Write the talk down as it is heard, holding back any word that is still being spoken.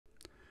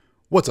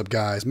What's up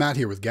guys, Matt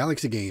here with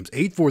Galaxy Games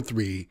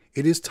 843.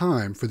 It is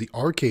time for the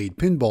arcade,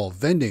 pinball,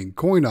 vending,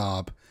 coin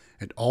op,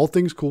 and all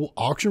things cool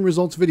auction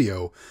results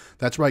video.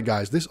 That's right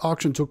guys, this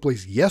auction took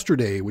place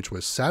yesterday, which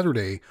was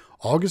Saturday,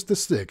 August the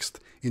 6th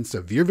in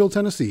Sevierville,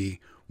 Tennessee.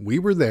 We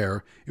were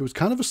there. It was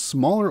kind of a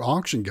smaller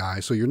auction,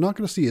 guys, so you're not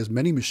going to see as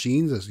many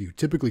machines as you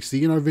typically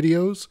see in our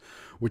videos,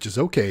 which is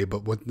okay,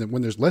 but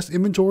when there's less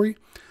inventory,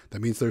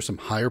 that means there's some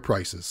higher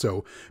prices.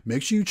 So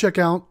make sure you check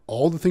out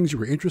all the things you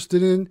were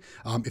interested in.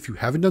 If you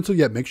haven't done so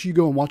yet, make sure you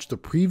go and watch the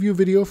preview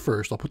video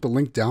first. I'll put the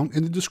link down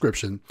in the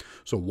description.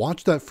 So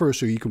watch that first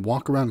so you can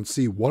walk around and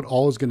see what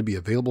all is going to be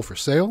available for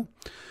sale.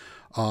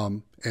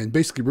 And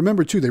basically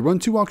remember too, they run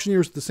two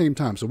auctioneers at the same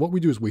time. So what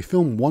we do is we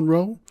film one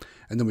row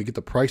and then we get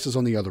the prices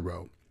on the other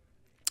row.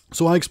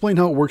 So I explained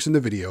how it works in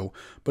the video,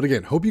 but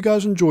again, hope you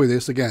guys enjoy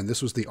this. Again,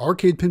 this was the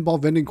arcade, pinball,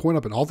 vending, coin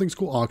up, and all things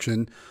cool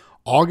auction,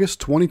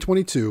 August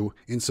 2022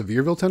 in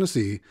Sevierville,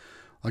 Tennessee.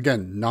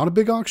 Again, not a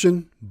big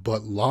auction,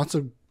 but lots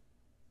of,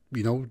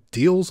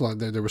 deals.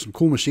 There were some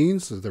cool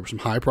machines. There were some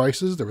high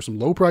prices. There were some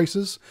low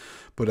prices.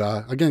 But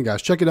again,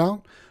 guys, check it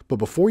out. But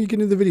before you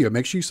get into the video,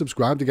 make sure you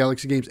subscribe to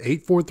Galaxy Games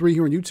 843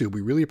 here on YouTube. We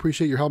really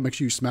appreciate your help. Make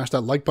sure you smash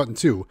that like button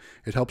too.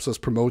 It helps us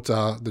promote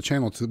the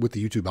channel with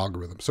the YouTube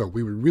algorithm. So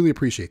we would really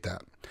appreciate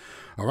that.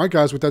 All right,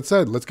 guys, with that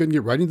said, let's go and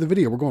get right into the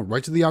video. We're going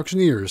right to the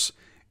auctioneers.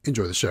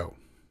 Enjoy the show.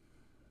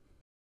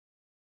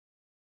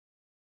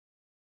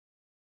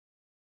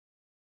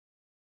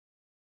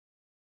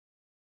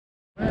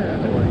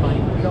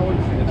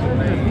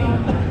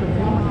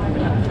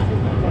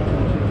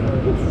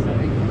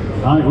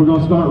 All right, we're going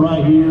to start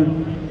right here.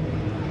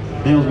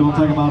 Dale's going to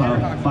take about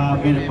a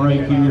 5-minute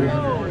break here.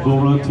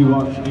 We'll run two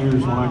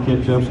auctioneers when I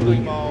catch up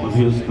with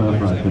his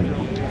stuff right there.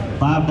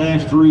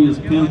 5-3 is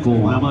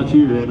Pinnacle. How much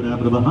here? Even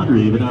out of 100,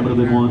 even out of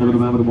 1,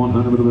 even out of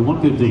 100,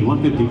 150,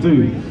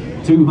 152.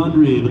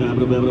 200, even out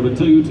of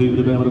 2,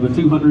 even out of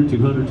 200,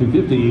 200,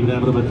 250, even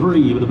out of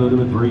 3, even out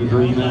of 3,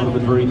 3, now out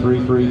of 3,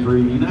 3, 3,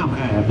 3, now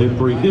half, then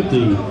 350,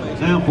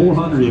 now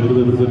 400, even out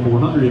of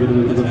 400,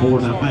 even out of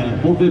 4, now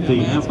half, 450,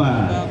 now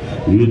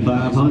 5, even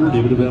 500,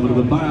 even out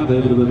of 5,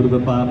 even out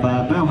of 5,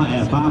 5, now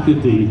half,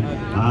 550,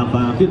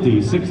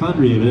 550,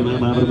 600,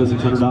 even out of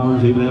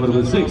 $600, even out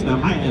of 6, now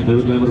half,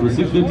 even out of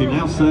 650,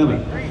 now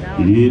 7.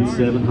 It's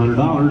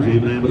 $700,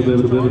 even out of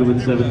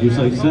 7, you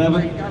say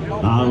 7,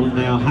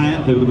 now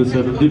half, even of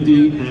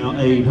 750, now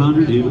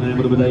 800, even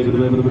out of 8,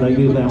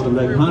 even out of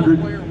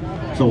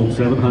 800, sold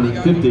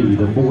 750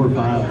 to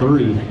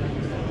 453.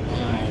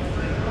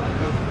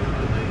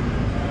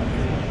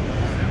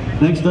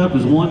 Next up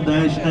is 1-8.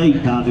 Right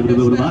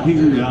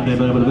here,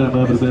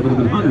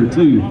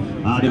 102.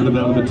 Out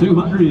of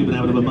 200, even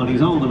out of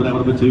money's on.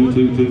 Out of 2,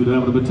 2, 2,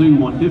 out of 2,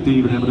 150,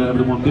 even out of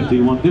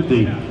 150,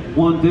 150,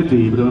 150,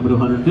 even out of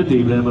 150,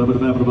 even out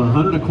of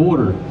 100 a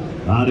quarter.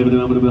 Out of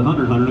 100,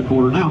 100 a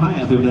quarter. Now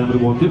half, even out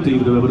of 150,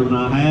 even out of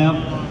not half.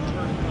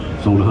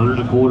 Sold 100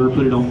 a quarter,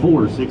 put it on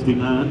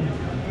 469.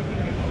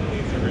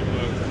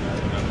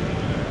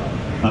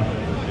 Uh,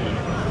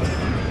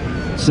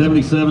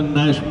 77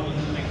 national.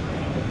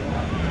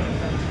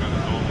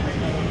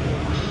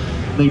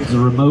 Needs a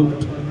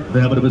remote.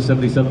 Have it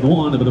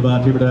 77-1, have it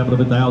about here, have it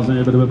 1,000,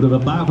 have it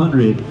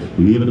 500,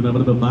 even have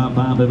it 5,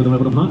 have it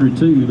 100,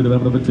 2, even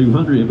have it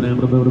 200, even have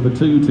it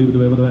 2, 2,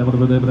 have it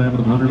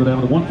 100,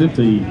 have it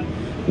 150,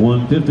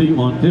 150,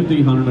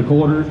 150, 100 a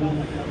quarter,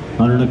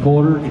 100 a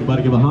quarter.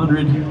 Anybody give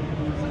 100?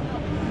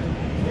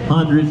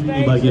 100.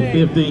 Anybody give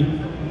 50?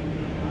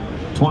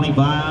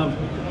 25.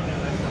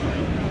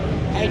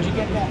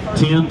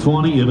 10,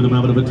 20, even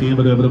out of a 10,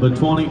 but out of a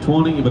 20,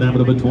 20, even out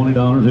of a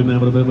 $20, even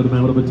out of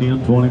a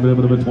 10, 20, but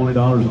out of a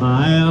 $20, and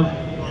I have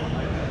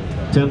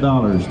 $10,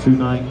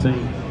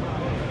 219.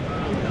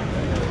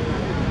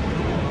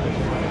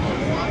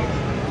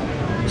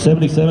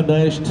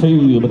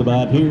 77-2, but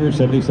about here,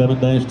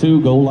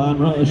 77-2, goal line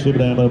rush,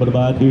 but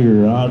about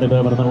here, right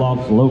about the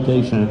lost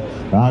location,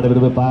 right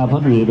about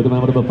 500, but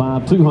about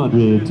 5,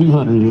 200,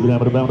 200,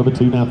 but about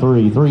 2, now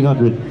 3,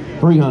 300,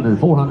 300,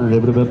 400,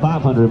 but about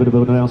 500, but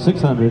about now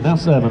 600, now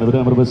 7, but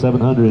about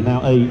 700,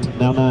 now 8,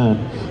 now 9,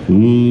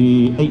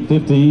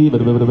 850,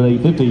 but about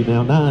 850,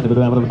 now 9, but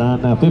about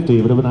 9, now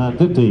 50, but about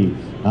 950,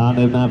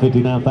 950,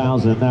 now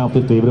 1,000, now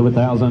 50, but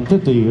about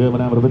 1,050, but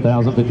about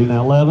 1,050,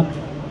 now 11.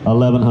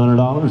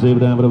 $1,100,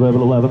 even out of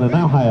 11, and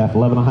now half,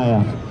 11 and a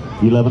half,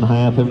 11 and a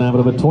half, and out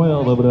of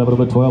 12, over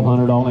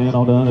 1,200, all in,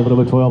 all done, over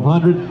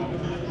 1,200,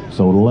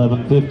 sold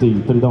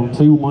 1150, put it on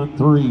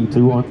 213,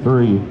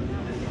 213.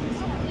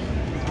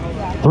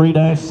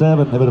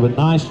 3-7, have a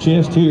nice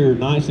chest here,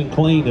 nice and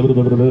clean, have a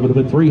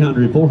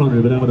 300,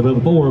 400, but out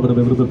of 4, but out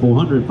of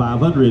 400,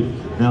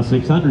 500, now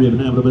 600,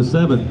 even out of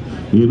 7,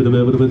 even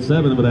out of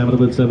 7, but out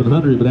of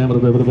 700, but out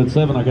of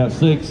 7, I got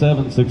 6,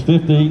 7,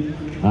 650.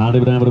 I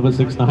did have it about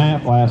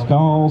 6.5, last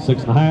call,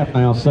 6.5,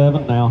 now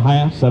 7, now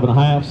half,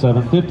 7.5,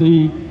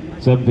 750,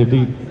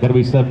 750, gotta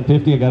be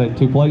 750, I got it in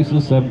 2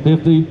 places,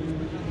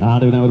 750, I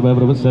did have it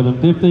about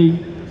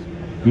 750,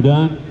 you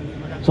done?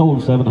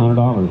 Sold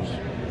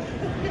 $700.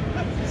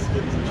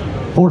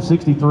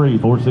 463,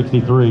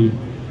 463.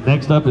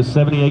 Next up is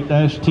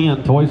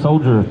 78-10, Toy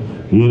Soldier.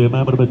 Even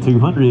about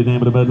 200,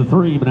 and about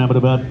 3, but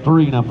about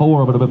 3, now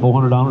 4, but about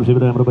 $400,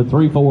 even about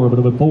 3, 4, but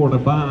about 4,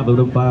 and 5, but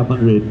about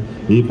 500,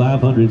 even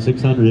 500,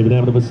 600, even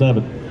about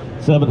 7,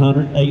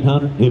 700,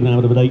 800, even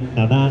about 8,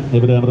 now 9,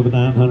 even about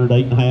 900,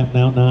 8.5,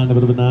 now 9,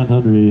 even about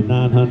 900,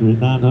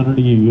 900, 900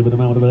 to you, even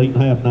about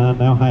 8.5, 9,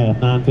 now half,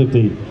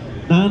 950,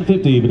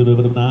 950, even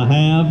about 9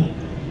 half,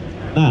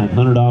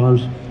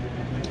 $900,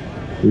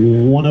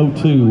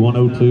 102,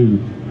 102.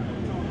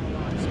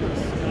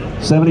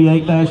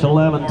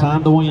 78-11,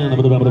 time to win. A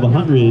bit of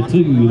 100,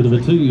 2, bit of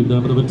a 2,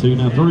 bit of a 2,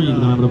 now 3,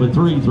 bit of a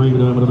 3, 3,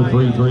 bit of a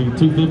 3, 3,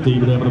 250,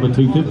 bit of a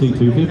 250,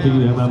 250,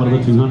 bit of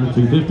a 200,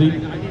 250.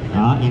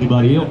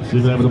 Anybody else?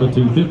 Bit of a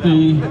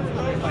 250,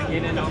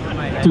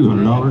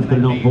 $200, put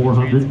it on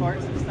 400.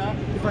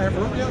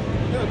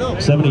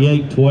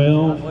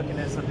 78-12.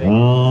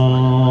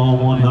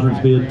 100's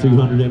bid,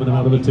 200,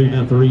 out of a 2,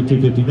 now 3,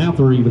 250, now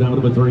 3, but out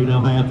of a 3,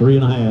 now half,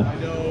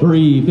 3.5,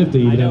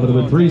 350, but out of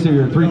a 3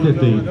 0,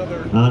 350,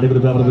 out of a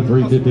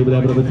 350, but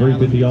out of a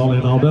 350, all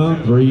in, all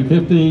done,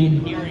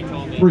 350,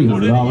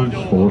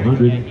 $300,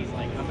 400.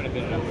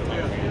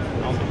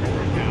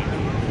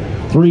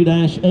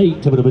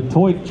 3-8, a bit of a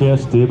toy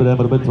chest, a bit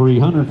of a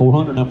 300,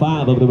 400, now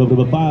 5, a bit of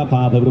a 5,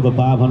 5, a bit of a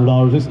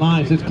 $500. It's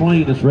nice, it's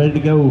clean, it's ready to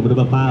go. A bit of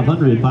a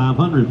 500,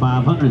 500,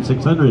 500,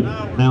 600,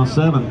 now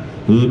 7, a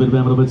bit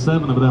of a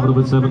 7, a bit of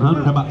a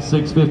 700. How about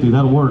 650?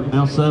 That'll work.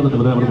 Now 7, a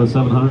bit of a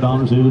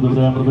 $700, a bit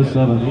of a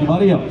 7.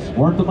 Anybody else?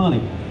 Worth the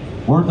money.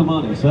 Worth the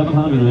money.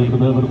 700, a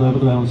bit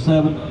of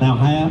 7, now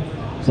half,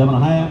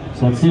 7.5,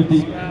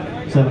 750,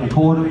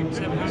 7.25,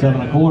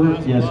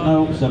 7.25, yes,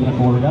 no,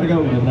 7.25, gotta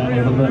go.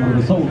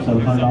 Sold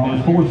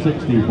 $700,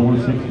 460,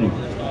 460.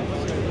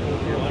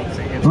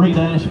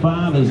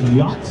 3-5 is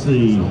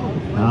Yahtzee.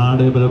 A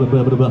bit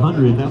of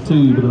 100, now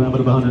 2, bit of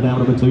 100, now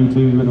bit of 2,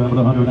 2, bit of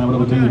 100, now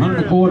bit of 2,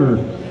 100 1/4.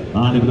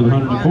 A bit of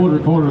 100 1/4,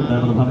 quarter,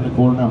 now bit of 100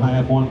 1/4, now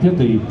half,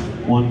 150,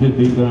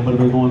 150, bit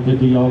of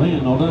 150, all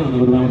in, all done,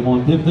 bit of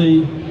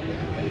 150.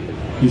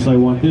 You say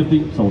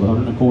 150, sold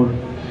 100 1/4.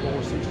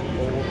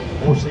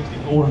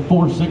 464,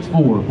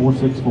 464,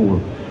 464.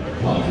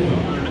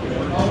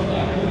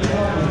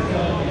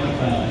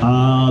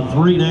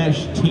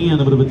 3-10,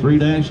 a bit of a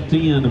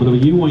 3-10, a bit of a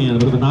U-win, a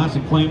bit of a nice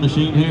and clean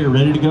machine here,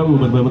 ready to go.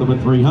 A bit of a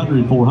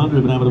 300,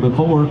 400, but out of a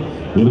 4, a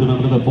bit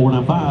of a 4,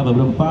 now 5, a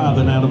bit of a 5,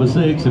 and out of a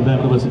 6, and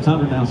out of a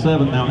 600, now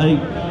 7, now 8,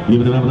 a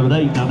bit of an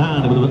 8, now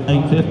 9, a bit of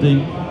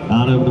 850,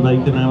 out of the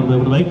 8, and out of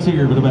the 8's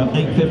here, but about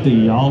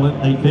 850, all in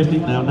 850,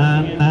 now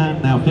 9,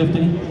 9, now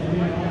 50,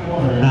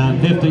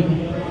 950,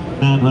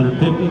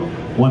 950,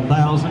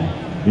 1,000,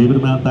 even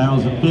about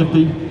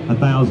 1,050,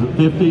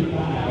 1,050,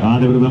 I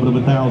did about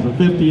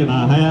 1,050, and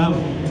I have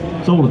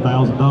sold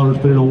 $1,000,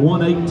 put it on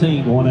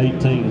 118,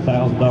 118,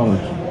 $1,000.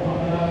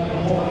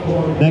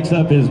 Next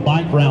up is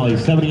Bike Rally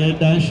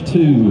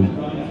 78-2.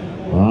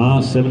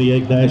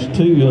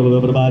 78-2, a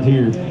little bit about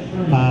here.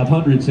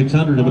 500,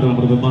 600, a bit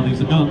of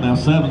money's a gun, now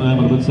 7,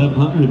 a bit of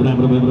 700, a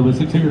bit of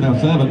 6 here, now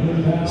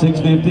 7,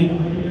 650.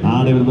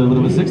 I did a bit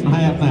of a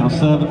 6.5, now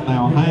 7,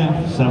 now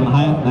half,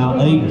 7.5, now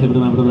 8, a bit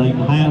of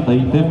 8.5,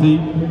 850.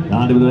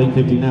 I did a bit of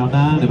 850, now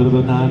 9, a bit of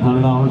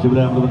 $900, a bit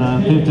of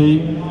 950,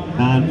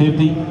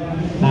 950,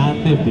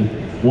 950,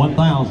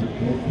 1,000.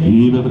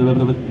 Even a bit of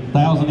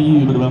 1,000 to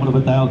you, a bit of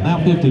 1,000, now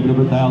 50, a bit of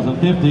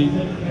 1,050.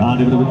 I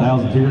did a bit of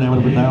 1,000 here, now a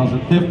bit of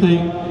 1,050,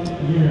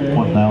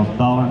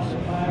 $1,000,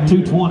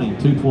 220,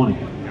 220.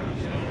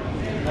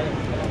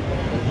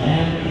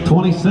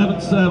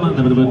 27-7,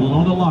 a bit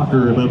on the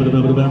locker, a bit of 50,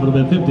 a bit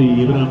of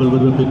 50, a bit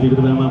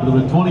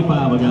of 25,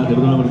 I got a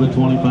bit of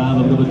 25,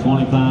 a bit of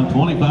 25,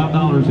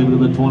 $25, a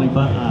bit of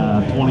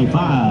 25,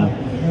 25.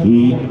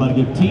 Everybody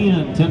get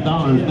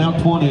 $10, now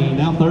 20,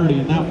 now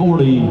 30, now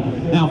 40,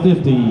 now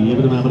 50, a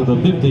bit of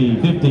 50,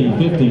 50,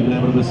 50, a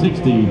bit of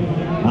 60,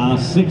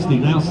 60,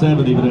 now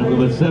 70, a bit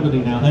of 70,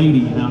 now 80,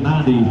 now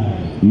 90,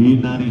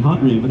 90,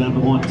 100, a bit of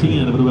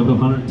 110, a bit of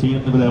 110, a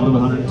bit of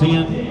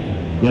 110.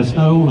 Yes,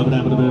 no,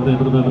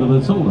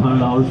 sold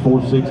 $100,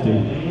 460.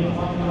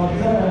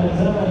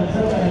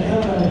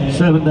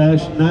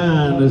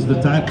 7-9 is the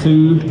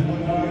tattoo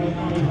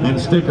and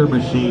sticker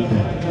machine.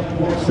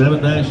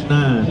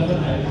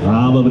 7-9.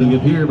 I'm going to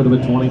get here, but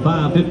about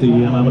 25, 50,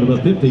 and I'm going to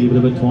 50, but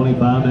about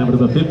 25, now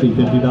about 50,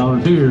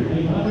 $50 here.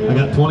 I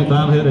got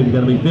 25 ahead of you,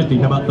 got to be 50.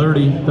 How about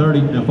 30,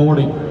 30, now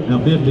 40, now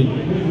 50,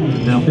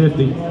 now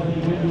 50,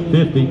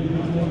 50.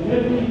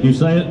 You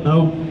say it?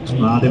 No.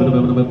 I did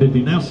about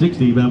 50, now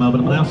 60, but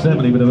now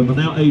 70, but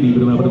now 80,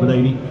 but about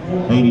 80,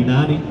 80,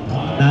 90,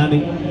 90,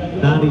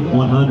 90,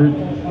 100,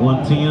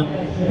 110,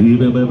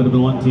 even about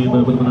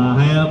 110, but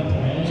I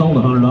have sold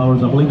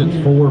 $100. I believe it's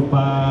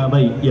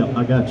 458. Yep,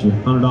 I got you.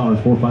 $100,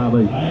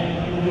 458.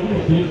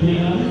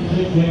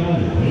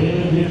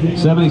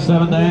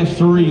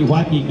 77-3,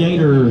 Wacky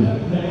Gator.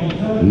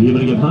 You're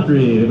going to get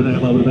 100. But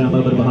I'm over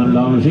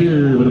 $100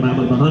 here. But I'm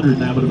over 100.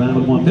 Now, but I'm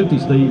over 150,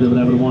 Steve. But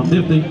I'm over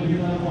 150.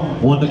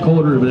 1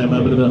 1/4. But I'm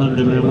over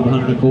 100. But I'm over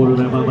 100 1/4.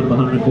 But I'm over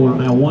 100 1/4.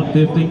 Now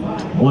 150.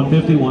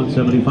 150.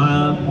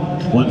 175.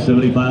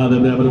 175. But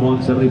I'm over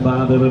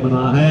 175. But I'm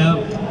a half.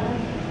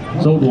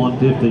 Sold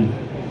 150.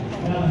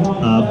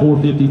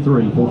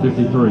 453.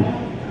 453.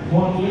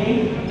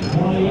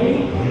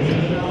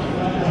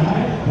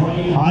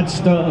 Hot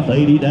stuff,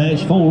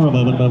 80-4,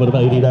 above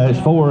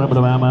 80-4, I'm going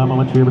to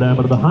 102, but I'm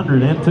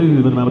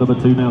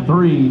 2, now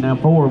 3, now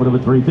 4,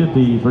 but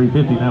 350,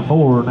 350, now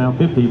 4, now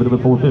 50,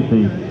 but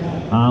 450.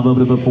 I'm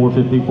over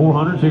 450,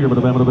 400 here, but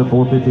I'm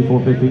 450,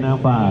 450, now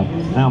 5,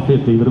 now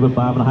 50, but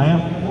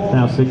 5.5,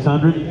 now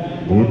 600,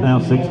 now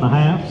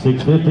 6.5,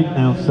 650,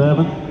 now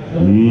 7,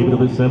 even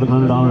if it's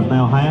 $700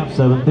 now half,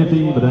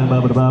 750, but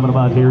I'm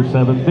about here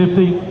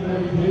 750.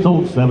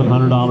 Sold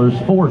 $700,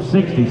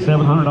 460,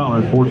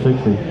 $700,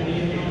 460.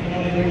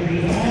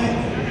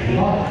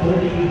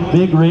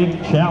 Big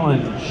Rig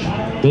Challenge.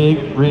 Big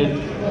Rig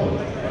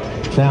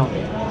Challenge.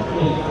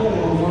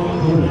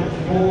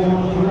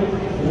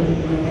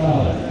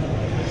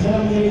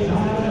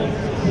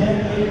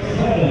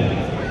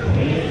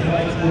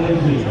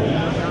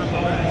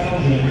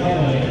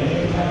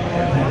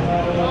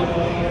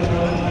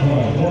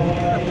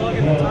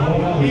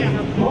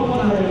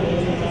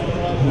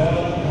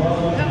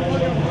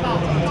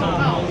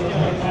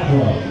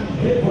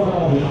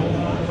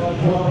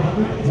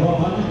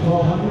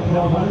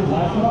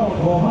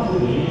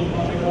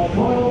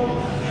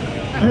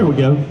 There we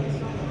go.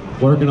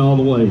 Working all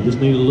the way. Just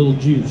need a little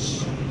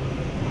juice.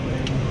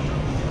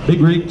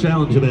 Big Rig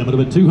Challenge. I'm out of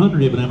a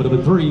 200, but I'm out of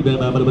a 3, but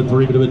I'm out of a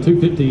 3, but I'm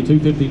 250,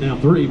 250, now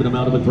 3, but I'm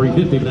out of a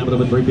 350, but I'm out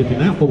of a 350,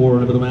 now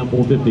 4, but I'm out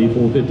 450,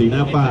 450,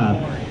 now 5.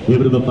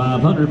 Give it a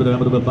 500, but I'm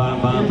out of a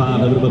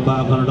 555, out of a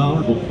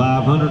 $500,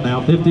 500,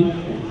 now 50,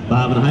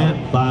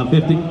 5.5,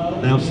 550,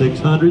 now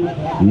 600.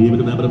 Give it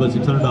a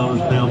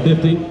 $600, now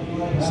 50,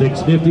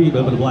 650,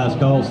 but the last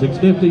call,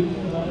 650.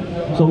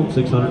 Sold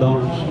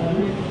 $600.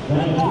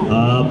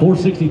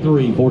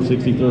 463,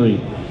 463.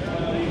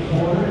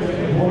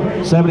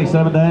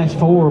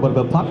 77-4, but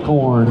about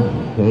popcorn.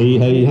 Hey,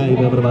 hey, hey,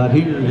 but about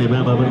here,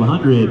 about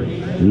 100.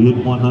 You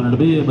get 100 a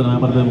bit, but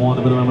I'm about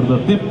 $50. But I'm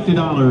about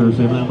 $50,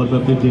 but I'm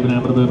about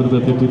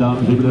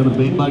 $50.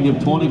 Anybody give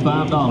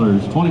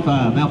 $25?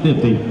 25, now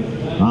 50.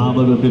 I'm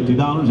about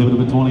 $50, if it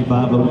was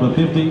 25, but about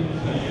 50.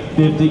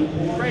 50.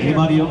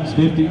 Anybody else?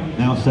 50.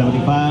 Now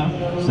 75,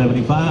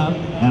 75,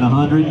 and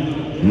 100,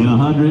 and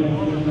 100.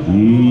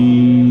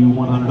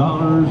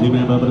 $100.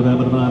 Even about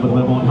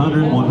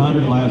 100,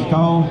 100. Last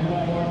call.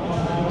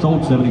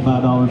 Sold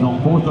 $75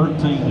 on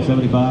 413,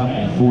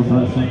 75,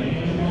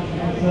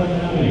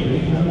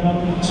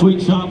 413.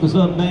 Sweet Shop is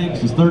up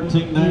next. It's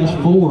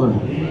 13-4.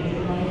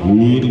 We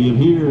need to give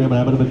here. I'm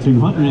about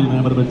 200,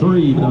 I'm about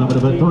 3, but I'm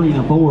about 3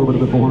 and 4, but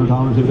about $400.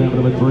 I'm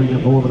about 3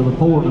 and 4, but about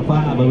 4 and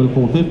 5, but about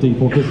 450,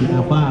 450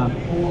 now 5,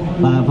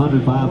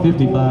 500,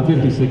 550,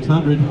 550,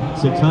 600,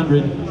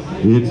 600.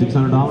 It's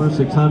 $600,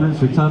 600,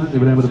 600.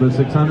 Even about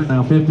 600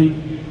 now 50.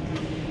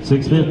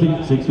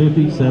 650,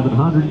 650,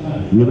 700.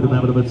 Give it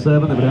about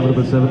 7. If it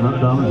about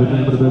 $700, if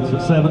it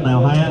about 7,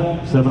 now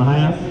half,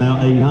 7.5,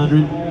 now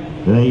 800,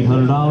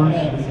 $800,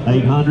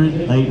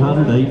 800,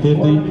 800,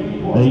 850,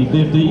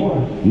 850.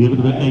 Give it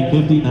about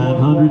 850,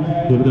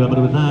 900. Give it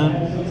about 9.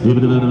 Give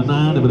it about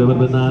 9. Give it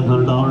about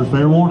 $900.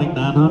 Fair warning,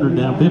 900,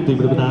 now 50.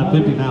 But about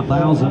 950, now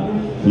 1,000.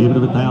 Give it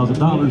about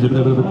 $1,000. Give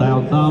it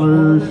about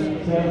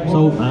 $1,000.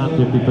 Sold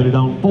 950. Put it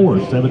on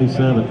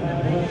 477.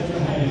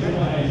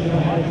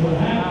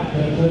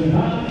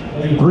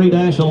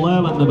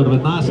 3-11, a bit of a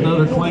nice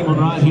another clean one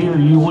right here.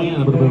 You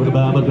win. A bit of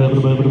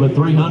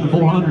 300,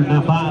 400,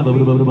 now 5. A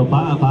bit of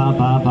 5, 5,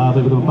 5, 5.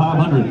 A bit of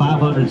 500,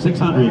 500,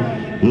 600.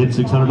 It's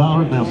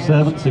 $600. Now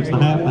 7,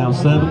 6.5, now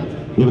 7.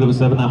 Give it a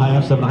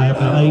 7.5, 7.5,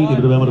 now 8.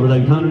 Give it a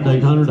 800,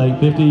 800,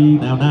 850,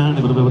 now 9.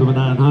 Give it a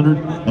 900,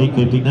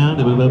 859.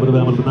 Give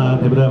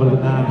it a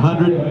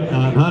 900,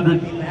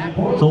 900.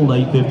 Sold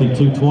 850,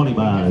 220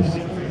 buys.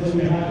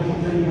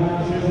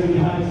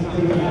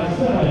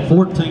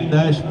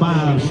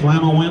 14-5,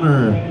 Slam a winner.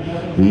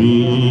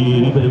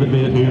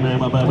 Here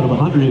now, about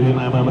 100, here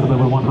now, about 100,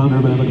 about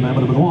 100,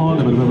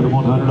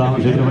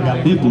 here we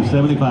got 50,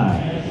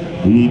 75.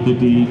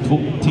 50,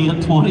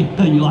 10, 20,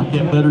 you like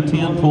that better,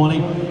 10,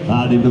 20.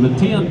 I did the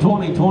 10,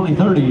 20, 20,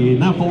 30,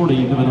 now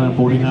 40, now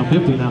 40, now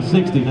 50, now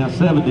 60, now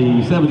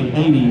 70, 70,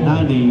 80,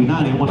 90,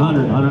 90,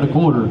 100, 100 a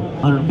quarter,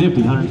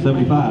 150,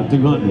 175,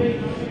 200.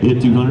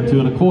 Hit 200,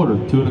 2 1/4,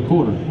 2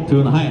 1/4,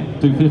 2 1/2,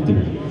 250.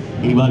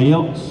 Anybody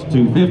else?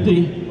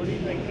 250.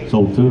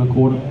 Sold 2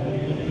 1/4.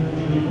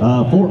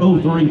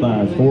 403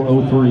 buys,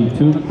 403,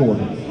 2 1/4.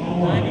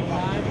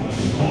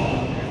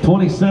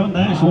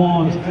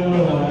 27-1,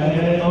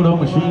 photo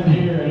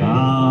machine.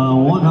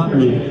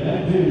 100.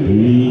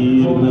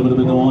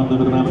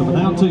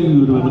 Now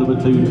 2, 2,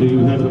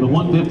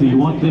 150,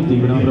 150,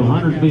 but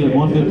 100 bid,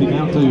 150,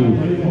 now 2,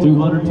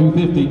 200,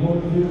 250,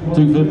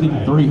 250,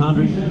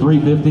 300,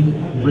 350,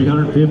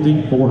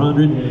 350,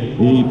 400,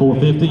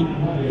 450,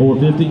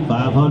 450,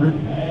 500,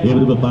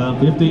 even up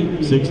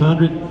 550,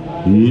 600.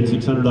 It's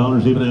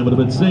 $600, even out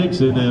of 6,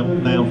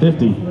 and now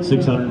 50,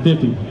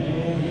 650.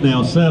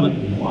 Now 7,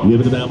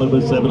 even it down a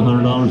bit,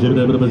 $700, even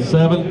out of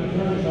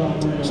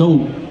 7.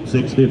 Sold,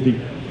 650.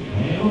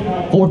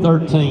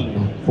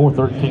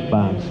 413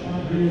 buys.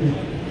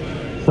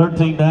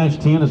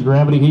 13-10 is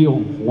Gravity Hill,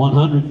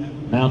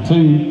 100. Now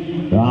 2.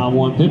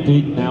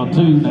 150, now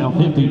 2, now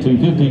 50,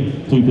 250,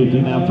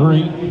 250, now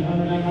 3,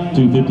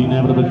 250,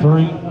 now a bit of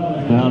 3,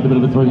 now a bit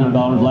of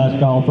 $300, last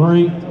call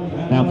 3,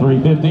 now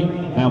 350,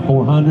 now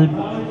 400,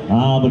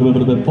 a bit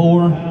of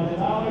 4,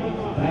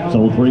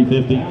 sold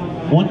 350,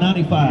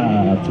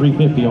 195,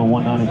 350 on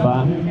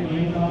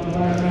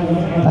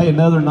 195. Hey,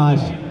 another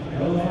nice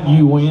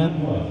you win.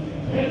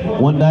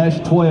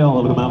 1-12,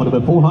 of it amount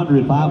of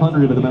 400,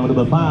 500, of it amount of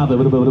 5,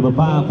 of it about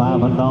 5,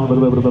 $500,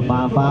 of it about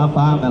 5, 5,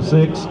 5, now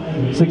 6,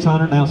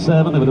 600, now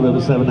 7, of it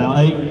about 7, now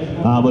 8,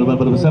 of it about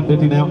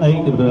 750, now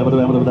 8, of it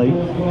about 8,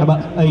 how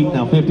about 8,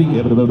 now 50,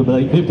 of it about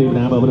 8, 50,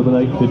 now of it about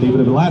 8, 50, of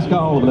it the last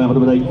call, of it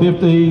about 8,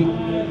 50,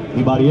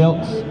 anybody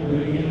else?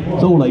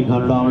 Sold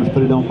 $800,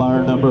 put it on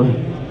buyer number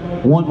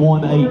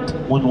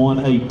 118,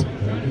 118.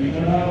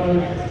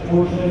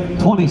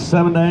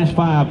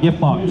 27-5 gift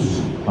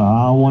box,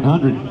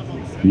 100.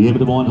 Give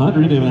it a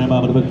 100, even have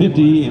about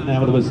 50, and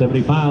have about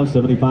 75,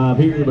 75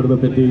 here,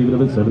 about 50,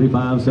 about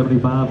 75,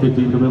 75,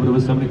 50,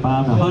 about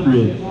 75,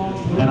 100,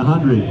 and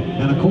 100,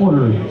 and a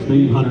quarter,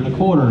 Steve, 100 and a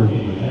quarter,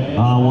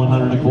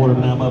 100 and a quarter,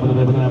 now about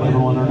 100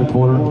 and a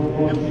quarter,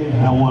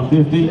 now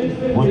 150,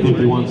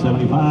 150,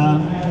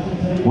 175,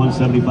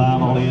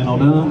 175, all in, all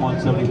done,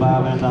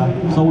 175, and I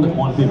sold it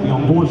 150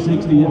 on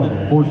 460, isn't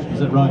it? Is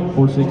that right,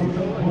 460?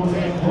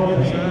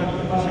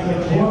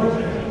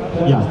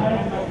 Yeah.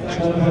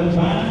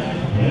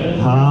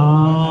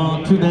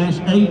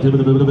 2-8, a bit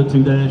of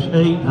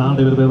 2-8, I'll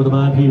do it a bit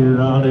of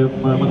here, I'll do a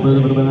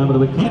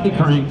candy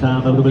crank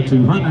time, a bit of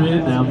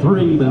 200, now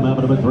 3, but a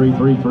bit of 3,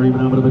 3, 3,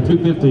 but a bit of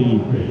 250,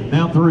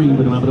 now 3,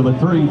 but a bit of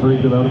 3, 3,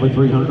 but a bit of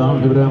 $300, but a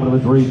bit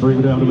of 3, 3,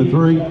 but a bit of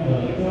 3,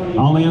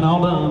 all in,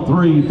 all done,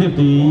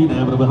 350,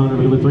 now a bit of 100,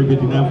 but a bit of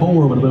 350, now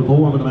 4, but a bit of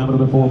 4, but a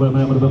bit of 4, but a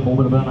bit of 4,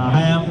 but a bit of a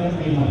half,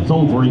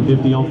 sold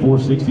 350 on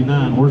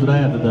 469, where's it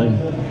at today?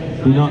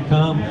 Did he not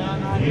come?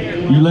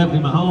 You left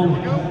him at home?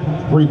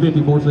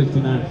 350,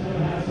 469.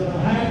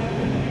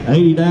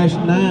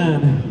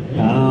 80-9.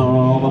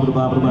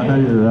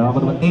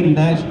 About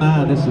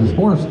 80-9. This is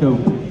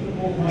horoscope.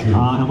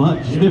 How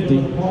much? 50.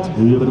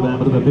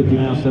 About 50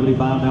 now,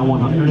 75 now,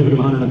 100.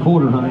 100 and a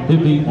quarter,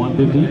 150,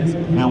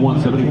 150. Now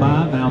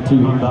 175. Now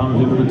 $200.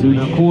 Give it a 2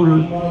 and a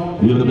quarter.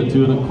 Give it a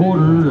 2 and a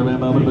quarter.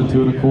 About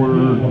 2 and a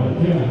quarter.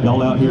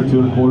 Y'all out here 2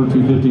 and a quarter,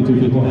 250,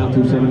 250. Now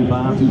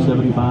 275,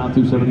 275,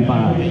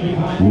 275.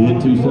 We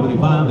hit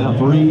 275. Now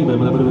 3.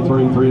 About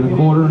 3, 3 and a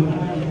quarter.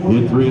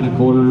 Hit 3 and a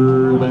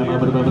quarter.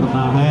 About a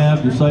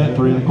half. You say it,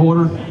 3 and a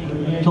quarter.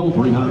 Sold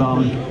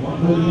 $300.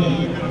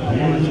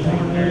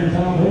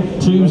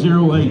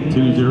 208,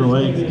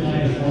 208.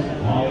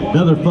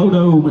 Another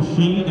photo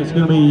machine. It's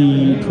going to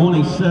be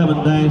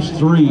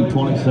 27-3,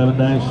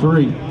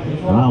 27-3.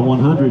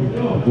 100,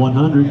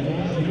 100,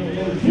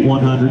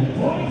 100.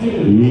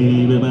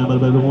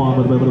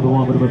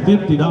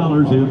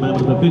 $50.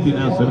 About 50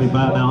 now,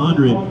 75 now,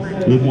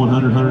 100. Hit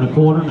 100, 100 and a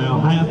quarter. Now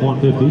half,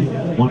 150,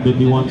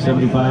 150,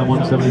 175,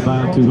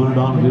 175,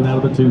 $200. Get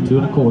out of the 2, 2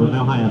 and a quarter.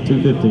 Now half,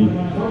 250.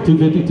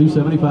 250,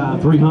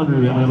 275,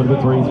 300,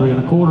 about 3, 3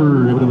 and a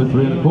quarter, about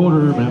 3 and a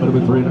quarter, about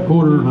 3 and a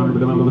quarter,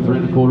 100, about 3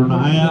 and a quarter and a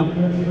half.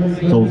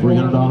 Sold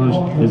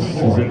 $300. This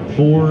is at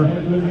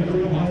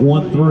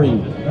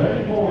 413.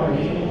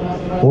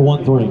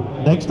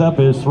 413. Next up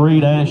is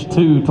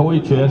 3-2 toy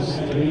chest.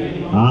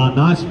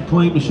 Nice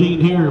clean machine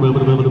here.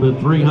 About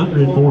 300,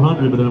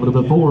 400,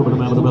 about 4, but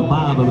about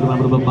 5,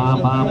 about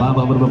 5, 5, 5,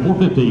 about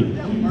 450,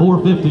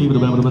 450, but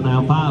about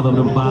now 5,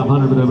 about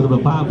 500, but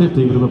about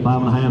 550, but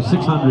about 5.5,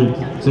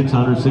 600,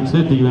 600,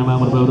 650, about now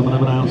 7, but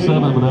about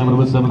 $700,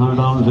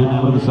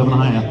 about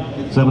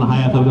 7.5,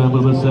 7.5,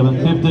 about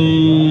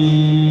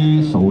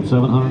 750, sold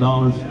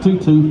 $700,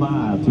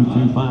 225,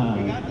 225.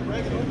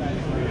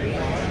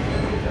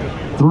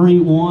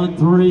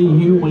 313,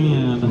 you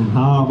win.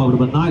 About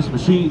a nice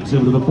machine.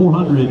 About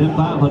 400 and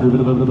 500,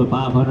 about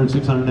 500,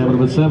 600, now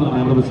about 7,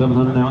 about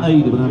 700, now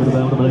 8, about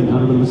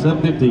 800, about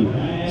 750,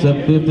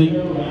 750,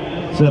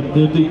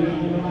 750,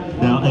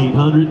 now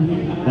 800,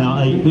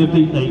 now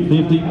 850,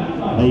 850,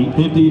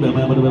 850,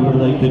 about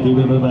 850,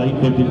 about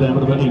 850,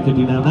 about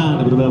 850, now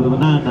 9, about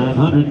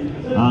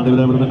 900, about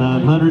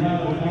 900,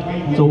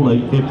 sold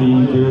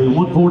 850,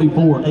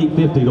 144,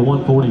 850 to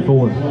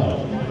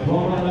 144.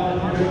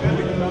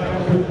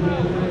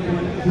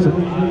 I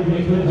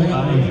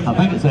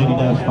think it's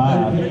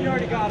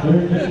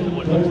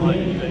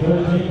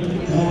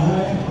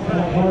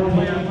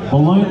 80-5.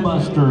 Balloon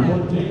Buster.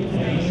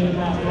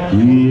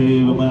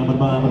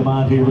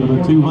 Here with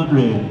a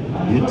 200.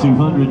 Hit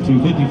 200,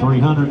 250,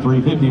 300,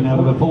 350. Now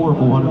to the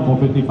 400,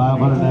 450,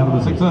 500. Now to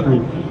the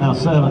 600. Now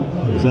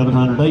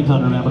 700,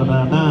 800. Now to the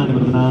 9,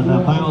 9,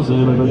 now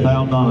 1,000.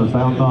 $1,000.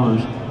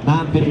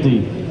 950.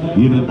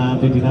 Give it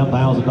 $950. Now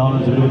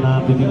 $1,000. Give it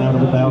 $950. Now to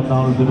the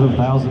 $1,000. Give it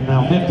 $1,000.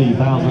 Now 50.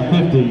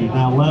 1,050.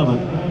 Now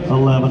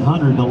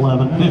 1,100.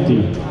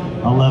 1,150.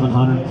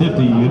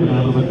 1,150. Give it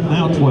now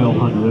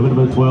 1,200. Give it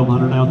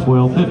 $1,200. Now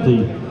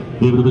 1,250.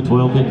 Give it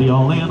 $1,250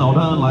 all in, all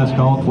done. Last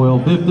call,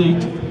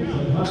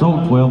 $1,250.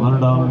 Sold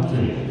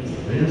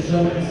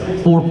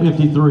 $1,200.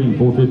 453,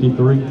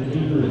 453.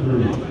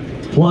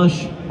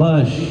 Flush,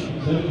 bus,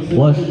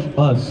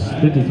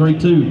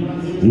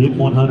 53.2. Hit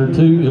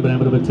 102. Give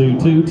it a 2,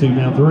 2, 2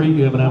 now 3.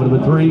 Give it a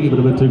 3. Give it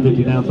a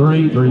 250 now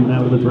 3. 3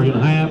 now to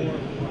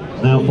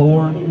 3.5. Now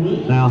 4.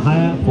 Now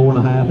half.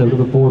 4.5. Give it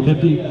a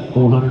 450.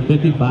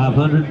 450.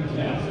 500.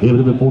 Give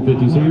it a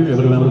 450s here. Give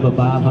it a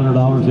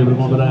 $500. Give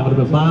it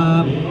a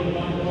 5.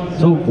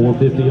 So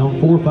 450 on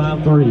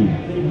 453.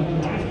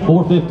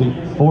 450,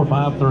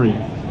 453.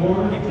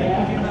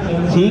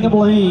 King of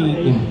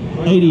Bling,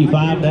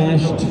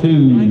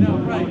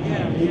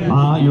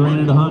 85-2. You're in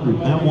at 100.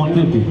 Now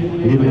 150.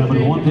 Give it up at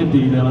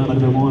 150. Now I'm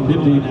at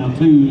 150. Now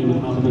 2. Give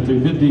it up at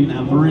 250.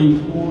 Now 3.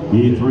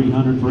 Give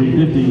 300,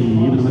 350.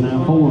 Give it up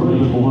now 4.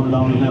 Give it $400.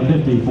 Now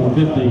 50.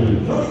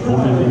 450.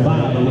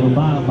 455. A little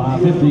 5.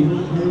 550.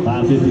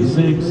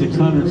 556.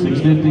 600.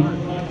 650.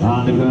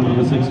 They've got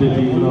over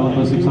 650,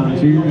 over 600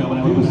 here,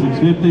 over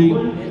 650.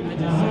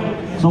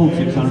 Sold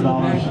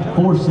 $600.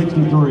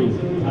 463.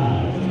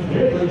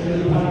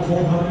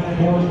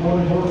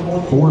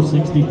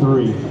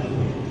 463.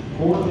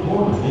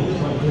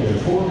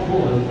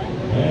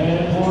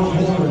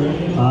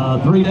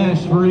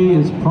 3-3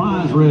 is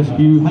prize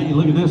rescue. Hey,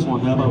 look at this one.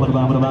 About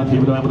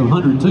 102. About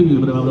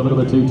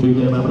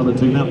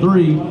 2. Now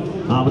 3.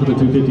 About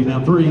 250. Now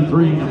 3.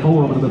 3. Now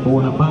 4. About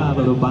 4. Now 5.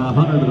 About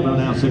 500.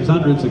 Now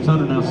 600.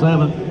 600. Now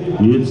 7.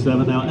 Hit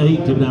 7. Now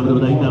 8.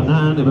 About 8. Now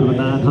 9. About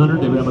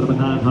 900. About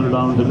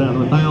 $900. About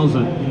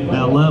 1,000.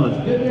 Now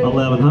 11.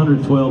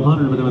 1,100.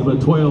 1,200.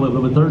 About 12.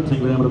 About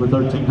 13. About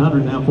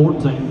 1,300. Now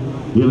 14.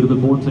 Give it a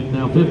 14,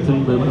 now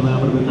 15, 14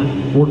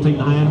 and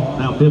a half,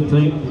 now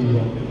 15,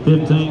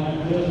 15,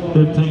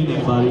 15,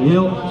 anybody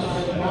else?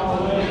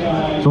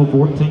 So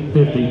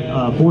 1450,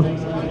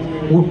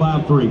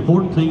 453,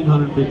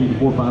 1,450 to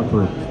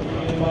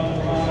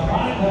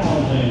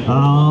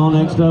 453.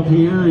 Next up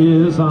here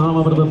is,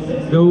 I'm going to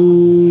go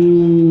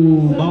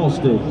ball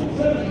stick.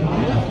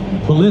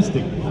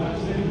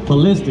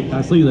 Ballistic,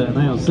 I see that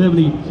now,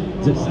 70,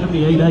 is it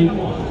 78.8?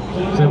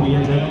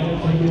 78.8.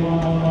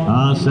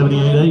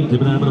 78.8,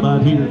 give it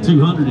about here,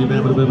 200, give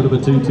it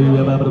about 2, 2,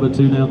 about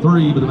 2, now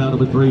 3, but about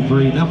 3,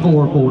 3, now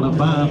 4, 4, now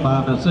 5,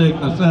 5, now 6,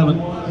 now 7,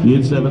 you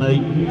hit 7,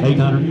 8,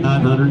 800,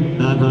 900,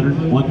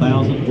 900,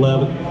 1,000,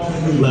 11,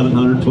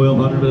 1,100,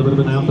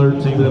 1,200, now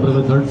 13,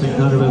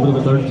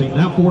 1,300, 13,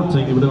 now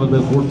 14, give it about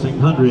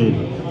 1,400,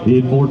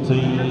 hit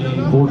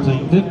 14,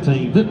 14,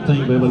 15,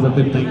 15,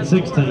 15,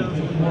 16,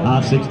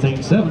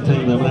 16,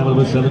 17,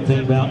 about 17,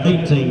 about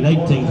 18,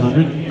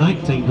 1,800,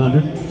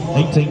 1,900,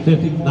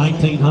 1,850,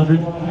 1,900,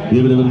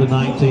 give it a bit of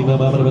 19,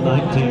 about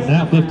 19,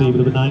 now 50,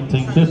 bit of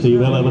 1950,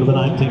 about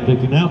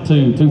 1950, now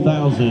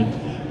 2,000,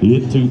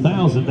 hit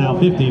 2,000, now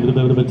 50, bit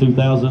of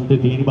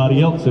 2,050,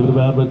 anybody else,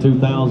 about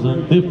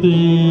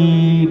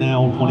 2,050,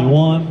 now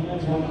 21,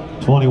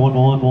 21,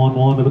 1, 1,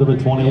 1, a bit of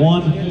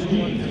 21,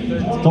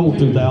 sold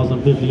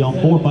 2,050 on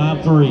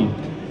 453.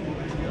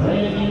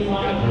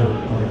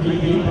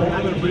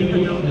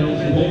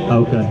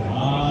 Okay,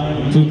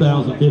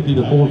 2,050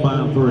 to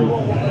 453.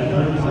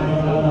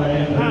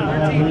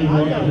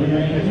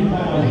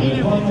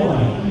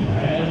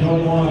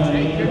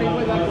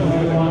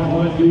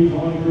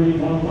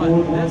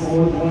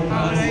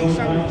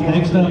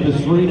 Next up is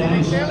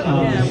 3-6 is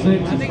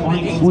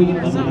Plank Sweet,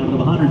 that's a number of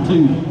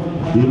 102.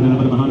 Give it a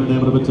number of 100,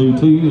 number of 2,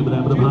 2, give it a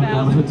number of 100,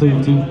 number of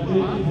 2, 2.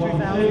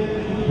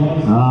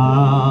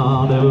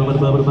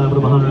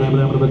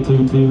 Number of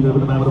 2, 2,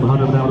 number of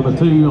 100, number of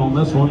 2 on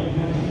this one.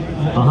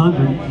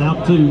 100, now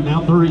 2,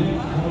 now 3.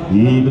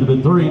 Even a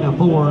bit 3, now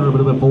 4, a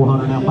bit of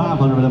 400, now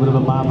 500, a bit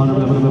of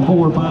 500, a bit of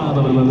 4, 5,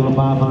 a bit of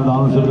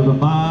 $500, a bit of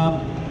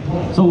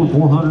 5. Sold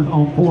 400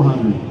 on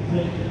 400.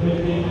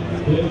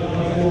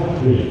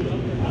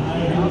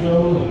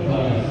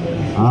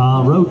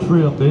 Road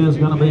trip is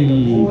going to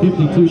be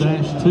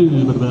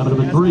 52-2, but about a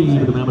 3,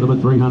 but about a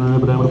 300,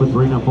 but about a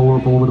 3, now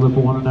 4, 4, but about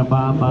 400, now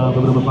 5, 5,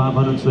 but about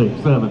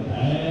 506, 7.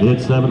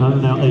 It's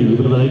 700, now 8,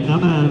 but about 8, now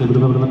 9, but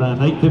about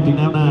 9, 850,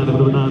 now 9, but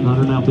about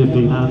 900, now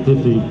 50,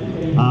 950.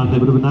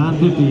 Bit of a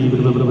 950, bit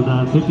of a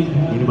 950,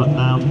 anybody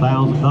now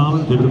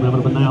 $1,000, bit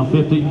of a now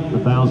 50,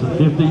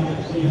 1,050,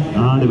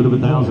 bit of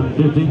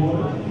 1,050,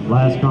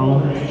 last call,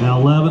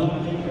 now 11,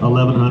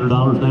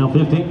 $1,100 now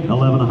 50,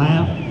 11 and a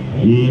half,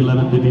 yeah,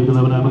 1150, bit of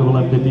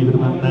 1150, bit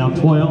of now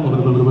 12, bit of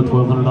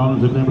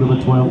 $1,200, bit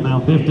of 12 now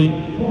 50,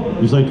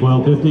 You say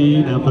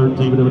 1250, now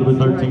 13,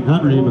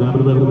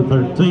 1300,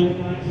 13.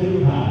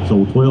 So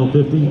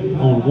 1250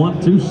 on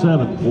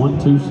 127,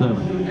 127.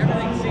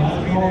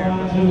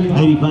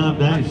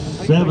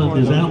 85-7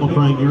 is Animal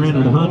Train. You're in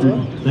at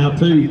 100. Now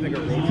 2.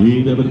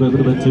 2,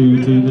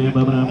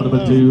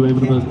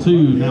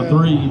 2, now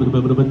 3,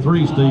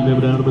 3, Steve,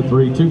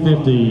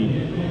 250.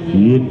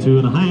 In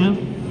 2.5.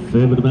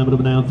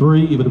 Now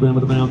 3,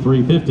 now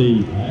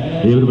 350.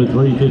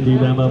 350,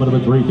 now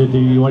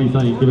 350. What do you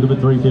think? Give it a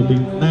 350.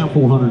 Now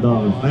 $400.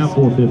 Now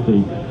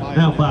 450.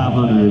 Now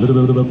 500.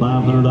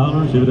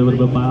 $500. Give it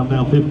a 5.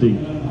 Now 50.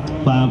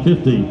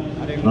 550.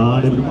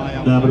 Now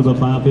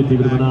 550.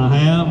 Give it a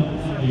half.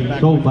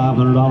 Sold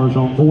 $500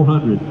 on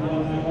 400.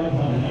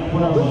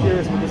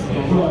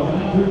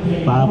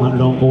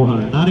 500 on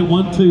 400.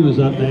 91.2 is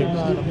up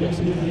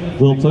next.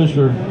 Will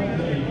Pusher.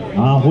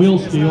 Wheel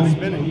steel.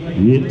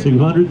 Hit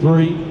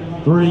 203,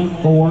 3,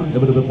 4,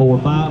 give it a 4,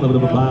 5, give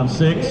it a 5,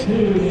 6,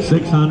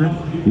 600,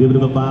 give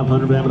it a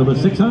 500, give it a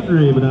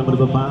 600, give it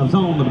a 5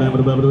 zone, give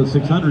it a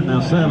 600, now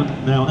 7,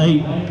 now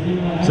 8,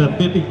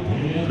 750,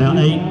 now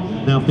 8,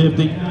 now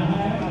 50,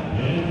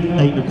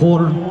 8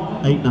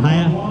 1/4, 8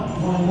 1/2,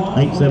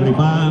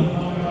 875,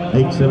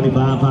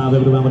 875, 5,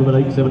 give it a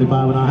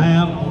 875 and a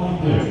half,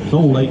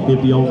 sold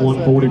 850 on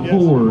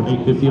 144,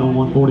 850 on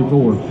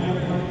 144.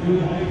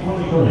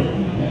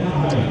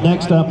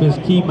 Next up is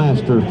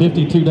Keymaster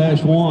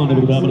 52-1.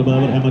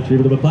 How much?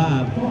 Give it a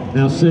 5.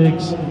 Now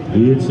 6.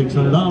 It's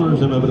 $600.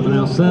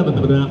 Now 7.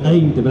 Now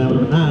 8. Now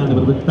 9.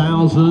 Now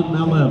 1,000.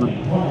 Now 11.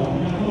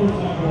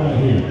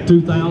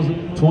 2,000.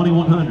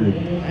 2,100.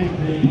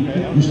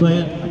 You say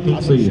it? I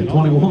can't see it.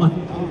 21.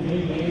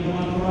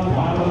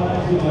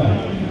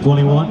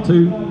 21.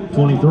 2.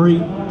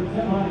 23.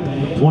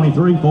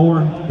 23.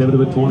 4. Give it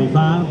a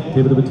 25.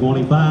 Give it a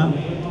 25.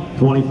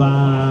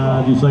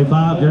 25, you say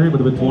 5, Jerry,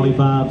 but a bit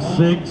 25,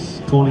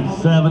 6,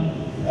 27.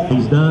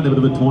 He's done, a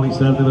bit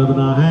 27, a bit and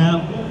a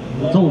half.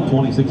 Sold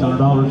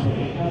 $2,600.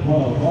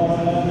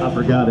 I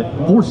forgot it.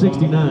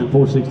 469,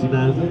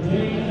 469.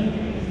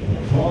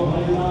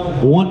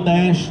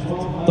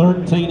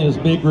 1-13 is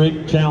Big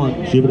Rig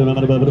Challenge.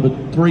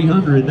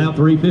 300, now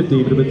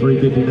 350, a bit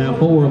 350, now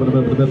 4, a bit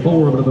 $400,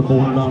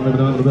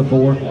 a bit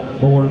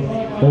 $4,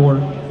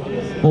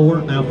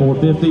 4, now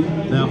 450,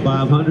 now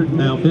 500,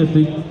 now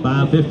 50,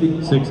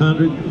 550,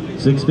 600,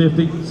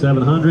 650,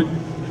 700,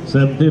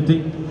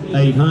 750,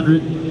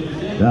 800.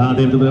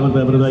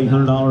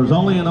 $800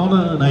 only and on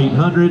an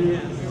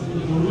 800.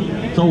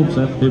 Sold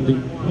 750.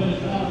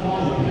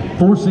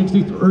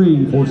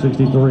 463,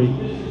 463.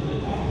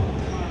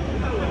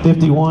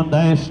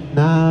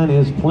 51-9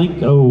 is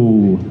Plinko.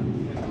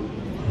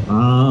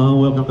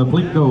 Welcome to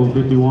Plinko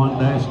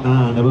 51-9.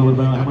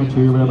 How much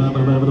here?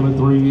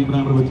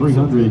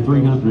 300,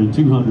 300,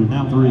 200,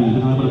 now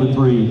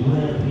 3,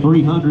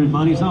 300,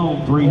 money's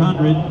on,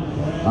 300,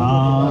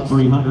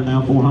 300,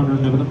 now 400,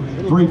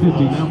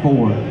 350, now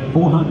 400,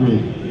 $400,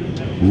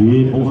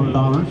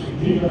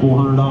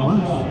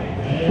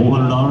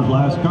 $400,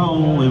 last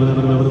call,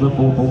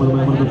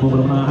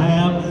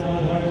 half.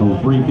 So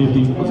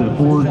 350, what's that,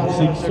 4,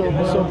 6,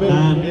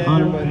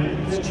 900?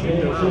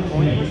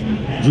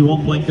 Do you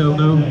want Plinko?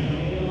 No?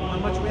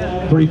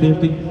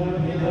 350?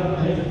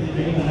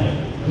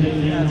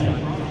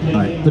 All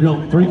right,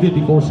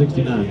 350,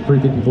 469.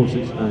 350,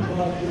 469.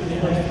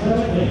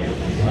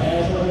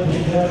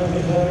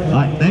 All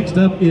right, next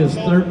up is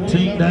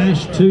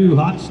 13-2,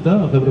 Hot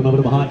Stuff.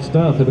 Hot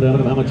Stuff.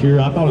 How much here?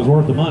 I thought it was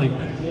worth the money.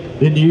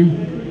 Didn't you?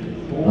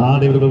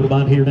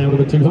 Here now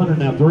with 200,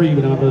 now 3,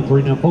 now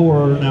 3, now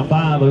 4, now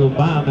 5,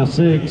 now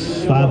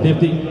 6,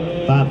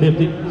 550,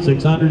 550,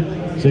 600,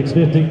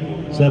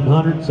 650,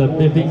 700,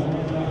 750,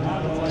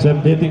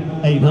 750,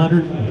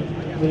 800,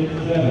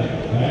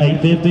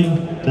 850,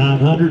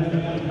 900,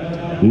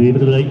 give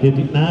it at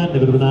 850,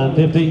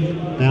 950,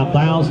 now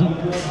 $1,000,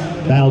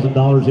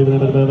 $1,000, even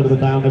if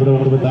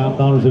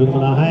 $1,000, even if I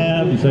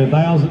have, you say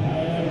 1,000,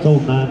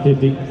 sold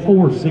 950,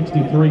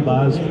 463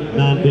 buys,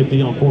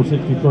 950 on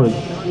 463.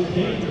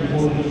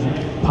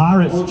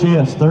 Pirate's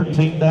Chest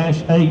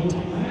 13-8.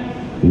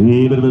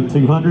 Give it a bit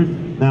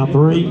 200, now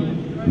 3.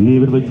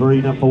 Give it a bit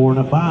 3, now 4,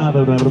 now 5.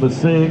 Give it a bit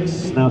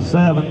 6, now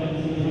 7.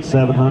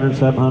 700,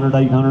 700,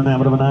 800, now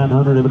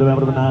 900. Give it a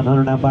bit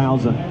 900, now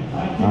 1,000.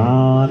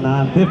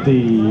 950,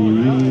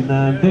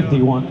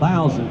 950,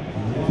 1,000.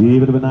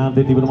 Give it a bit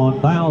 950, but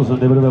 1,000.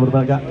 Give it a bit,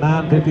 got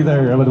 950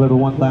 there. Give it a bit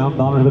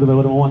 $1,000. Give it a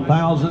bit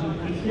 1,000.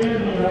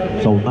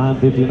 Sold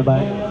 950 in the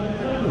back.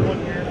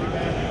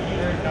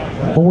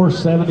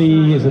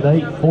 470, is it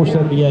 8?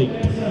 478.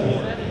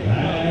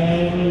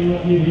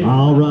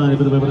 All right,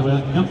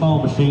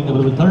 pinball machine,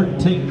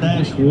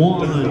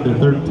 13-1 to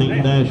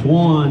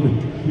 13-1.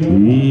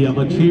 Yeah, I'm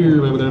a cheer,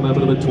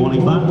 25,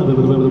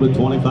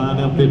 25,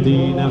 now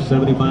 50, now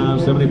 75,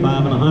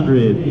 75 and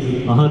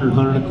 100, 100,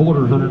 100 and a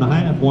quarter, 100 and a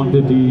half,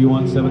 150,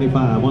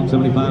 175,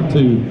 175,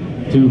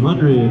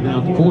 200, now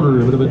a quarter,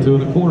 2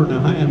 and a quarter, now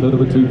half,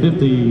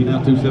 250,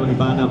 now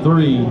 275, now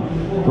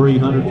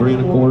 300, 3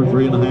 and a quarter,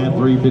 3 and a half,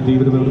 350,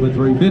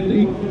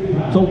 350,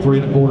 sold 3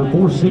 and a quarter,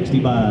 460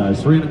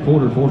 buys, 3 and a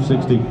quarter,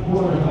 460.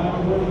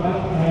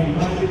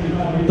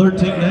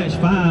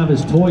 13-5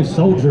 is Toy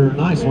Soldier.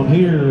 Nice one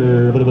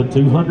here. A bit of a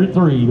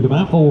 203, bit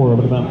about 4,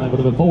 bit of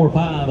a 4,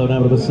 5, now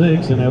bit of a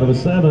 6, and out of a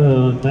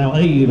 7, now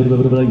 8, bit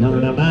of a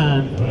 800, now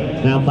 9,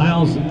 now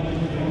 1,000,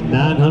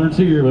 900's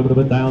here, bit of a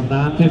 1,000,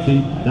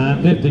 950,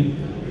 950,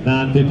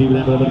 950,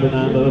 bit of a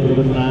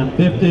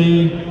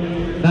 950,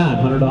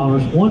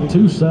 $900,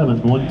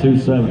 127,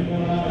 127.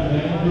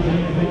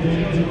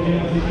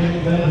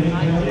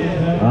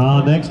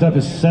 Next up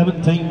is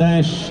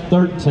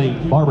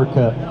 17-13 Barber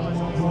Cut.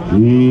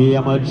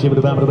 Yeah, much bit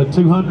about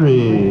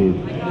 200.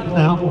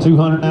 Now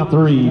 200, now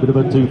 3, bit of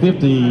a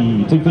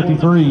 250,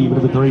 253, bit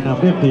of a 3, now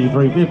 50,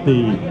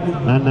 350,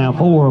 and now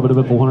 4, bit of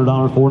a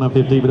 $400, 4, now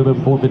 50, bit of a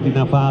 450,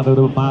 now 5, bit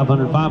of a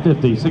 500,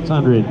 550,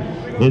 600,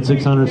 it's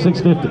 600,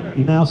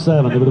 650, now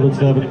 7, bit of a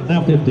 7,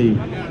 now 50,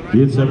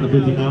 it's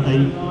 750, now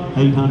 8,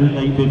 800,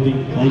 850,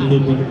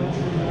 850,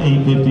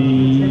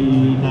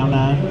 850, now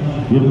 9,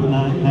 bit of a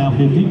 9, now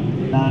 50.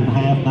 9 and a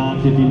half,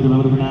 950,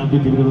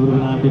 950,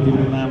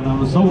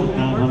 950, sold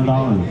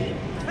 $900.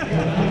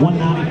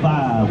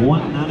 195,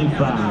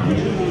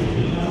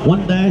 195.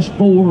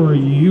 1-4,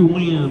 you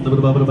win.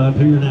 About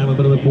here now, a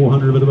bit of a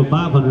 400, bit of a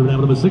 500, now a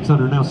bit of a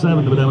 600, now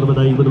 7, bit of a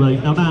 8, bit of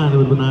 8, now 9,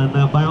 bit of a 9,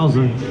 now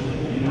 1,000,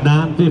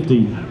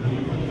 950.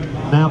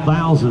 Now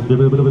 1,000, bit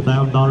of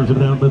 $1,000, bit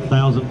of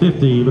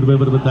 1,050, bit of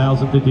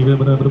 1,050,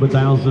 bit of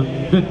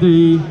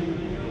 1,050.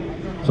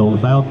 Sold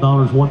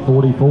 $1,000,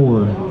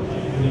 144.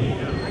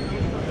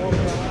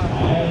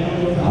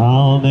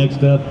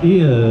 Next up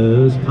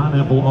is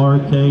Pineapple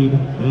Arcade,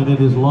 and it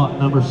is lot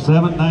number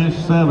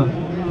 7-7.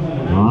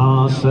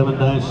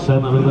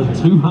 7-7 with a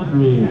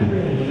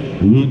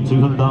 200. You get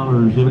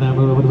 $200. Give it a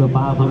bit of a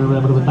 500,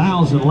 a bit of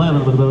 1,000,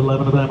 11, a bit of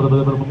 11, a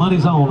bit of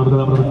money's on, a bit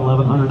of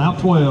 1,100. Now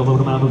 12, a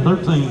bit of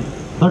 13,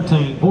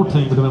 13,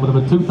 14, a bit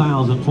of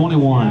 2,000,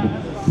 21.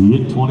 You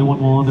get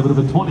 21, a bit of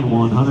a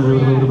 2,100, a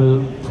bit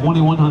of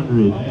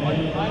 2,100.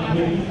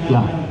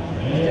 Yeah.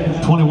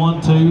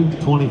 21, 2,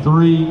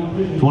 23,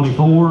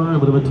 24, a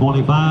bit of a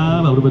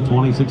 25, a bit of a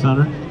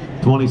 2,600,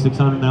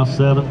 2,600, now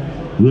 7, a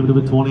bit of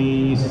a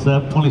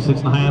 27,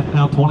 26 and a half,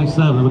 now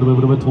 27, a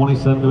bit of a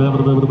 27, a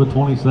bit of a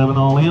 27,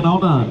 all in, all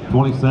done,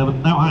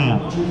 27, now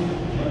half,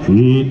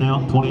 now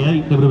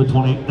 28, a bit of a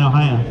 28, now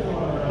half,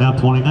 now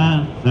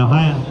 29, now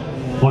half,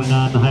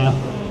 29 and a half,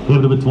 a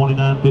bit of a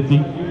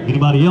 29.50,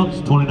 anybody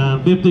else,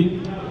 29.50,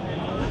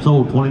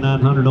 sold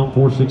 2,900 on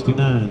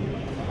 469.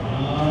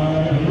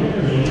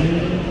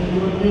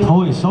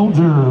 Toy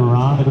Soldier,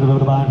 right? A bit of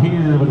a buy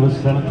here, a bit of a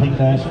 17-5, a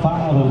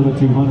bit of a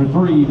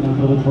 203, a bit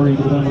of a 3, a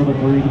bit of a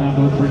 3, a bit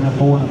of a 3, now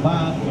 4 and a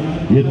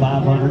 5. You get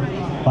 500,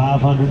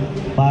 500,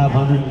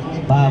 500,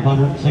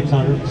 500,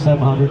 600,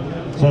 700,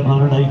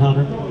 700,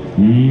 800.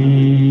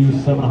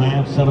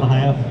 7.5,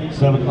 7.5,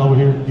 7 over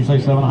here. You say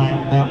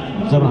 7.5 now?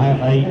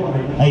 7.5,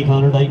 8,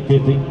 800,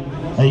 850,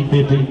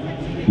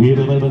 850. You get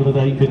a little bit of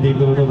 850, a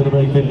little bit of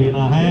 850 and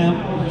a half.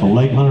 So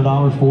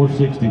 $800,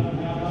 460.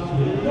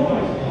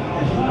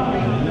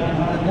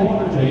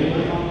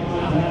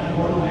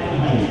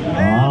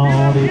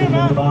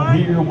 About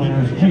here,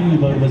 winners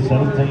cube over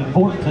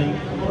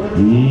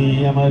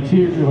 17-14. Yeah, much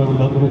here,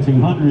 over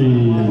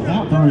 200.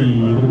 Now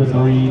 3, over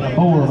 3, now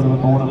 4, over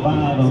 4, now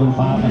 5, over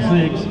 5, now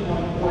 6.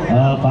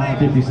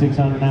 550,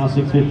 600, now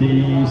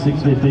 650,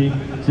 650,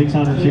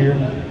 600's here.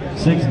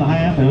 6 and a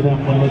half,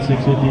 over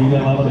 650. You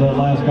got a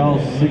last call,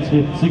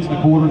 650, 6 and a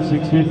quarter,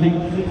 650,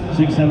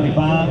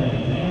 675.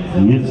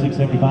 You get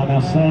 675,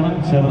 now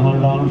 7, $700,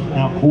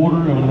 now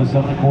quarter, over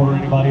 7 and a quarter,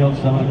 anybody else,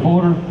 7 and a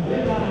quarter.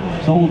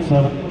 Sold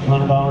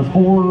 $700,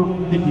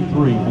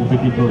 453,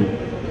 453.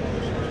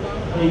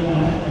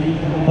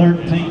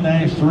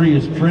 13-3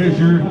 is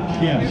Treasure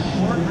Chest,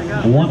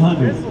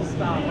 100,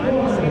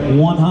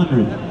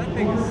 100,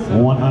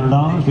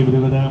 $100. Give it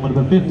down, but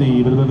a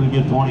 50, but a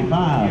get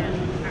 25.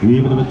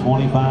 Give it a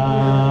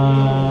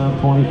 25,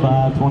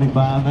 25,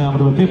 25, now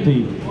but a 50.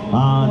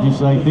 Did you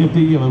say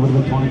 50? A little bit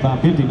of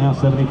 25, 50, now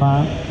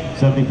 75,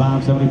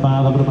 75,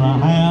 75, a little bit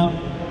and a half.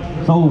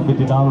 Sold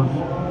 $50,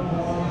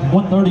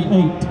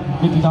 138.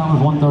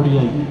 $50,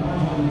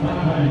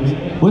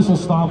 138. Whistle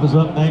Stop is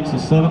up next.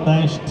 Is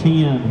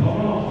 7-10.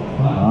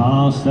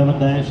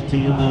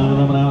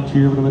 7-10. Out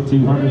here with a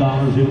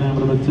 $200. Here now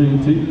with a 2,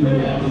 2.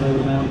 Now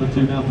with a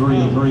 2. Now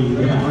 3, 3.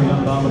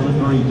 $300 with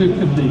 3.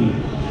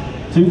 250.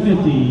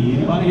 250.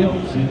 Anybody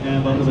else?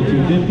 And with a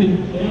 250.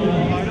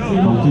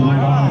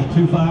 $200.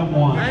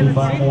 251.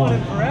 251.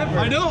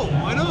 I know.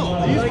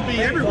 They used to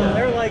be everywhere.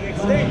 They're like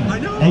extinct. I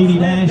know.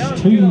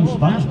 80-2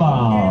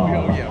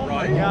 SpongeBob. Yeah,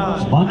 right.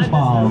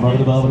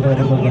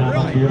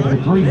 SpongeBob, here with a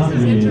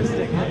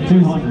 300.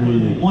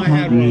 200,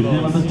 100,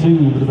 number 2,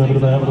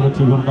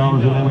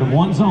 $200,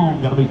 one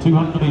zone, gotta be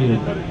 200 to bid.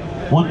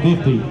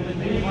 150,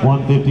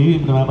 150,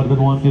 number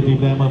 150,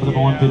 number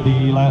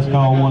 150, last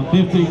call,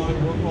 150,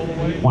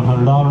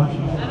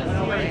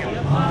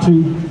 $100,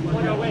 2,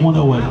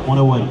 108,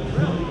 108,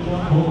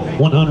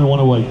 100,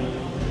 108.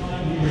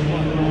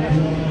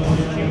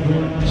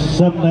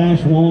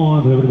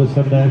 7-1,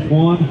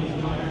 7-1,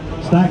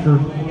 stacker,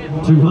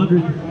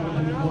 200.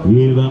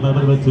 Yeah,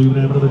 number 2,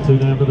 number 2,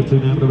 number 2,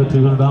 number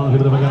 $200. I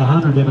got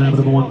 100,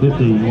 number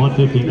 150,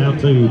 150, now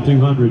 2,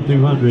 200,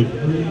 200.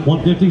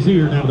 150's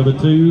here, number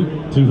 2,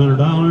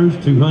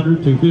 $200,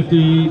 200,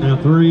 250, now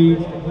 3,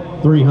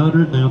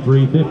 300, now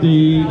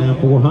 350, now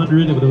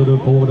 400,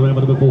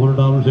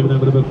 $400,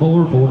 number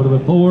 4,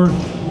 4,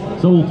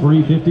 sold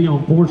 350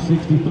 on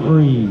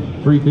 463,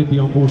 350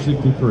 on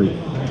 463.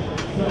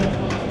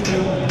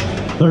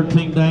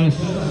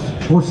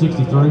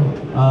 13-463.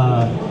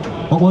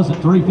 What was it?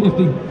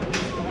 350?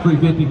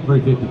 350,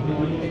 350.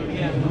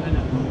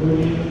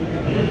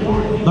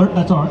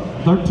 That's all right.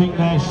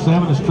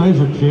 13-7 is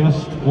treasure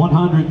chest.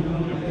 100.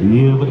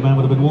 Yeah, would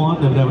have been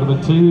 1. That would have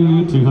been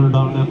 2. $200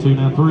 now 2,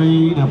 now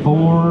 3, now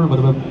 4. Would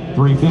have been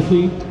 350.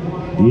 Yeah,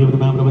 would have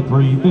been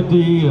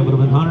 350. Would have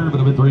been 100. Would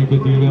have been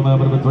 350. Would have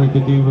been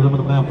 350. Would have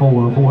been now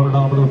 4. $400 would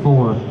have been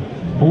 4.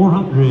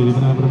 400. Would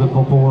have been 4.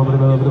 Would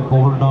have been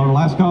 $400.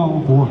 Last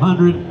call.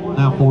 400.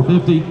 Now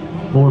 450.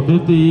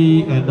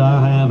 450, and I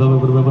have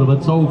sold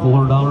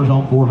 $400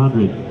 on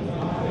 400.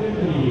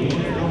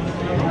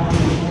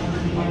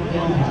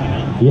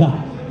 Yeah.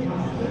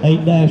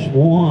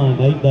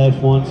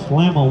 8-1,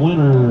 slam a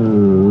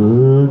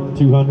winner.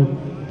 200,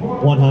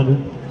 100,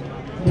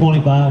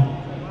 25,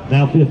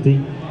 now 50.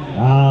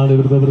 A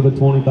little bit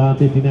 25,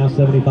 50, now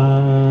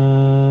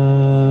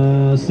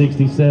 75,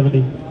 60,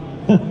 70,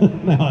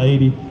 now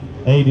 80,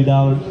 $80,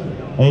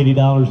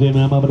 $80 in.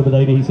 I'm up at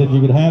 80. He said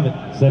you could have it.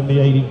 70,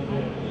 80.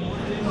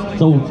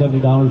 Sold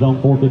 $70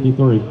 on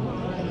 453.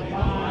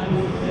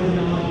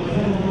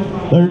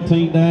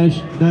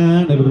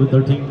 13-9,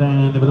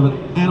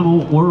 13-9,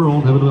 Animal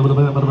World, here,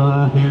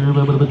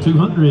 200, 2,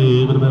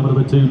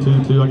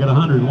 I got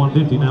 100,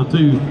 150, now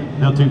 2,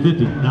 now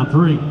 250, now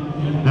 3,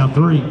 now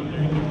 3,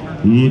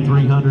 yeah,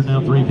 300,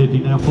 now 350,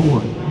 now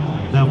 4,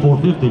 now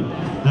 450,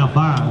 now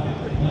 5,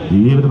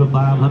 yeah,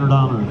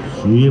 $500,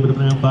 yeah,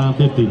 now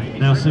 550,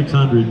 now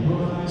 600,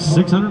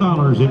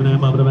 $600, even now,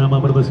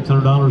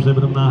 $600,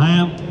 even now I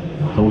have,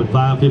 sold at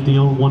 550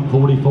 on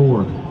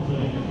 144.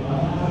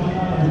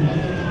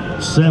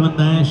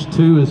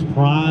 7-2 is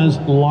prize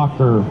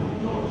locker.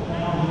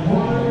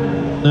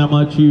 How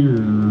much here?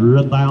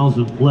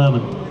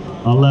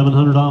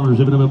 $1,100. If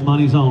it have been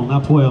money's on. Now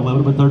 12, it would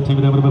have been 13,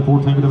 it would have been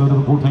 14, it would have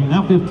been 14.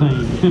 Now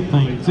 15,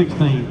 15,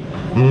 16.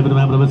 And it would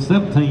have been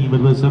 17, it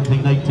would have been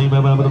 17, 18, it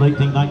would have been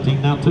 18,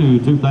 19. Now 2,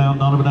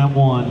 $2,000, now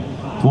 1.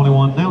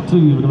 21, now 2,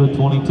 it would have been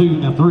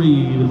 22, now 3,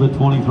 it would have been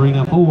 23,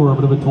 now 4, it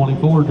would have been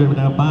 24,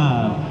 now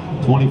 5.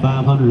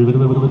 2,500,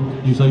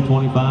 you say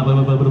 25, it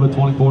would have been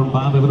 24 and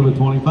 5, it would have been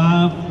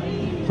 25.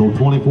 So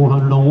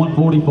 2,400 on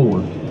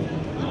 144.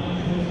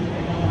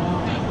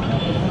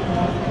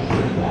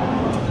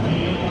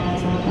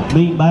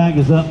 Meat bag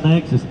is up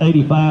next, it's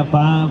 85,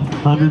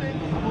 500.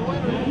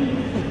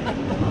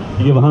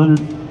 You give 100.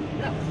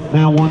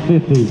 Now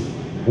 150,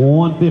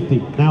 150,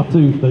 now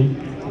 2, Steve.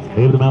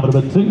 It would have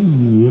been 2,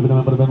 it would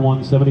have been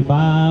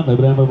 175, it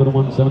would have been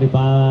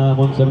 175,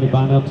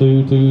 175, now 2,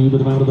 it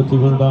would have been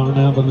 $200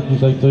 now, but did you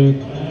say 2,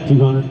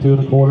 200, 2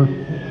 and a quarter,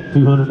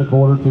 200 and a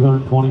quarter,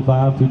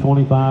 225,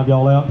 225,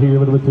 y'all out here, it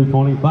would have been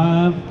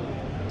 225,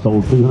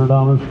 sold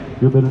 $200,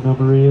 your bidder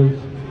number is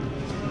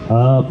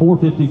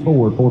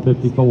 454,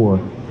 454.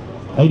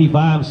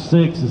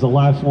 85.6 is the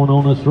last one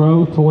on this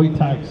row, Toy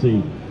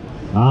Taxi.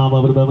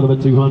 Above it,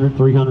 200,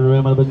 300,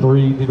 above it,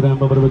 3,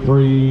 above it,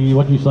 3,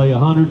 what do you say,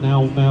 100,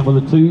 now above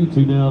it, 2,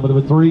 now above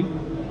it, 3,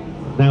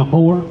 now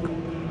 4,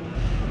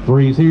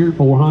 3 is here,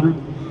 400,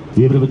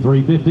 give it a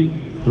 350,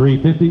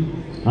 350,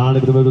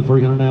 above it,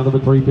 300, now above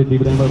it, 350,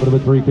 above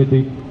it,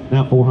 350,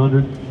 now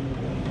 400,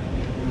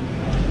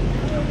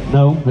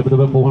 no, above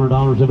it,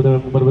 $400,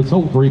 above it,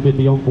 sold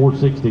 350 on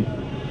 460.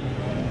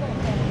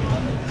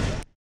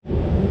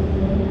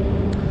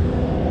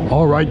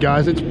 All right,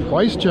 guys, it's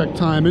price check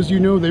time. As you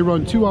know, they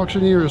run 2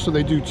 auctioneers, so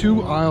they do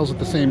 2 aisles at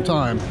the same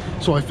time.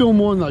 So I film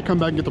one, and I come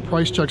back and get the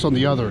price checks on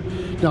the other.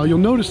 Now, you'll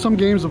notice some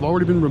games have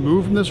already been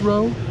removed from this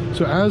row.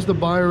 So as the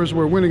buyers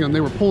were winning them,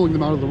 they were pulling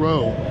them out of the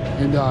row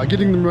and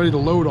getting them ready to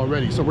load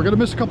already. So we're gonna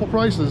miss a couple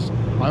prices.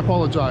 I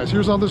apologize.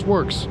 Here's how this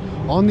works.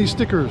 On these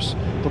stickers,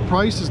 the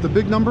price is the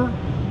big number.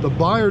 The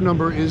buyer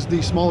number is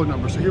the smaller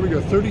number. So here we go,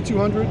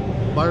 3,200,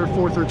 buyer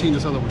 413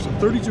 is how that works. So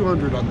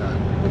 3,200 on that.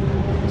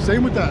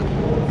 Same with that,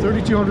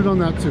 3,200 on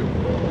that too.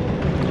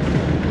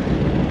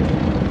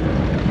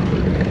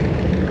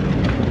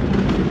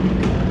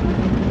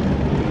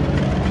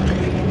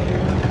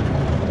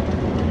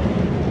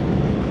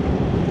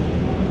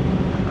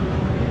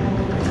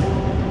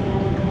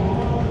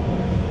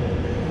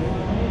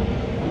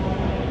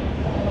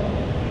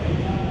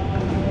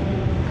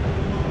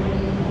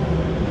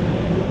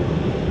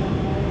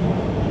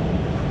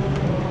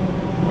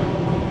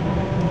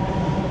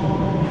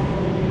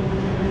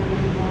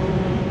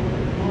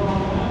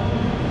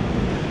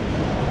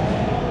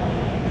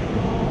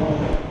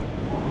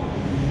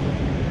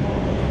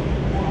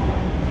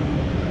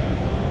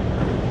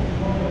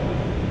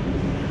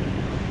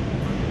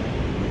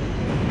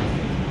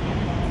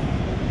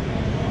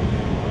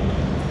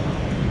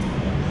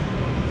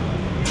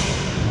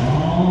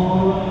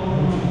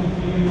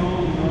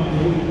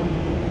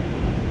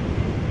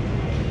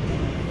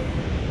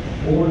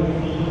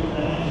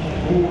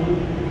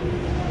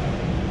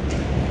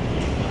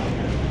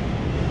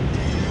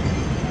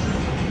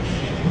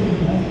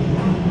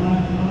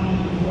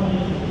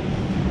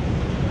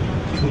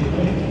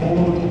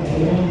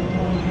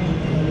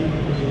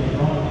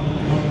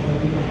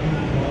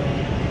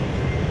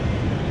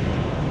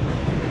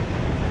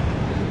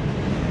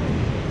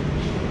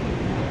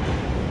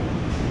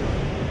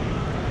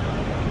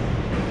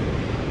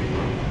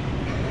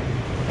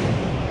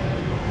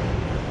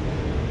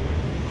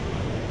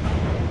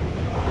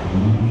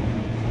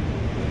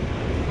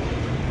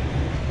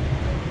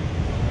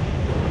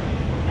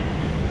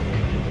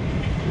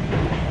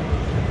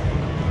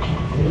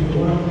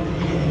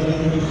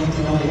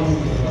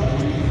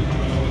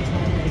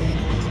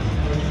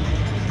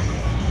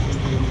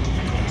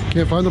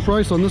 Can't find the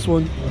price on this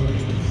one.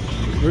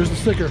 Where's the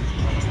sticker?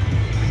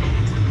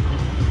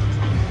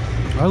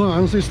 I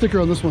don't see a sticker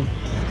on this one.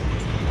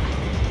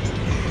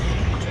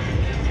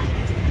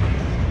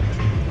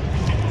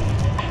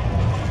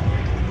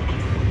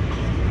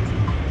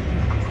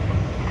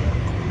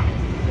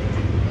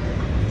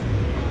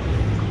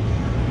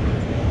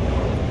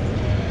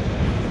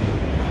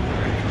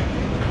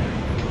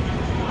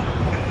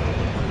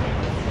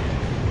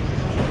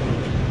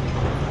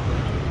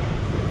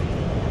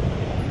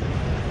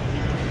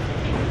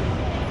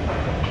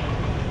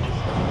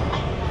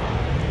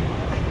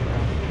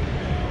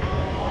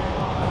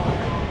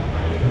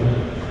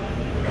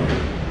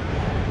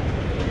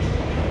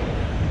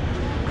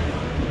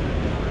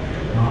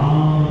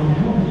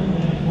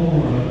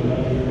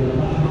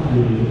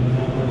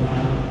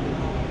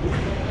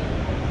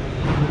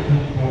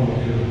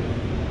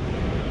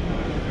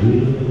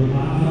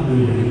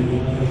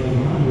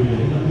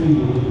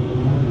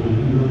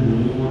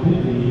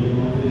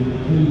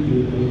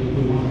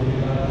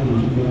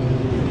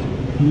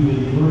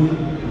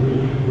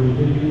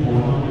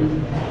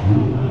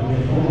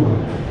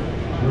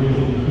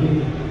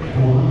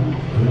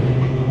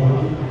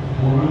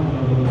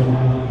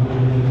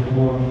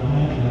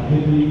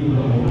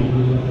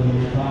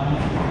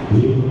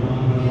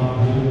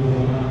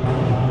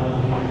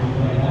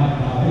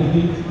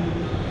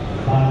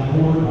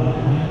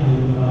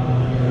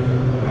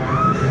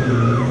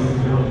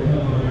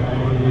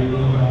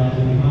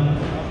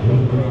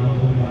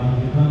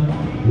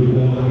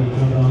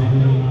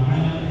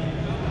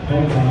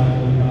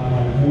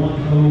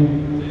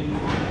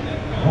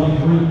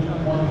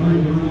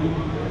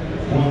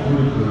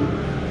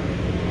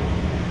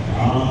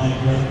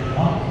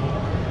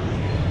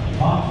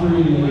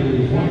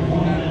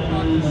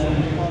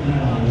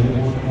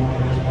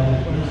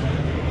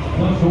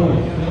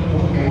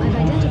 I've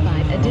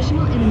identified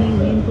additional enemy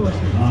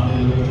reinforcements.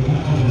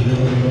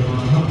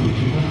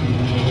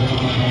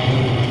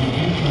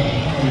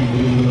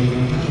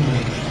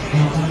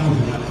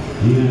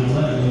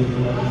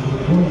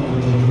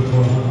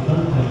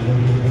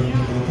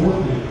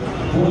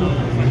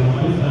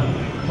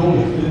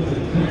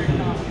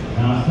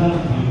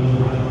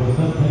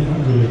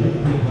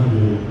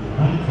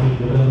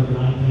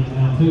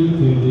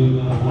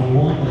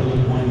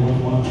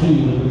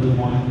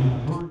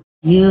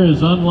 Here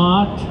is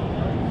unlocked.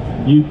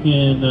 You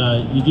can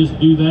you just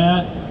do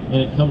that and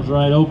it comes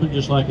right open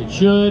just like it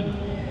should.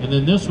 And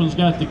then this one's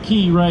got the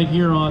key right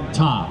here on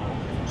top.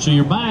 So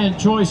you're buying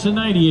choice in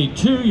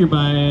 98.2, you're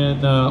buying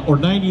or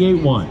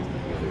 98.1.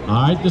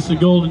 All right, this is a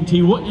golden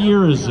tee. What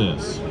year is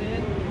this?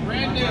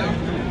 Brand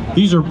new.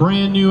 These are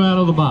brand new out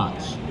of the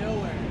box.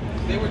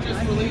 They were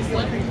just released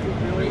like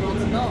 3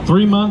 months ago.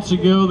 3 months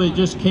ago, they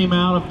just came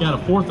out. I've got a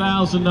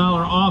 $4,000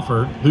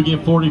 offer. Who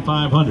get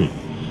 $4,500?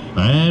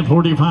 And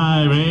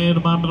 45, and a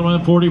bomb to the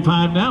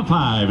 45, now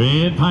 5,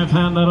 and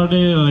 $5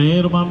 deal,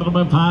 and a bomb to the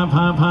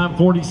 5,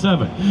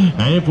 47,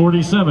 and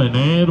 47,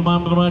 and a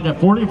bomb to the got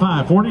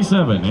 45,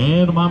 47,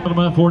 and a bomb to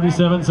the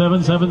 47,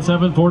 7, 7,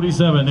 7,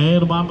 47,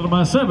 and a bomb to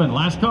the 7,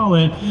 last call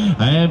in,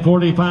 and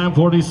 45,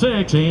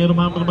 46, and a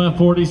bomb to the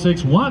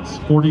 46, once,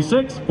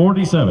 46,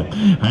 47,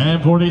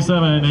 and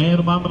 47, and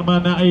a bomb to the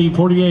now 8,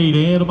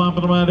 48, and a bomb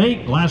to the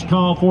 8, last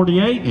call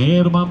 48,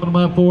 and a bomb to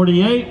the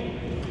 48.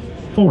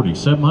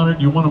 4,700.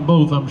 You want them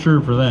both, I'm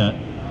sure, for that.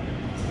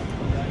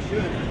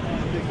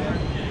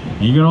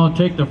 You gonna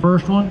take the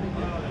first one?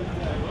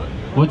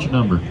 What's your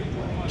number?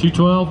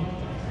 212?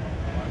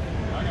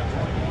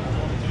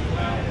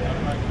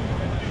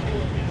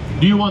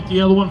 Do you want the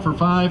other one for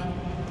 5? All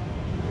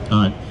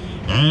right.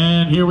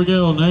 And here we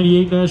go,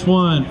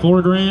 98-1,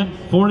 4 grand,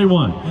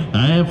 41,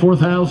 and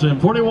 4,000,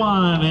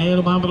 41, and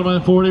a bomb to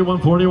the 41,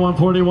 41,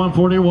 41,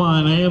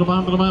 41, and a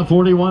bomb to the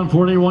 41,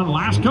 41,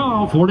 last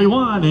call,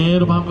 41,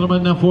 and a bomb to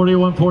the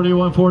 41,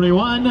 41,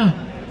 41,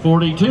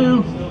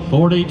 42,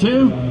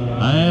 42,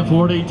 and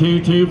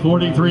 42, 2,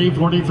 43,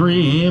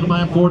 43, and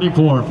my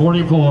 44,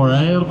 44,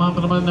 and my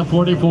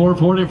 44,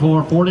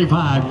 44,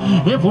 45,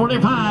 and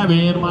 45,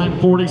 and my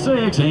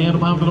 46, and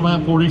my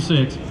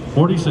 46,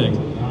 46,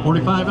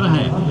 45 and a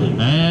half,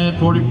 and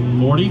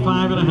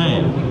 45 and a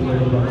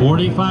half,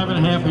 45 and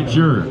a half, it's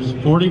yours,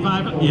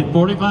 45 and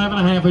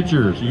a half, it's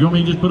yours. You want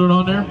me to just put it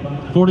on there?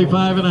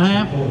 45 and a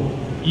half,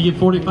 you get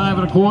 45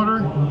 and a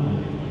quarter,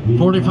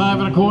 45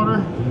 and a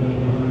quarter,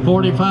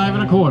 45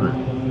 and a quarter,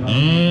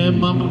 and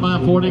my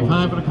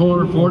 45 and a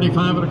quarter,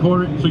 45 and a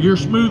quarter, so you're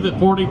smooth at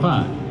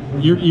 45,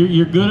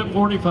 you're good at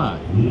 45.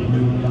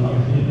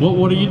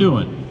 What are you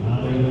doing?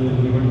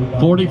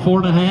 44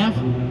 and a half,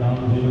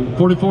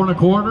 44 and a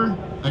quarter,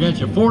 I got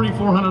you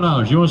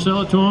 $4,400. You want to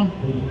sell it to them?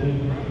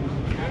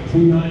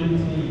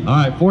 All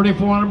right,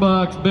 4,400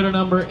 bucks. Bidder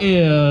number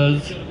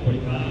is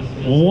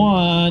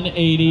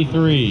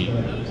 183.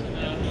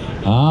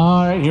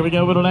 All right, here we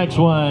go with the next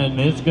one.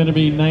 It's going to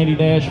be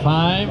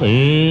 90-5.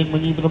 And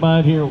when you put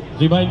about here, does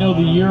anybody know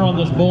the year on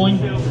this bowling?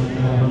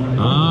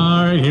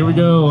 All right, here we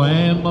go.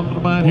 And bump to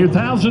the mind here,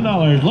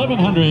 $1,000,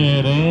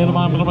 1,100. And a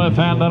bump to the mind,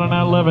 $5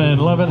 now, 11,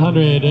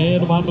 1,100.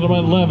 And a bump to the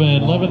mind,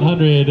 11,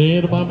 1,100.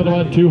 And a bump to the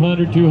mind,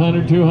 200,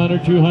 200,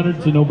 200, 200.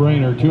 It's a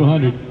no-brainer.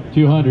 200,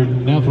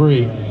 200. Now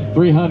 300.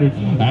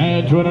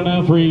 And 200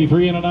 now,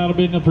 3 and an out of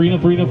bid, 3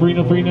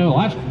 now.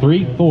 Last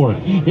 3, 4.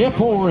 Yeah,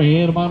 4.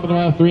 And a bump to the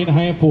mind,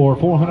 3.5, 4.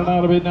 400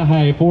 out of bid, and a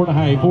half,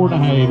 4.5,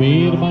 4.5.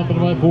 And a bump to the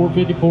mind,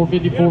 450,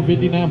 450,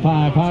 450. Now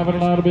 5.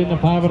 500 out of bid,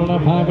 500 now,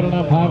 500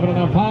 now, 500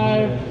 now,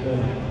 5.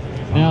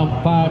 Now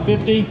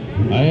 550,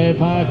 and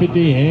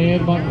 550,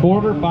 and about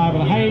quarter,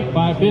 5.5,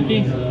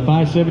 550,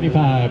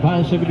 575,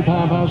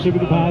 575,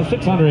 575,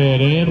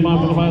 600, and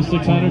about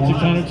 600,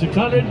 600,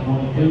 600,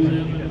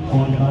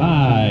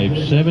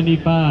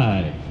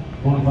 575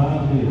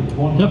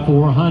 to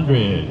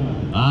 400.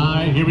 All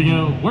right, here we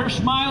go. Where's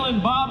Smiling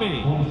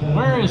Bobby?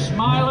 Where is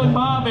Smiling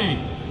Bobby?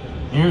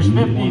 Here's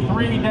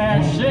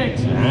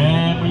 53-6,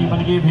 and what are you going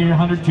to give here?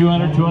 100,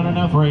 200, 200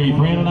 now, 3,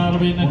 300 out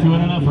of it, and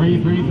 200 now, 3,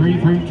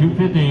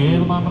 250,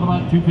 and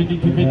about 250,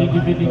 250,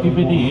 250,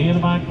 250, and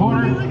about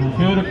quarter, 2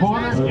 and a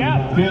quarter,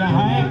 yeah,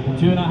 2.5,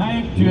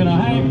 2.5,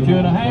 2.5,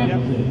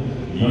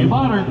 2.5. You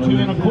bought her 2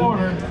 and a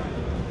quarter,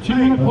 2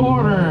 and a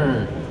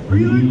quarter. Are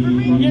you looking for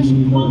me? Yes,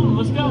 come on,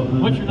 let's go.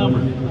 What's your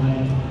number?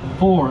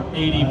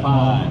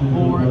 485,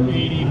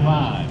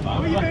 485.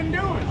 What you been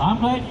doing? I'm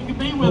glad you could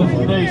be with us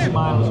today,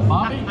 Smiles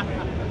Bobby.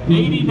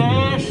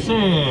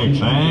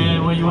 80-6,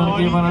 and what you want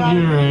to give on it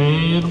here?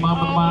 And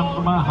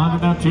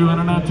 100 now,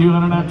 200 now,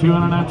 200 now,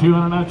 200 now,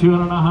 200 now,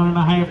 200 now, 100 and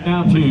a half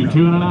now, 2,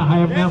 200 and a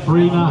half now,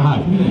 3 and a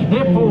half.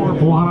 Hit 4,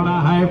 400 and a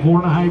half, 4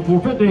 and a half,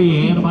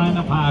 450, and a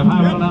 5,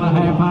 500 and a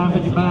half,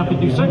 550,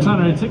 550,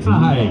 600, 6 and a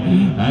half,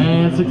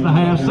 and 6 and a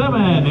half,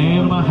 7,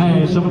 and a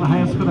half, 7 and a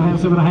half, 7 and a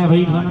half, 7 and a half,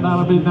 800 out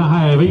of bid and a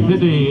half,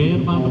 850,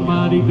 and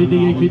 850,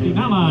 850,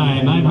 now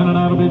 9, 900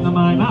 out of bid and a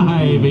 9, now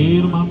half,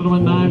 and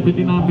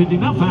 950, 950,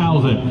 now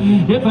 1,000.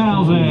 Hit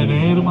 1,000,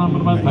 and a bump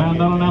about $1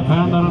 now,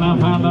 $1 now,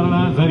 $1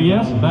 now. Is that a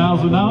yes?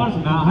 $1,000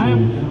 now, half,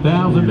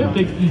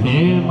 1,050,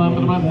 and bump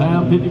about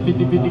 1,050,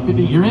 50, 50,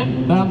 50. You're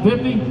in?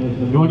 1,050.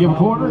 You want to give a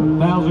quarter?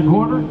 1,000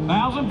 quarter,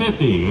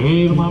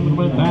 1,050, and a bump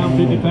about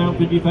 1,050,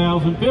 1,050,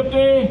 1,050.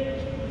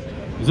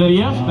 Is that a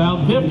yes?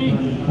 1,050.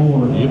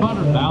 You bought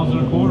her 1,000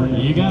 a quarter.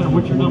 You got her.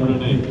 What's your number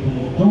today?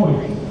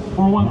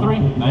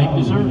 413, thank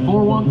you, sir.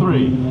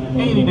 413,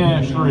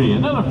 80-3,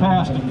 another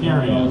Fast and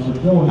Furious.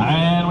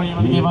 And what do you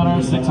want to give on her?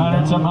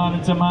 600,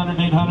 700, 700,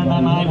 800,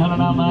 now 900,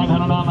 now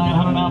 900, now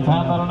 900, now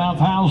 500, now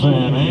 1,000.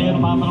 And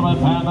about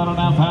 500,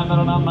 now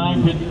 500, now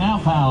 950, now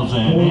 1,000.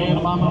 And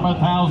about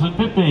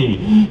 1,050,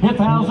 hit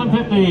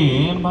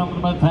 1,050. And about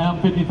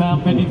 1,050,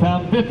 1,050,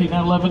 1,050,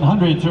 now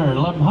 1,100, sir.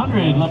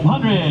 1,100,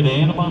 1,100,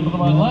 and about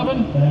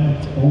 11,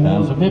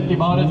 1,050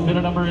 bought it.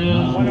 Bidder number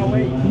is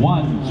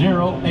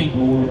 108.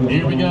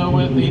 Here we go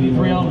with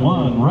 83 on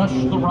 1. Rush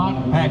the Rock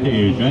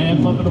package.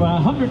 And look at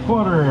about 100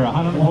 quarter,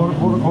 100 quarter,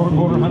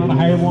 100 and a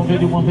half,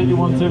 150, 150,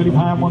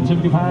 175,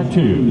 175,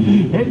 2.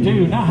 Hit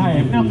 2, now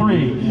half, now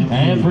 3.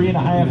 And 3 and a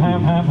half,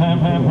 half,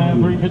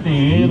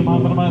 350. And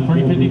about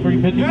 350,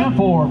 350, now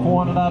 4.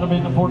 400 out of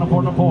it, 4,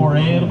 4, 4.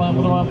 And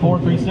about 4,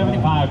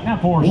 375. Now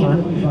 4,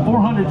 sir.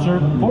 400, sir.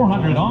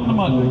 400 on the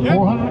button.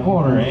 400 a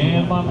quarter.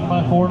 And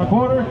about 4 and a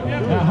quarter.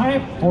 Now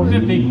half,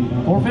 450,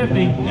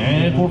 450.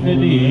 And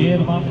 450.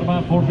 And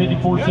about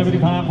 450,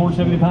 475,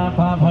 475,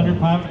 500,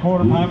 5 and a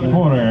quarter, 5 and a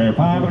quarter,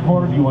 5 and a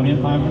quarter. Do you want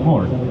in 5 and a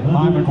quarter? 5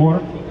 and a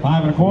quarter,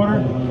 5 and a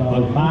quarter.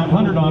 Put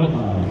 500 on it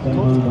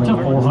to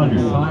 400,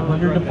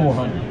 500 to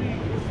 400.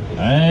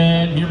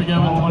 And here we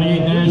go with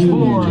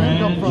 28-4,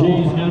 and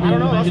she's going to be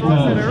able to make it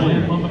touch.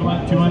 And bumping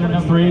about 200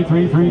 now, 3,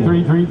 3, 3,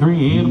 3, 3,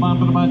 3, and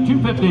bumping about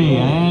 250,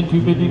 and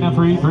 250 now,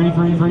 3, 3,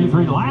 3, 3,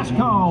 3. Last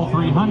call,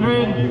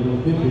 300.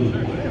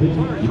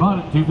 You bought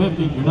it,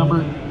 250. Your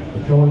number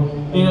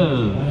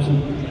is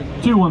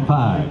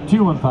 215,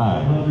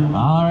 215.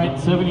 All right,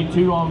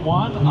 72 on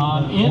 1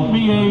 on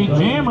NBA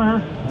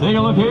Jammer. Take a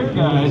look here,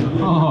 guys.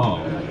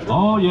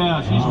 Oh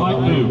yeah, she's like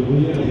new.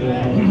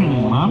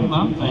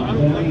 I'm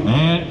thinking.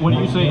 And what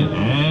are you saying?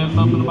 And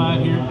bumping about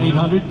here,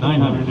 800,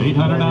 900,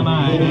 800 now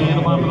 9,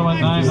 and bumping about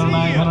 900,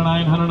 900,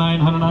 900,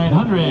 900,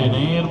 900,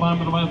 and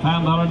bumping about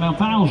 $1,000 now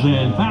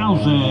 1,000,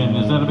 1,000.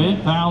 Is that a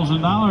bid?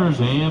 $1,000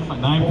 and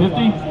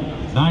 950,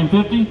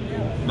 950.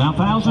 Now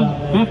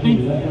 1,000,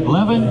 50,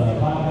 11,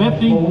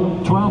 50,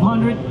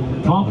 1,200,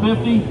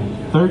 1,250,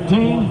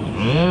 13,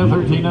 yeah,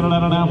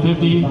 1,300 now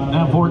 50,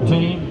 now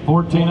 14,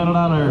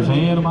 $1,400,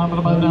 and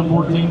about now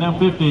 14, now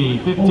 50,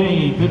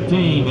 15,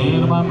 15,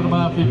 and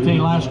about 15,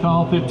 last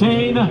call,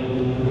 15,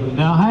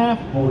 now half,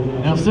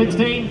 now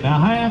 16, now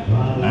half,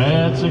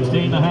 and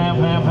 16 and a half,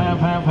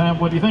 half,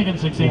 what are you thinking,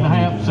 16 and a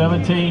half,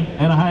 17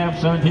 and a half,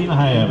 17 and a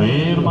half,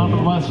 and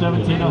about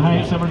 17 and a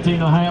half, 17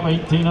 and a half,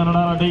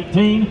 $1,800,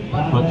 18,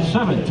 but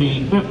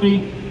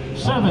 1750,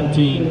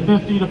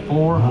 1750 to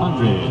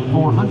 400,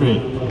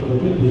 400.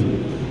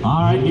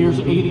 All right, here's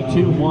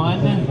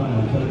 82-1.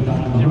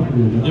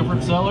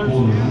 Different sellers?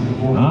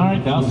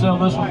 Alright, I'll sell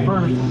this one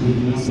first.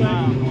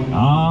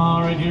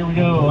 Alright, here we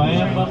go. I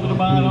am up to the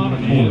buy on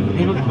it. And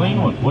give it a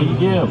clean one. What do you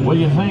give? What are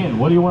you saying?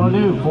 What do you want to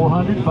do?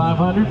 400,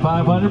 500,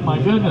 500. My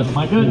goodness,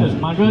 my goodness,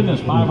 my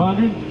goodness.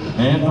 500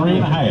 and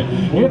 3.5.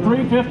 Hit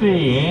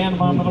 350 and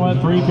I'm up to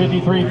the 350,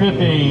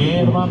 350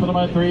 and I'm up to the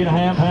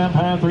 3.5,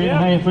 half,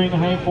 3.5,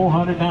 3.5,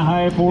 400 now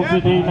high,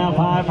 450 now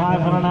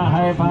 500 now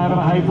high,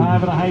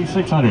 5.5,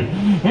 600.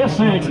 Hit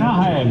 6 now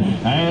high,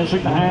 and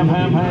 6.5,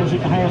 half,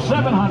 6.5,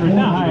 700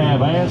 now high,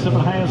 and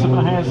 7.5,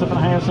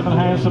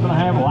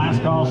 7.5.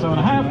 Last call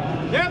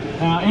 7.5. Yep.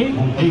 Now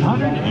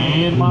 800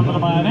 and I'm up to the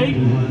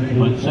 8.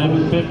 Put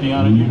 750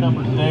 on it. Your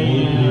number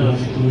today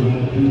is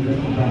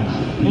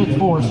it's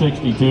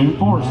 462.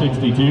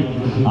 462.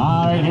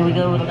 All right, here we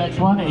go with the next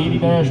one,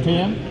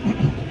 80-10.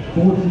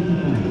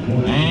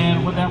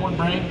 And with that one,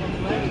 Frank.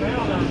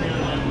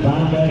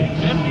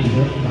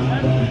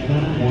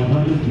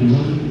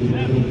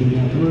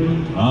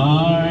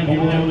 All right, here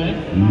we go then.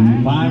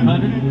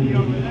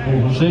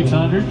 500,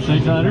 600,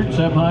 600,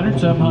 700,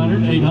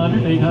 700,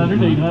 800,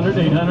 800, 800,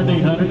 800,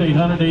 800,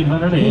 800,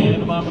 800,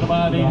 and I'm to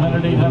buy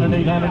 800, 800,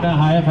 800, now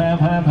half,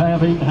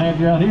 8.5,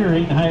 you're out here,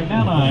 8.5,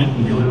 now 9,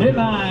 hit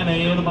 9,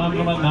 and I'm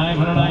to buy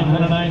 900,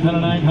 900,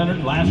 900,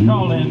 900, last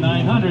call in,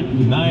 900,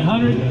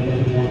 900,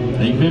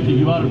 850,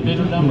 you ought to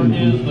bidder number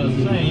is the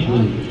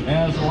same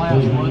as the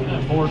last one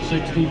at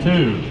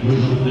 462.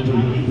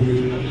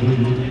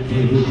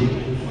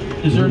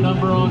 Is there a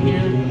number on here?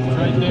 It's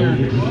right there.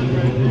 It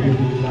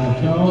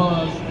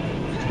was.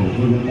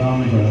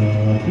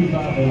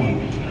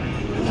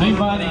 Does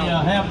anybody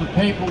have the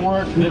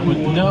paperwork that would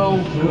know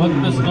what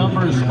this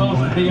number is supposed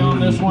to be on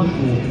this one?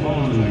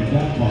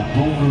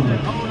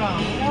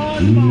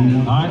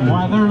 Alright,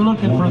 while they're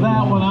looking for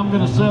that one, I'm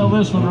going to sell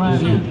this one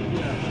right here.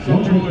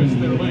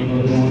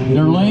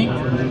 They're linked?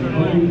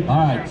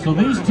 Alright, so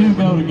these two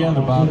go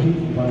together, Bobby.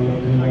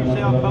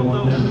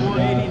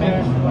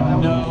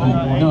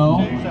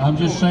 No, I'm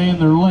just saying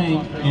they're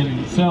linked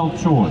and sell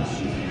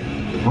choice.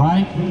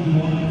 Right?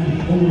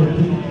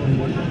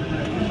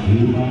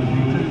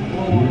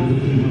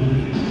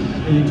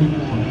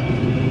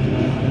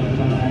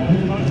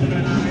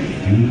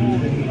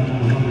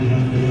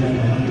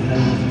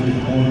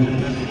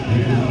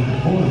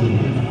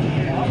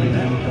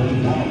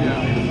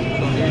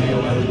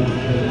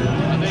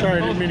 Sorry, I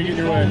didn't mean to get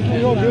your way.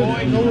 You're all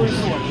good. No worries.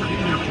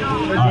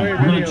 Alright,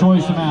 we're going to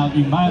choice them out.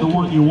 You can buy the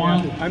one you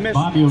want.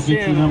 Bobby will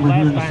get your number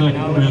here in a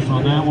second, Chris,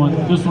 on that one.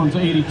 This one's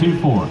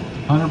 82.4.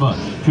 100 bucks,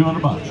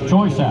 200 bucks.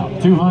 Choice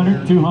out.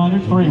 200,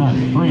 200,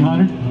 300,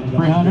 300,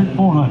 300,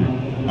 400.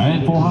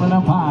 And 400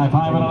 now 5,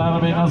 500 out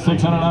of 8, now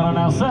 600 out of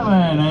now 7,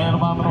 and I'm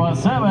going to buy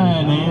 7,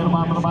 and I'm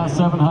going to buy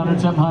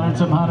 700, 700,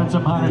 700,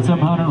 700,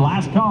 700,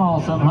 last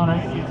call, 700,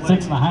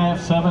 6.5,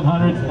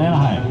 700 and a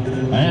half,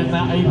 and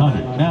now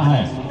 800, now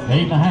half,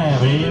 8.5,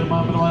 and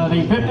I'm going to buy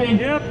 850,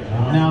 yep.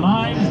 Now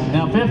 9,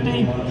 now 50,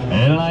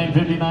 and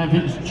 950,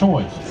 950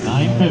 choice,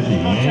 950,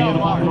 and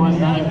I'm going to buy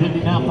 950,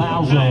 now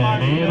 1,000,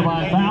 and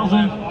buy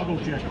 1,000,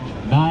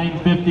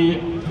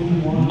 950,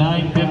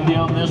 950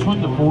 on this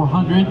one, to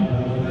 400,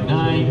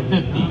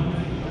 950,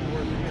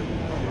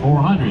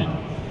 400.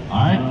 All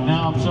right,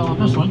 now I'm selling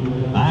this one.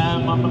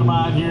 I'm up to the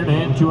buy here to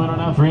hit 200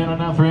 now, 300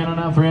 now, 300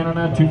 now, 300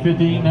 now,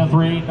 250 now,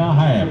 3 now,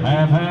 half,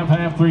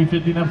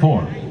 350 now,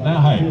 4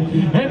 now, half,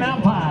 and now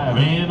 5,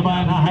 and to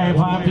buy now half,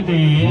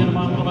 550, and I'm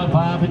up to buy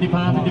 550,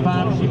 550,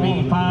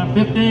 550,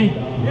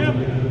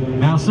 550.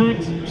 Now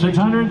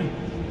 600.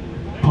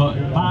 Put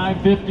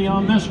 550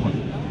 on this one.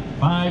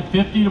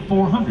 550 to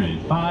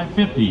 400,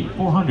 550,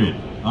 400.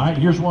 All right,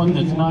 here's one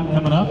that's not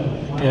coming up,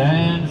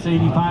 and it's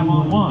 85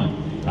 on one.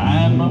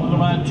 I'm up to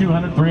about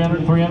 200,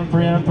 300, 300,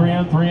 300,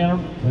 300, 300,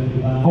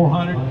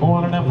 400,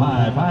 400 now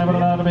 5,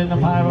 500 out of it,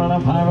 500 now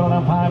 500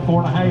 now 5,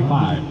 4.5,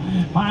 5,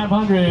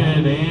 500,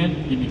 and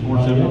give me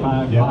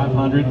 475,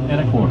 500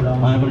 and a quarter,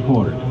 5 and a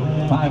quarter,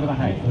 5 and a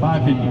half,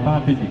 550,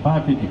 550,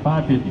 550,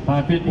 550,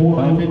 550,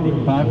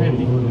 550,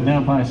 550,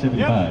 now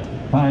 575.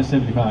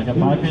 575, I got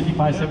 550,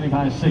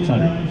 575,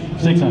 600,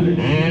 600,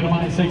 and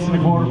my 6 and a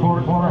quarter,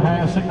 quarter,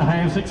 half,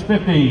 6.5,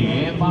 650,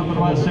 and my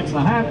 6.5,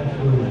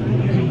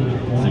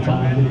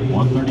 600,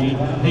 138,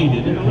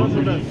 8,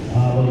 138.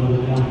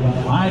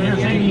 All right,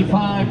 here's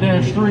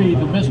 85-3,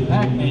 the Miss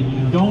Pac-Man.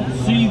 You don't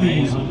see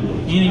these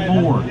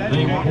anymore.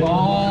 They were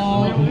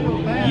all,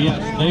 yes,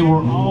 they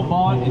were all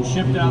bought and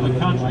shipped out of the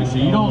country, so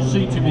you don't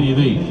see too many of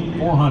these.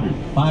 400,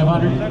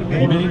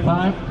 500, you mean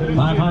 5,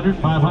 500, 500,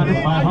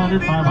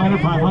 500, 500, 500,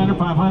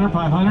 500,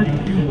 500,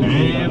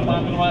 and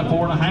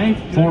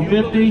 4.5,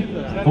 450,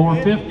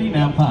 450,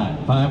 now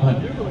 5,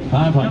 500,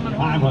 500,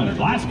 500,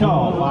 last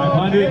call,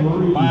 500,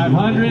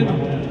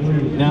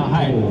 500, now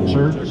hi,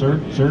 sir,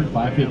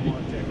 550,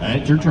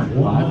 that's your turn,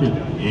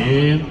 550,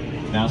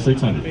 and now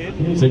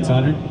 600,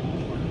 600,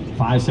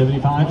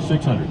 575,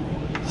 600,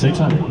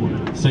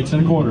 600, 6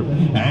 and a quarter,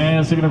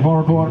 and 6 and a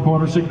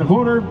quarter, 6 and a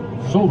quarter,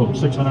 sold them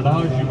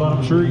 $600, you bought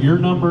them, sure, your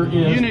number is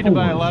you need to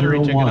buy a lottery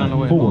ticket on the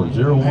way.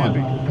 401.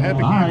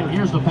 Happy All right,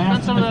 here's the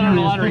Fast and the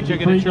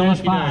Furious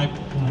 53-5.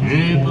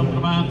 and bottom of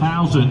the buy,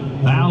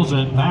 1,000,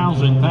 1,000,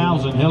 1,000,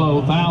 1,000, hello,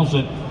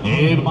 1,000,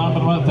 and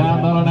bottom of the buy,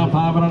 $1,000 now,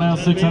 500 now,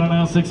 600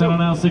 now, 600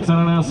 now,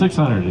 600 now,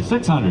 600,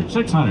 600,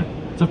 600.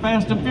 It's a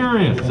Fast and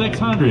Furious,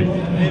 600,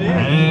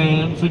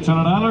 and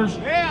 $600.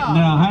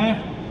 Now half,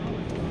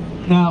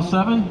 now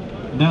 7,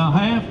 now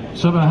half,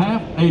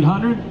 7.5,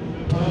 800.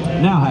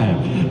 Now half,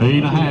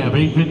 8.5,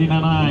 850, now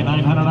 9,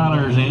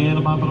 $900, and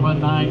a bottom of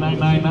the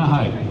 999, now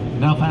half,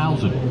 now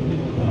 1,000,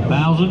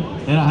 1,000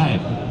 and a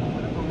half,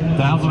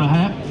 1,000 and a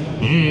half,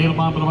 and a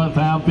bottom of the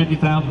 1,050,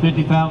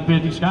 1,050,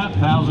 1,050, Scott,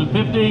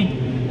 1,050.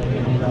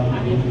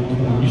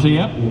 You see,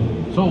 yep,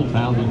 sold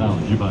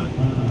 $1,000, you bought it.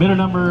 Bidder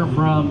number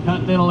from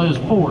Continental is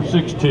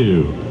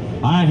 462.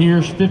 All right,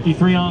 here's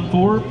 53 on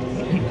 4.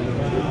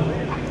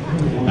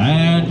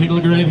 And take a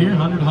look right here,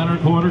 100,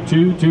 100, quarter,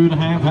 2,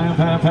 2.5, half,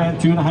 2.5,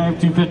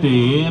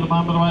 250, and a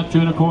bottom of the line, 2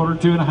 1/4,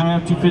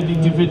 2.5, 250,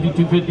 250,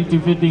 250,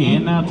 250,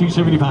 and now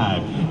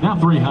 275, now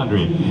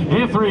 300,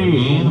 and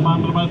 3, and the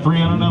bottom of the line,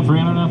 300, now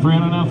 300, now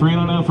 300, now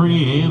 300, now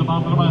 3, and the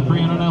bottom of the line,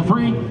 300, now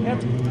 3,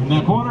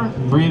 now quarter,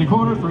 3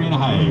 1/4,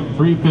 3.5,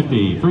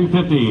 350,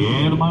 350,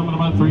 and the bottom of the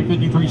line,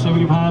 350,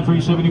 375,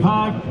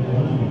 375,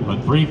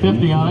 but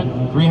 350 on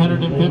it,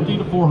 350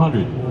 to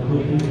 400.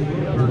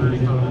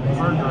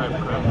 Hard drive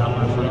crap out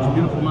there, so it's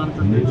beautiful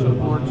monitor, great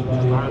support, just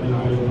hard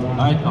drive. All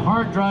right, the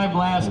hard drive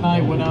last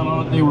night went out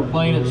on it. They were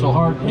playing it so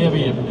hard,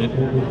 heavy,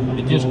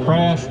 it just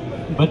crashed.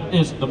 But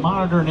it's the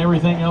monitor and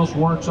everything else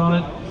works on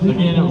it.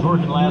 Again, it was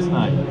working last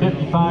night.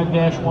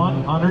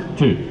 55-1,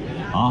 102.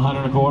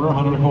 100 1/4,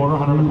 100 1/4,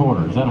 100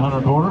 1/4. Is that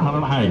 100 1/4?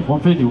 100 1/2.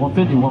 150,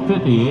 150,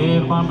 150.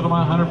 And the bottom of the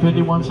line,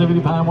 150,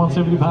 175,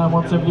 175,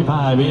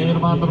 175. And the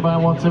bottom of the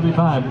line,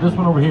 175. This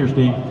one over here,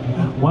 Steve.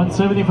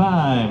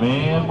 175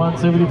 and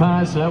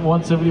 175. Set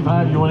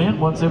 175. You went in.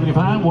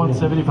 175,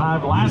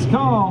 175. Last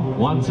call.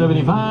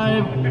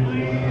 175.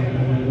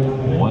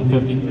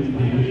 150.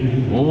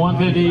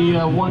 150,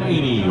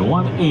 180,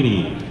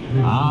 180.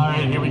 All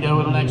right, here we go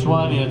with the next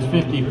one. It's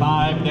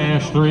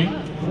 55-3.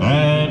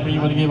 And what you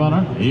want to give on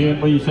her? And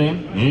what are you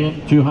saying?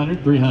 And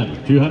 200,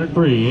 300,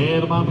 203.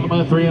 And the bottom of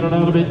the 300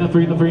 out of it. The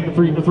 3, the 3, the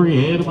 3, the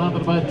 3. And the bottom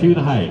of the 2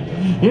 1/2.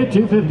 And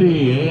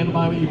 250. And the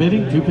bottom you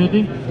bidding?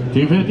 250,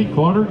 250,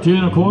 quarter, 2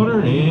 1/4.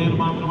 And the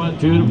bottom of the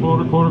 2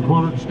 1/4,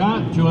 quarter.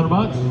 Scott,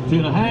 $200,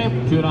 2 1/2,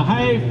 2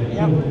 1/2.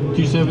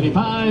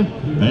 275.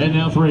 And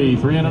now 3,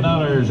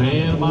 $300.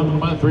 And the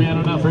bottom of the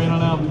 300 now, 300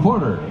 now,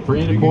 quarter,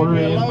 3 1/4.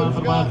 And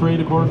the bottom of the 3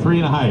 1/4,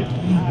 3 1/2.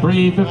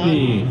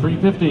 350,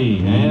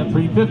 350, and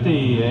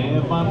 350.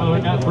 And I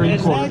got 3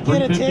 1/4. Does that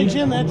get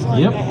attention? That's like,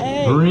 yep.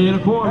 hey. 3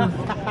 1/4.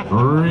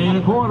 3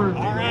 1/4.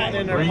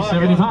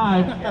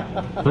 375.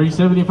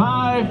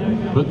 375.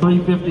 Put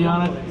 350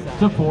 on it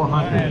to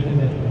 400.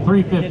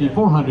 350,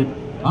 400.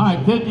 All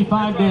right,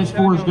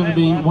 55-4 is going to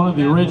be one of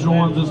the original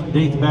ones. This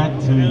dates back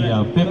to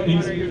the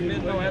 50s.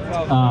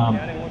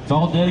 It's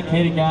all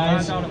dedicated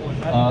guys.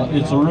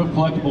 It's a real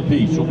collectible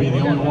piece. You'll be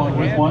the only one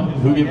with one.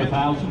 Who give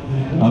 $1,000?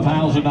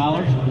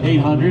 $1,000.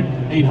 800,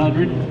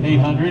 800,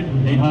 800,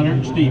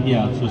 800. Steve,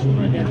 yeah, it's this one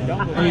right here.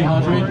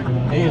 800,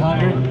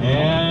 800,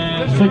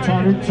 and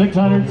 600,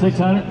 600,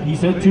 600. He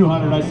said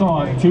 200. I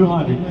saw it.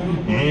 200.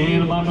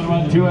 And the bottom of the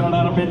run, 200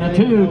 out of bid now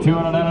 2.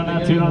 200 out of now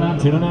 2 down,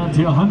 2 down,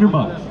 2. $100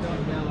 bucks.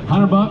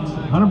 $100 bucks.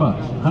 $100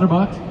 bucks. $100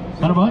 bucks.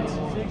 $100 bucks.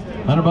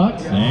 $100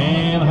 bucks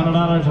and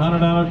 $100,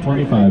 $100,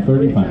 25,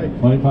 35,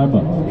 25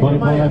 bucks,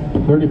 25,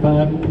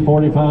 35,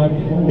 45,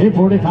 and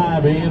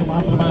 45, and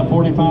about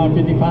 45,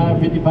 55,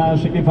 55,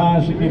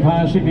 65,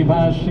 65,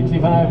 65,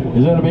 65.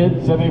 Is that a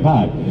bid?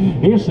 75.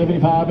 Here's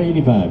 75,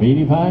 85,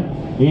 85,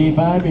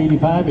 85,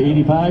 85,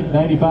 85,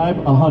 95,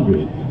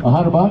 100.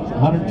 $100 bucks,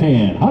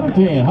 110,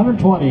 110,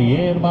 120,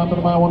 and about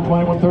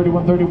 120, 130,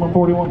 130,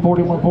 140,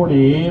 140,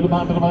 140, and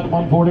about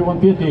 140,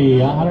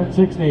 150,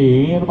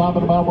 160, and about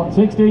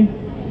 160.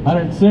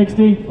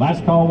 160,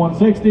 last call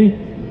 160,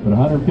 put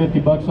 150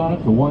 bucks on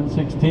it to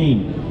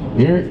 116.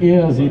 Here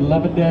is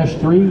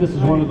 11-3. This is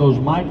one of those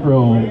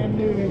micro.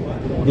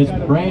 It's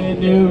brand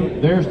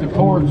new. There's the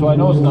cord, so I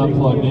know it's not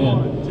plugged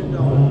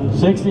in.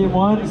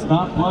 61, it's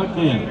not plugged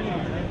in.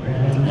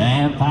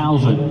 And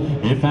 1,000,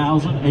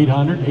 1,000,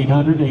 800,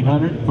 800,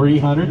 800,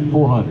 300,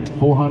 400,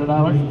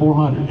 $400,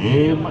 400.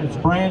 It's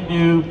brand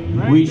new.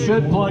 We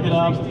should plug it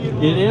up.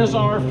 It is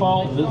our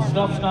fault that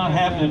stuff's not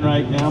happening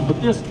right now,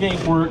 but this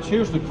game works.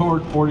 Here's the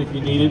cord for it if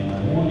you need it.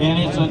 And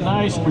it's a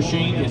nice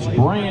machine. It's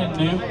brand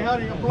new. How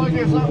do you plug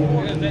this up?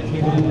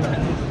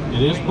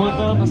 It is plugged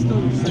up.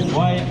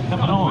 Why ain't it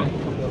coming on?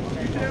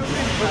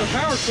 With a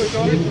power switch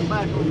on it, it's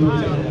back on the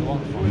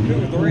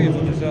 2 or 3 is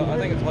what this, I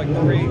think it's like 3.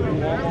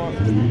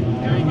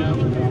 There you go.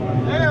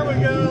 There we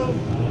go.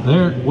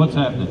 There, what's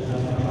happening?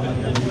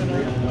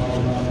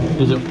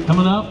 Is it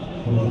coming up?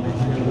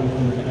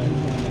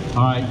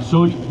 All right,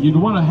 so you'd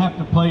want to have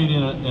to play it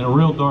in a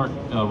real dark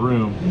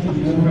room.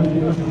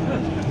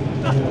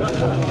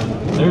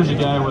 There's a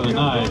guy with a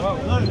knife.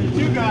 Look,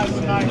 2 guys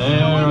with a knife.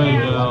 There we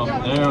go.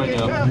 There we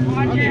go.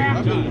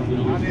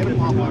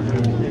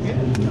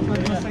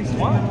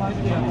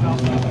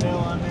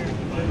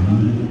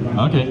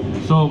 Okay,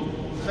 so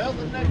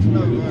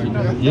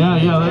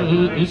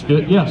Yeah, it's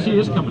good. Yeah, see,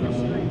 it's coming up.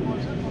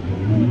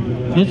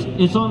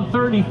 It's on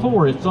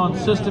 34. It's on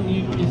system.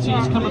 See,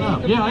 it's coming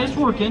up. Yeah, it's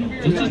working.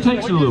 It just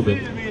takes it a little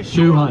bit.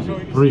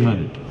 200,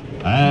 300.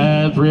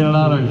 And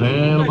 $300.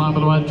 And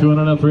 $200,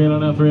 $300,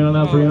 $300,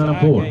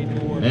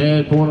 $304.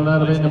 And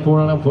 $400, and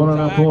 $400,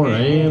 $404.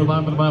 And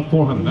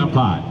 $400. Now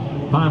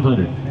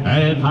 500.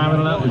 And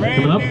 $500. Is it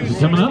coming up? Is it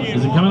coming up?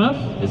 Is it coming up?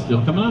 It's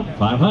still coming up.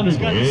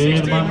 500.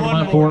 And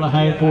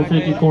 $4.5,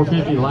 450,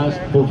 450. Last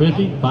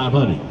 450.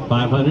 500.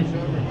 500.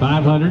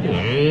 500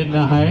 and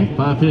a half,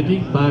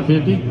 550,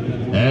 550,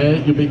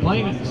 and you'll be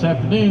playing it this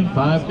afternoon,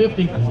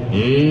 550,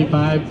 and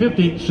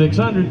 550,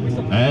 600,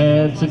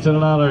 and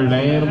 $600,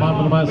 and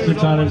about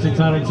 600,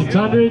 600,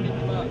 600,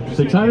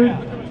 600,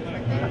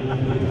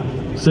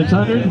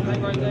 600,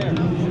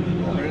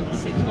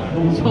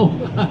 so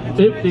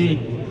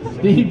 550,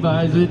 Steve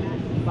buys it,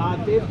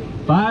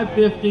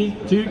 550,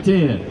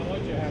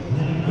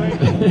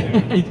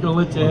 210, he's gonna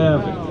let you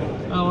have it,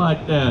 I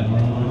like that.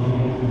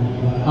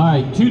 All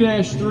right,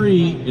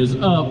 2-3 is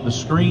up. The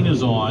screen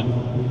is on.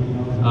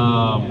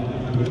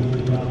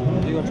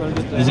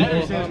 Does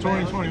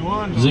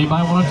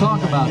anybody want to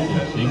talk about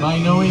this?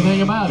 Anybody know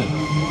anything about it?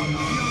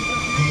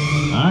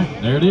 All right,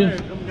 there it is.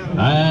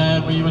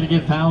 And we want to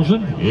get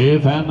 1,000.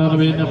 If another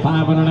bid,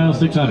 500 now,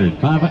 600.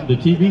 500. The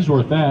TV's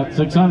worth that.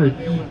 600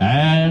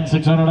 and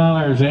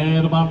 $600.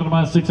 And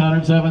about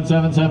 600,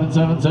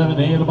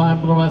 77777. And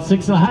about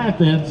 6.5.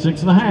 Then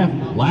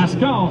 6.5. Last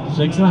call.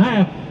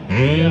 6.5.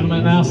 And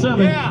now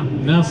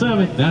 7, now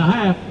 7, now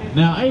half,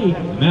 now 8,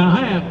 now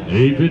half,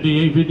 850,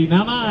 850,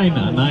 now 9,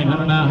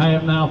 900, now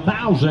half, now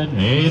 1,000,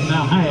 and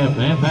now half,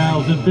 and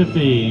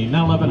 1,050,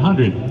 now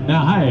 1,100,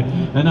 now half,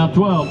 and now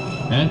 12,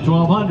 and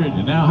 1,200,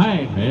 and now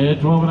half,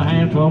 and 12 and a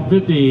half,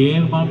 1,250,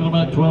 and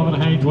about 12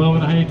 and a half, 12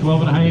 and a half,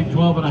 12 and a half,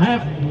 12 and a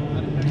half,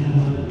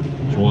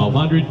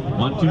 1,200,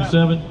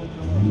 127,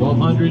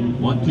 1,200,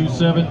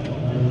 127.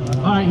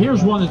 All right,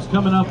 here's one that's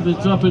coming up.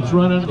 It's up. It's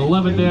running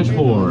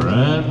 11-4.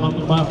 And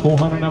about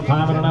 400 now,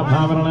 500 now,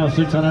 500 now,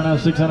 600 now,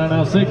 600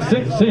 now,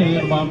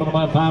 660.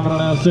 About 500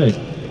 now,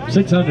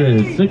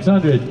 600,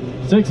 600,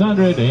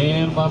 600,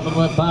 and about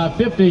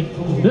 550.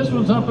 This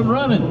one's up and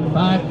running.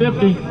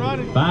 550,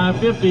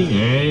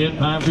 550, and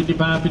 550,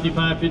 550,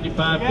 550,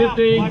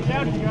 550,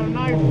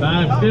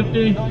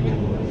 550.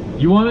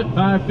 You want it?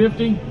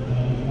 550.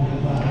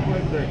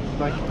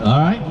 All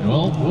right.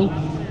 Well, we'll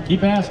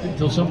keep asking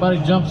until somebody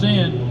jumps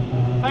in.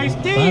 Hey,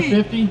 Steve!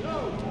 550.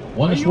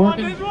 One is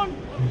working.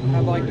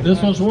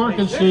 This one's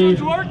working, Steve.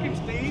 This one's working,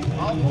 Steve.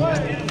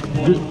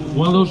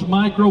 One of those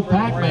micro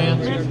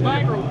Pac-Mans. It's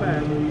micro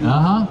pack.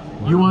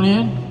 You want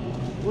in?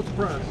 What's the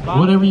price?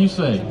 Whatever you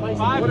say.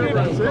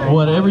 550.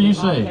 Whatever you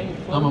say.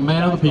 I'm a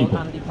man of the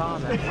people.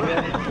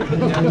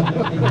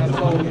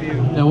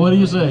 Now, what do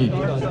you say?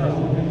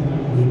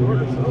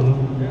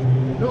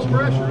 No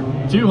pressure.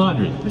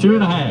 200.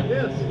 2.5.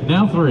 Yes.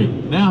 Now 3.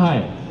 Now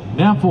half.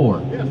 Now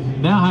 4. Yes.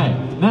 Now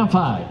half. Now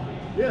 5.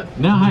 Yes.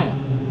 Now half.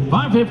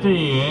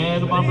 550.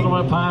 And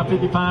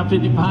 550,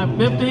 550,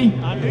 550.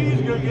 I knew you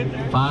was going to get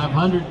there.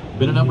 500.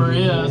 Bidder number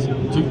is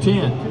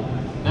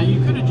 210. Now you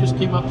could have just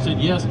came up and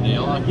said, yes,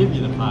 Dale, I'll give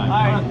you the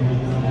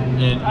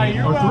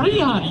 500. Or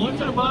 300. You could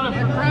have bought it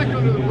for Crack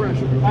under the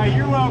pressure. Hey,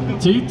 you're welcome.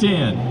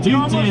 210. You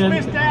almost 210.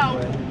 missed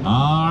out.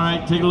 All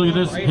right, take a look at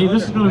this. Hey,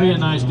 this is going to be a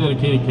nice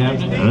dedicated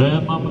cabinet.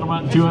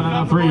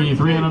 203,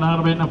 300 out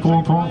of it, and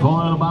 400,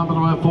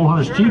 400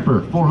 is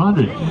cheaper.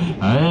 400,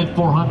 and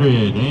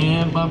 400,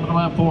 and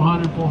 400,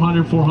 400,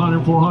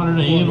 400, 400,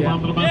 and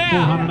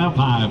 400 now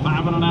 5,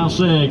 500 now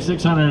 6,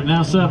 600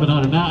 now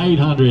 700, now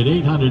 800,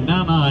 800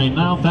 now 9,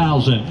 now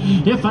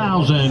 1,000,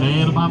 1,000,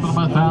 and about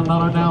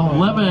 $1,000 now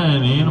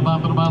 11, and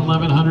about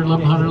 1,100, 1,100,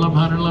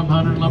 1,100,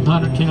 1,100,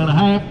 1,100, 10 and a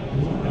half,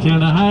 10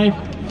 and a half,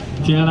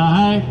 10 and a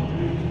half.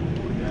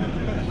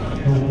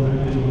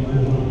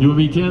 You want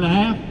to be 10 and a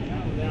half?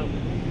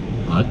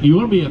 You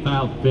want to be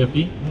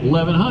 1,050,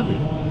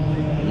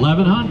 1,100,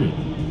 1,100,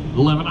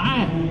 11 and a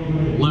half,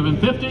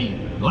 1,150.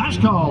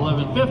 Last call,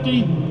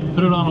 1,150.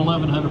 Put it on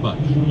 1,100 bucks.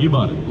 You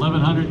bought it.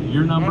 1,100.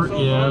 Your number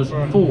is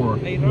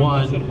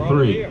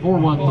 413.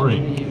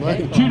 413.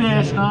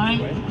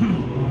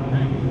 2-9.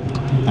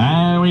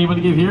 And we want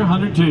to give here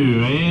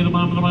 102, and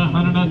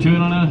 100 now,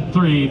 200 now,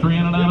 3,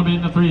 300 out of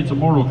it, 3. It's a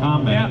Mortal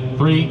Kombat.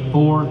 3,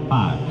 4,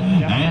 5,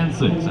 and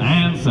 6,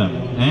 and 7,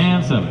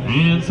 and 7,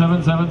 and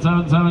 7, 7,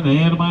 7, 7,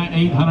 and my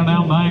 800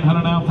 now,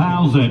 900 now,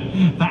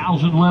 1,000,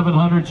 1,000,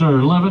 1,100,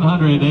 sir,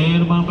 1,100,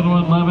 and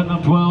 11 now,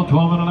 12,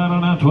 1,200 now,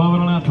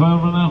 1,200 now,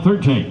 1,200 now,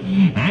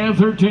 13, and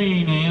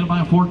 13, and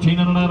my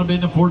 1,400 out of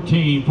it,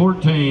 14,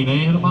 14,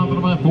 and my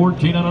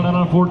 1,400 out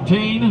of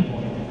 14.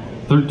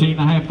 13 and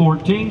a half,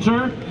 14,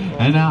 sir.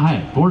 And now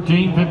half,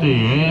 1450,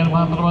 and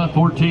about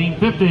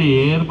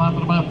 1450, and about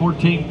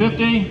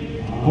 1450,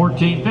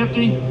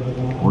 1450,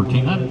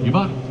 1,400. You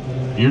bought it.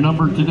 Your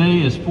number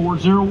today is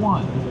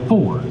 401,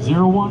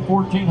 401,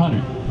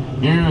 1,400.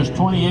 Here is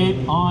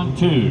 28 on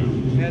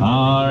 2.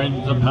 All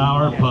right, the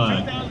power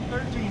putt.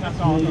 2013, I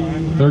saw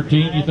it.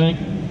 13, you think?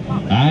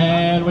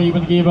 And we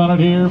even give on it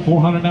here.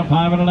 400 now,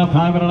 500 now,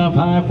 500 now,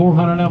 5,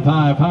 400 now,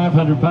 5,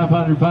 500,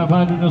 500,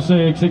 500 now,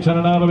 6,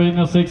 600 out of it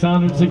now,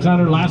 600,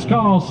 600. Last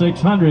call,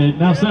 600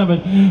 now,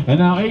 7, and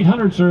now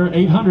 800, sir,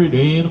 800.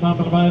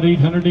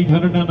 800,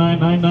 800 now,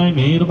 999.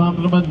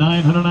 800,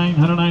 900,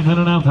 900,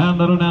 900 now,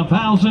 1,000 now,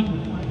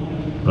 1,000.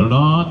 Put it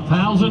on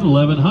 1,000,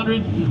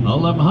 1,100,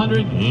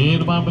 1,100,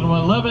 and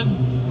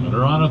 11. Put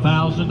her on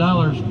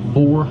 $1,000.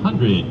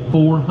 400.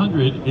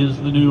 400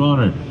 is the new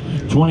owner.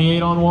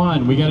 28 on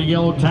 1. We got a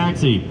yellow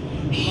taxi.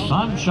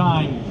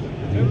 Sunshine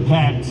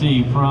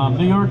taxi from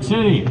New York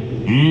City.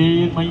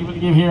 And we even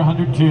give here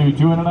 102.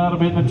 200 out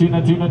of it, and a 2, and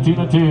a 2, and a 2,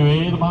 and a 2.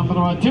 And a bump to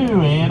my 2,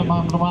 and a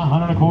bump to my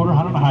 100 and a quarter,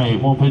 100 and a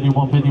half. 150,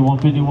 150,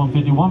 150,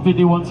 150,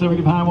 150,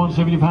 175,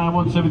 175,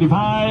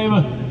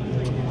 175.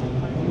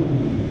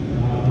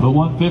 Put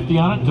 150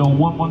 on it till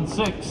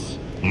 116.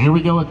 Here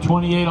we go at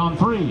 28 on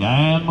 3.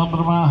 And bump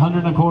to my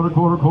 100 and a quarter,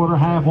 quarter,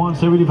 half,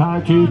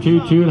 175, 2,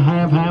 2, 2 and a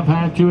half,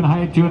 half, 2 and a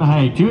half, 2 and a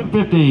half,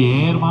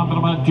 250. And bump to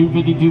my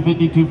 250,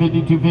 250,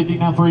 250, 250.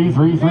 Now 3,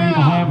 3, 3 and a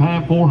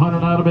half,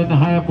 400 out of it and a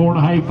half, 4 and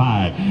a half,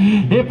 5.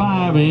 Hit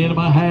 5 and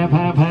about half,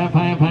 5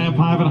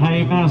 and a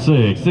half, now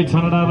 6.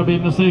 600 out of it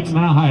and a 6,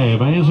 now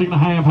half. And 6 and a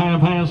half,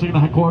 6 and a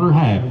half, quarter,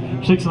 half.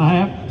 6 and a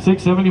half,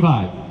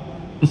 675.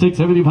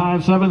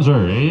 675, 7,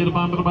 sir. And a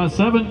bump to my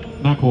 7,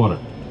 now quarter.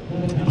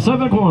 7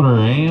 and a quarter,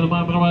 and a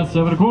bump to my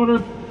 7 and a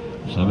quarter.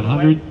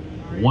 700,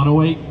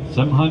 108,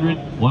 700,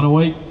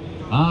 108.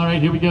 All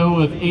right, here we go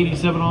with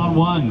 87 on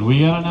 1. We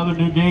got another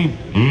new game.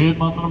 And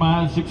bump to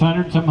my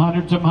 600,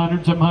 700,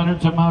 700,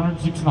 700, 700,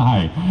 6 and a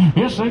half.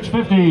 Here's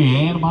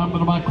 650, and a bump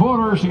to my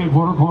quarter, 6 and a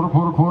quarter,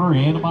 quarter,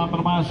 and a bump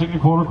to my 6 and a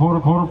quarter,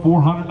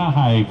 400 and a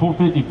half.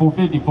 450,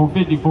 450,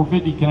 450,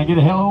 450. Can I get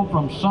a hello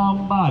from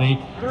somebody?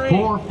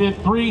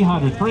 450,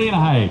 300, 3 and a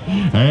half.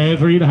 And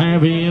 3 and a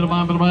half, and a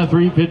bump to my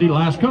 350.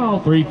 Last call,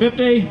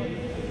 350.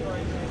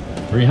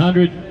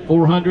 300,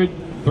 400,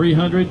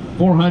 300,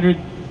 400.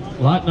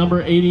 Lot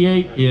number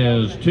 88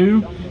 is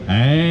 2,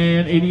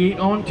 and 88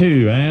 on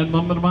 2, and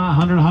bump to my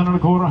 100, 100 and a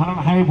quarter, 100 and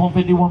a half,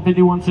 150,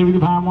 150,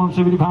 175,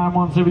 175,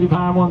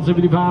 175,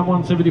 175,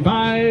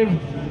 175.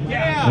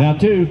 Yeah. Now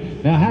 2,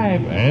 now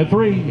half, and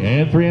 3,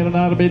 and 300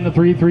 out of bid, and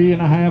 3, 3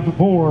 and a half,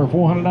 4,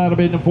 400 out of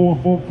bid, and 4,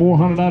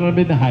 400 out of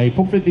bid, and a half,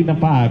 450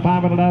 and 5,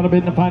 500 out of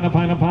bid, and a 5,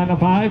 5,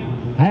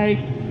 half,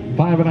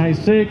 5 and a half,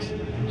 6,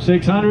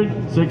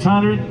 600,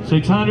 600,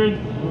 600.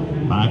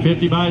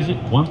 550 buys it,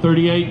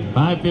 138,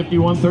 550,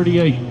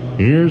 138.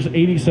 Here's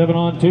 87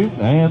 on 2,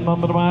 and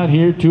bump to my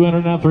here,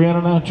 200 now,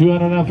 300 now,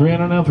 200 now,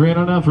 300 now,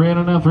 300 now,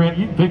 300 now, 300.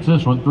 You can fix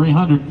this one,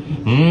 300,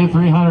 and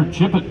 300.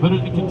 Ship it, put it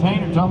in the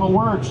container, tell them it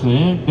works.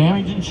 And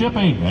damage and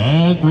shipping,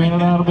 and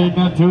 300 out of big,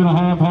 now 2 and a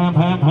half, half,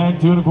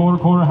 2 and a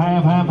quarter,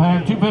 half,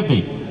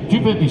 250.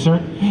 250, sir,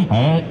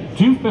 and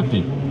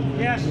 250.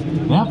 Yes.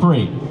 Now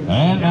 3,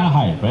 and now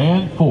half,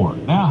 and 4,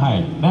 now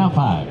half, now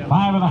 5,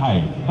 5 and a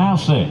half, now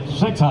 6,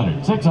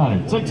 600,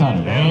 600,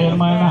 600, and a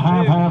mile and a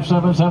half,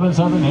 7, 7,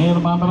 7, and a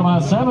bump to my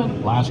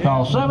 7. Last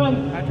call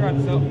 7. I tried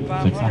to sell it for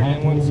 6 and a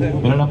half. And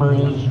the number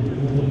is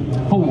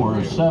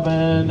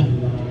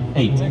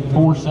 478,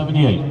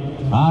 478.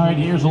 All right,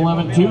 here's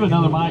 11-2,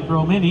 another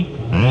micro mini.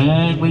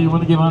 And what do you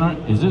want to give on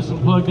it? Is this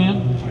one plugged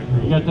in?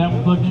 You got that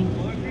one plugged in?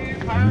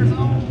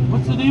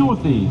 What's the deal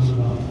with these?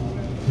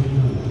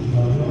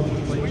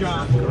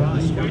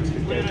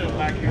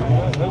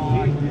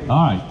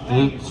 All right,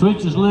 the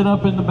switch is lit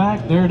up in the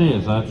back. There it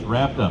is. That's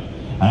wrapped up.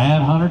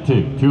 And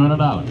 102, $200,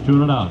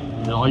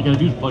 $200. All you gotta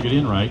do is plug it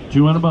in right.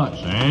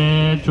 $200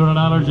 and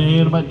 $200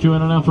 and about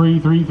 200 now. 3,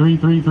 3, 3,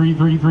 3, 3,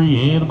 3,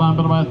 3, and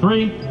about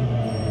 3,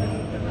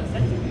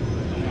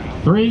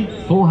 3,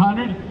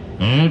 400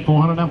 and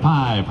 400 now.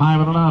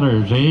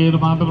 $500 and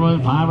about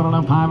 500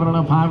 now. 500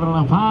 now. 500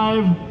 now.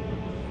 5.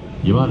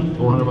 You bought it,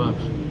 $400.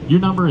 Your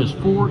number is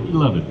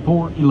 411,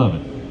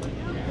 411.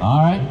 All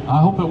right,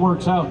 I hope it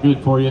works out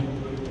good for you.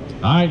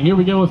 All right, here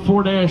we go with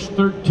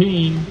 4-13.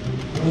 See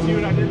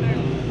what I did there?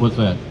 What's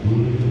that?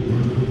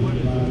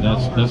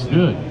 That's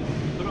good.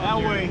 That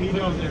way he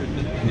knows there.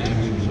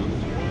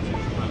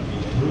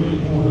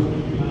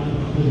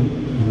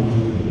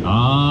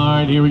 All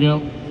right, here we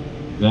go.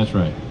 That's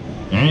right.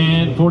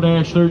 And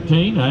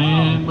 4-13,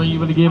 and what are you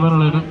going to give on a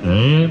little?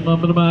 And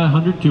bump to buy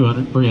 100,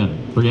 200,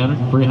 300,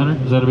 300,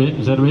 300. Is that a bit?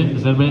 Is that a bit?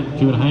 Is that a bit?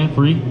 2 and a half,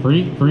 3,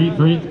 3, 3,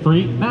 3,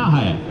 3. Now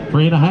half.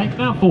 3 and a half,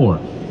 now 4.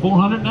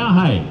 400, now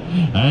half.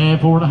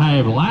 And 4 and a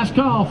half. Last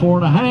call, 4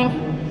 and a half.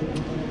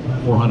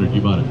 400,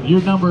 you bought it.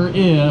 Your number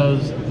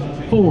is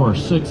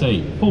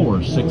 468,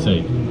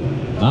 468.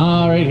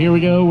 All right, here we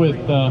go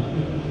with,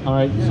 all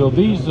right, so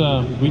these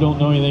we don't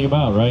know anything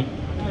about, right?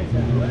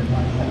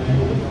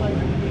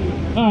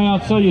 All right, I'll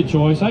tell you a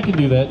choice. I can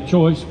do that.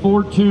 Choice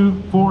 4-2,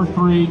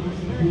 4-3,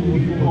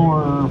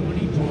 or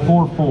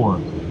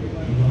 4-4.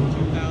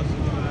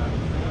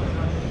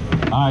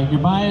 All right,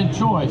 you're buying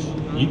choice.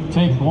 You can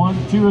take 1,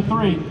 2, or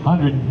 3.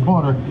 100,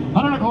 quarter,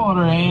 100 a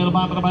quarter, and a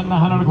bottom of the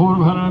 100 a quarter,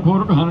 100 a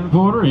quarter, 100 a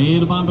quarter,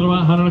 and a bottom of the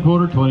 100 a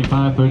quarter,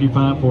 25,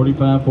 35,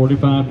 45,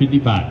 45,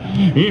 55.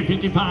 Here,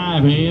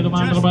 55, and a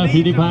bottom of the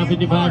 55,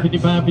 55,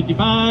 55,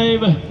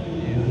 55.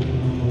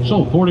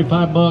 So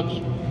 45 bucks.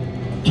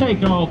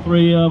 Take all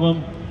 3 of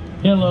them.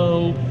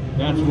 Hello.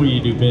 That's where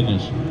you do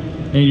business.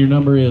 And your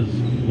number is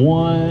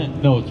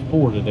 1, no, it's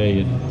 4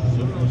 today.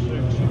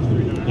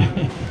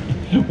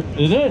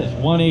 It is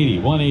 180,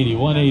 180,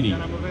 180.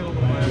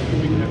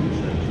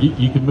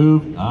 You can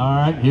move. All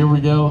right, here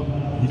we go.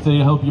 He said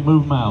he'll help you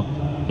move them out.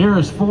 Here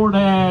is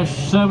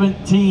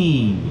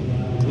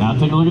 4-17. Now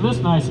take a look at this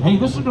nice. Hey,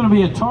 this is going to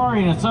be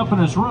Atari, and it's up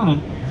and it's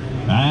running.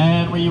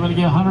 And we're going to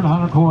get 100,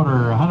 100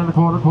 quarter, 100 a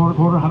quarter, quarter,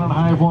 100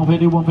 high,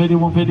 150, 150,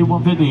 150,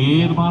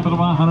 150, the bottom of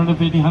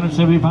 150,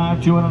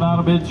 175, 200 out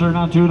of bid, sir,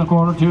 now 2 and a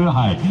quarter, 2 and a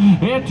high,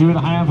 hit 2 and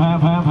a half,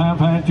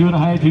 2 and a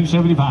high,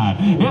 275,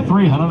 hit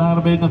 300 out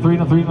of bid, and a 3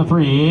 and a 3 and a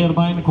 3, hit a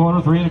bind a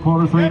quarter, 3 and a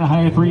quarter, 3 and a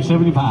high,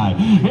 375,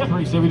 hit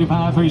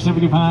 375,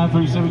 375,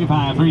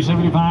 375,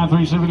 375,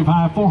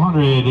 375,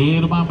 400,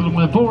 hit a bottom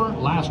of 4,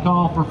 last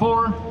call for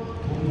 4.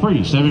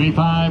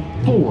 375,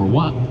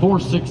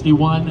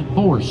 461,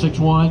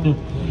 461.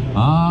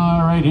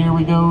 All right, here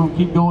we go.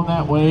 Keep going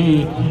that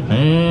way.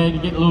 And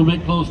you get a little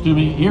bit close to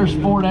me. Here's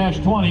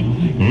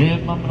 4-20.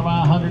 And I'm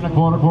about 100 and a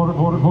quarter, quarter,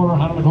 quarter, quarter,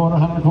 100 and a quarter,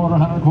 100 and a quarter,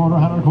 100 and a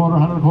quarter, 100 and a quarter,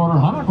 100 and a quarter,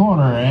 100 and a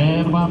quarter.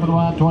 And I'm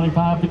about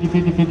 25, 50,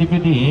 50, 50,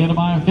 50. And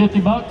I'm 50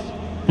 bucks,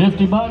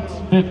 50 bucks,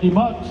 50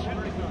 bucks.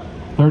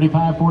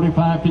 35,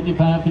 45,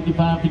 55,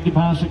 55,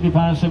 55,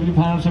 65,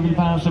 75,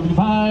 75,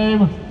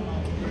 75.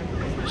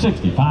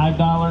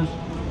 $65,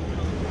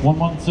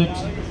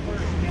 116,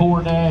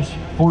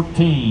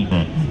 4-14,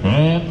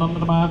 and number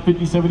to buy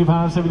 50,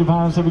 75,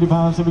 75,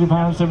 75,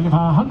 75, 75,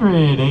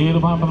 100, and a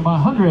bottom of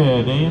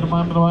 100, and a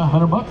bottom of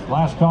 100 bucks.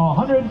 Last call,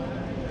 100.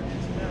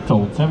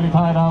 Sold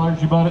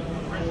 $75. You bought it.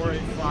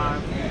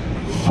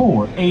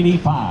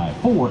 485,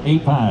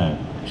 485.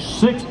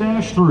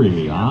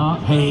 6-3.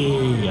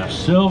 Hey, a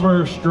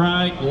Silver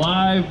Strike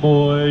live,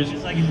 boys.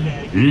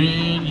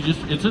 And you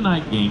it's a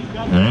night game.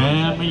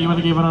 And you want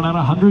to give it another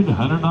 $100,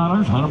 $100,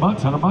 $100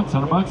 bucks, $100 bucks,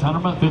 $100 bucks,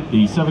 $100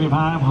 50,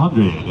 75,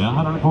 100,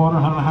 100 and a quarter,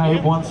 100 high,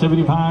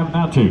 175,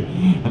 now 2,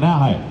 and now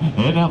high,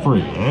 and now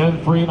 3,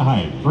 and 3 and a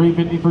high,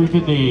 350,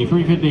 350,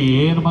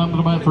 350, and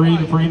about 3,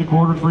 3 and a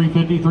quarter,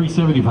 350,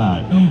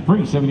 375,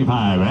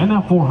 375, and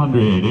now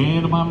 400,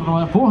 and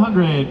about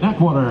 400, now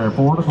quarter,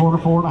 4 and a quarter,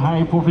 4 and a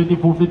high, 450,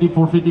 450,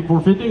 450,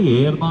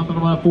 450, and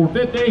about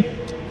 450,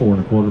 4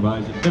 and a quarter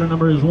buys it. Bidder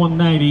number is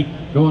 190,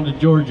 going to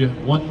Georgia,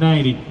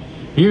 190.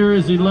 Here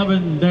is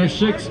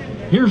 11-6.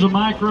 Here's a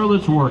micro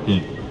that's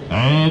working.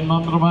 And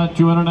about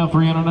 200 now,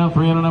 300 now,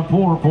 300 now,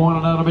 4,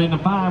 400 out of bid,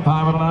 5,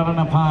 500 out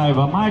of 5.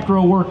 A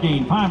micro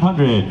working,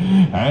 500.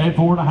 And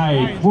 4 to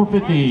high,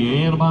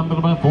 450. And about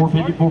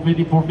 450,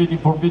 450, 450,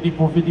 450,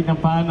 450, now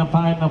 5, now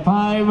 5, now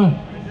 5. Wait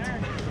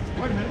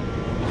a minute.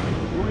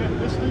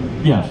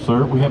 Yes,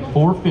 sir. We have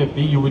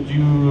 450. You would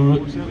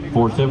do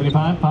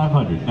 475,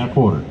 500. Now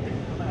quarter.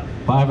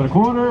 5 and a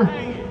quarter.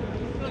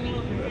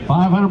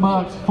 500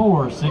 bucks.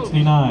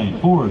 469.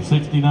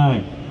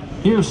 469.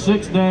 Here's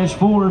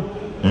 6-4.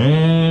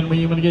 And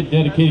we're going to get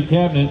dedicated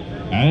cabinet.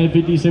 And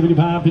 50,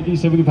 75, 50,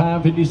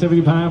 75, 50,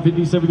 75,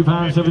 50,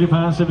 75,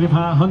 75, 75,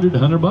 100,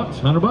 100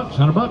 bucks, 100 bucks,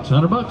 100 bucks,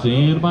 100 bucks,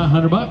 and about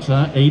 100 bucks,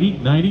 80,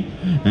 90,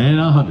 and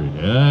 100,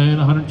 and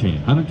 110,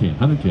 110, 110,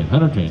 110,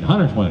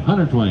 120,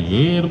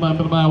 120, and about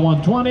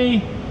 120,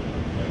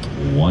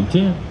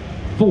 110,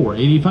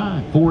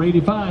 485,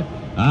 485.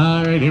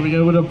 All right, here we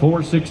go with a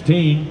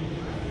 416,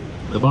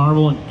 the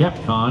Marvel and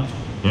Capcom.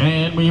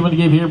 And we want to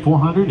give here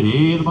 400,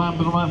 and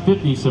about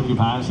 50,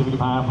 75,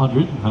 75,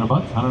 100, 100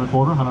 bucks, 100 a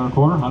quarter, 100 a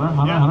quarter, 100,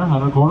 100, 100,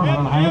 100 a quarter,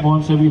 100 high,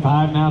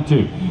 175, now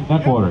 2, now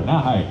quarter, now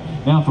high,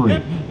 now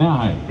 3, now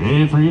high,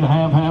 and 3 and a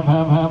half,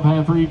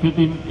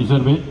 350, is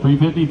that a bit?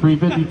 350,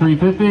 350,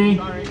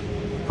 350,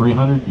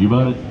 300, you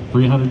bought it,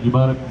 300, you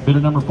bought it, bidder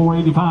number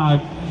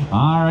 485.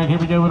 All right, here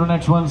we go with our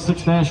next one,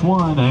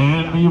 6-1,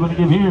 and we want to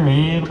give here,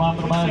 and the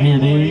bottom of the mind here,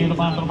 and the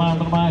bottom of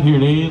the mind here,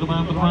 and the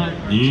bottom of the mind,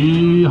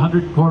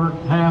 100, quarter,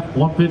 half,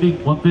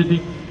 150,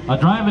 150, a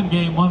driving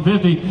game,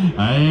 150,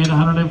 and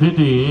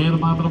 150, and the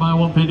bottom of the mind,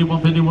 150,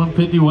 150,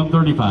 150,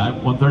 135,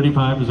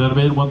 135, is that a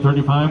bid?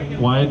 135,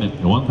 why isn't it?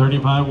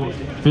 135,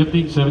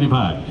 50,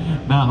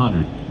 75, now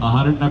 100,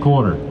 100 and a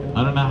quarter,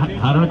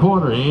 100 and a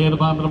quarter, and the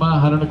bottom of the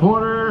mind, 100 and a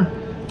quarter,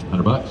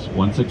 100 bucks,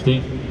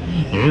 116.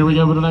 Here we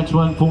go with the next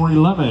one,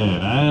 411,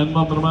 and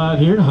bumping them out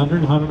here,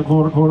 100, 100 a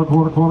quarter, quarter,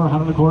 quarter, quarter,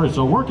 100 a quarter. It's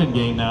a working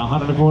game now,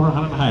 100 a quarter,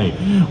 100 high,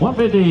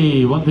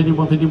 150, 150,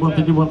 150,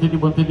 150, 150,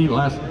 150,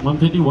 last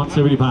 150,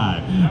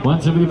 175,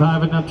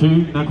 175 and now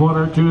 2, now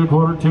quarter, 2 a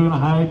quarter, 2 and a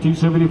high,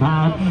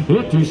 275,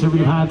 hit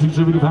 275,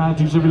 275,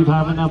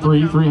 275 and now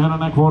 3, 300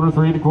 and a quarter,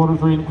 3 and a quarter,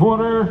 3 and a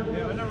quarter.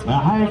 A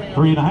high,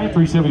 3 and a high,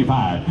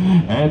 375,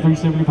 and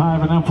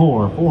 375 and now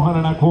 4, 400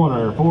 and a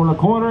quarter, 4 and a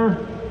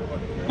quarter.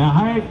 Now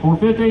high,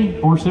 450,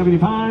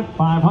 475,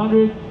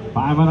 500,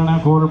 5 and a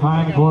quarter,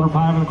 5 and a quarter,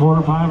 5 and a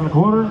quarter, 5 and a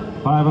quarter,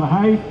 5 and a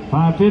half,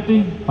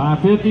 550,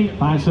 550,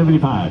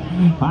 575,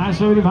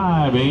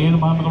 575, and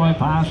bottom of the way,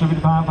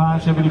 575,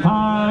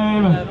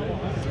 575,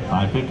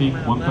 550,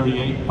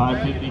 138,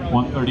 550,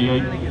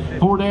 138,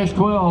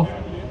 4-12.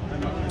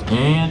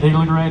 And take a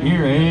look right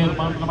here, and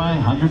bottom of the way,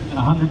 100,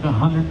 100,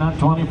 100, not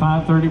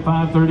 25,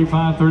 35,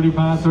 35,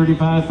 35,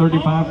 35,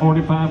 35,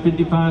 45,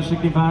 55,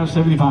 65,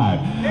 75,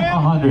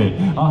 100,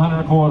 100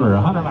 and a quarter,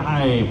 100 and a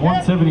half,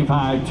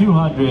 175,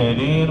 200,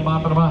 and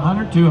bottom of the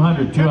 100,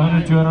 200,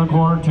 200, 200 and a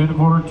quarter, 2 and a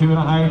quarter, 2 and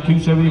a half,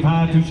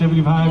 275,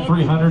 275,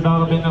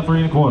 $300 bid, now 3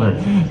 and a quarter,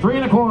 3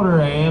 and a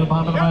quarter, and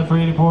bottom of the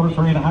 3 and a quarter,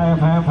 3 and a half,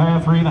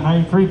 half, 3 and a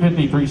half,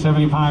 350,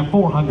 375,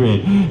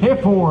 400,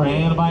 hit 4,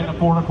 and bite the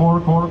 4 and a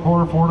quarter, quarter,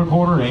 4 and a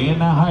quarter, and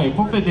now high,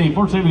 450,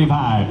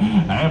 475,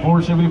 and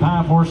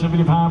 475,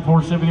 475,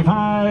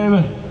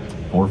 475,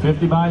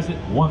 450 buys it,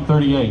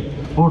 138,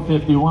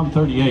 450,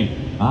 138.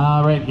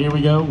 All right, here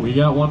we go. We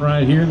got one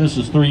right here. This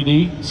is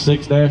 3D,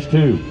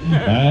 6-2.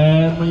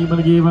 And we're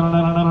going to give it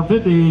another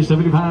 50,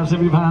 75,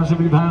 75,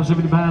 75,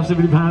 75,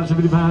 75,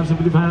 75,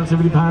 75,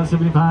 75,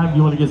 75.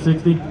 You want to get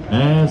 60?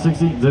 And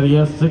 60,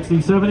 yes,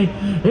 60, 70.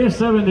 It's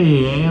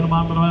 70, and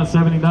I'm going to buy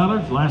 $70.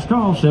 Last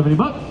call, 70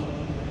 bucks.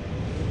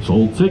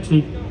 Sold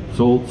 60.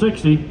 Sold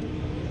 60.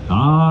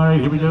 All right,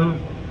 here we go.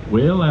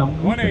 Well,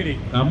 180.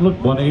 I'm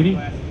looking 180,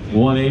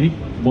 180,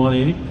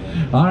 180.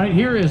 All right,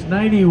 here is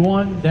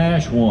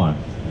 91-1.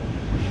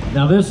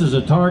 Now this is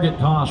a Target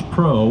Toss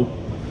Pro,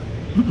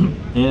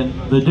 and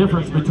the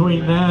difference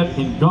between that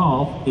and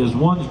golf is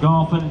one's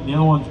golfing and the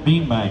other one's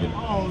beanbagging.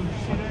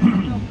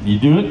 You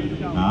do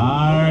it? All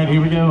right,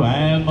 here we go.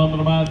 And bump it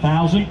about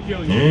 1,000.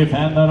 Hey,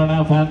 fan that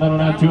now, 200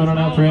 now, 300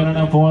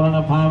 now, 400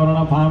 now, 500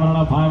 now, 500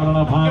 now, 500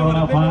 now, 500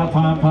 now,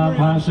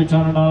 5,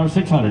 $600,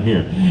 600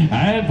 here.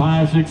 And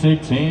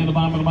 566, and the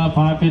bottom of about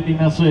 550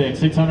 now,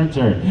 600,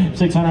 sir.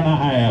 600 and a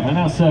half, and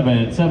now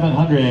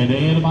 700,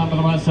 and the bottom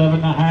of about 7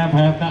 and a half,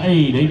 now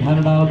 8,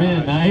 $800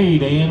 bid, now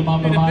 8, and the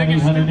bottom of about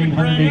 800,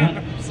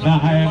 800, now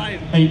half,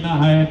 8 and a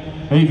half,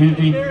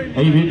 850,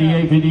 850,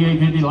 850,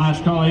 850,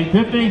 last call,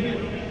 850.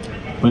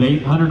 But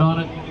 800 on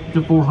it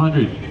to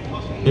 400.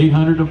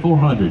 800 to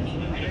 400.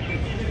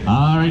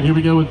 All right, here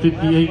we go with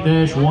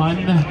 58-1.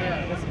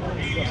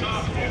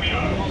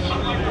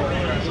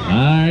 All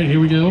right, here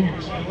we go.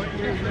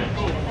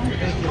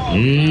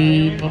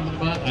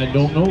 I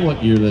don't know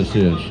what year this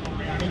is.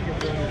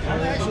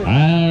 All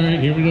right,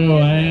 here we go.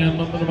 And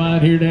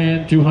about here,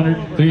 Dan.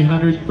 200,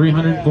 300,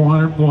 300,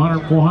 400,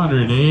 400,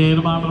 400. And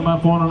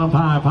about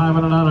 405,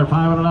 $500, $500,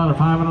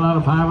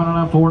 $500,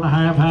 $500, 4 and a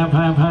half, half,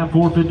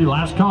 450.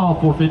 Last call,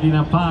 450,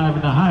 now 5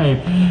 and a half.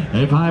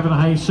 And 5 and a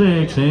half,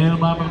 6. And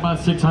about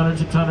 600,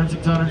 600,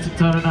 600,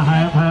 600 and a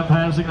half,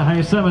 6 and a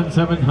half,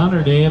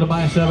 700. And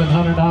about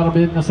 $700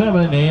 bid in the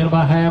 7. And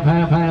about half,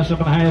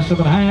 7 and a half,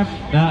 7 and a half.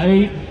 Now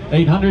 8.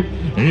 800,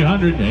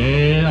 800,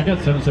 and I got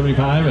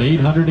 775,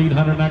 800,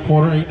 800 and a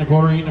quarter, 8 and a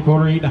quarter, 8 and a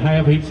quarter, 8 and a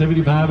half,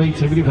 875,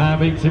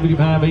 875,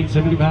 875,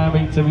 875,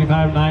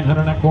 875,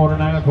 900 and a quarter,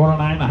 9 and a quarter,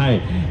 9 and a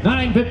half,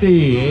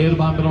 950, and the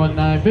bottom of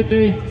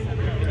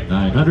 950,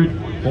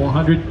 900,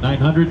 400,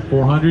 900,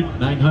 400,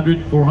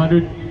 900,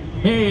 400.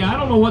 Hey, I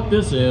don't know what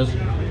this is.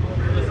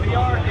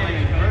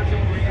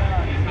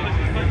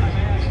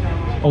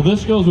 Oh,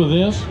 this goes with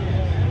this?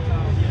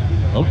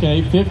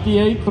 Okay,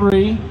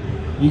 58.3.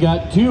 You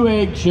got 2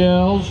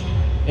 eggshells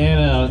and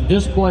a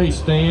display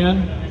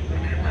stand,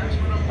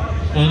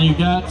 and you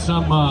got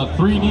some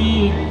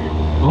 3D.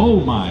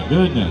 Oh my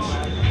goodness!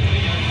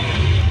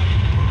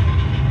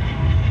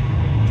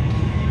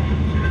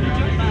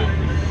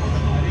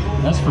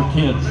 That's for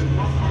kids.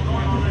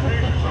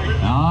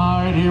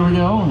 All right, here we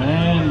go,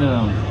 and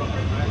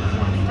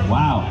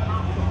wow!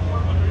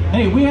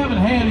 Hey, we haven't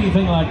had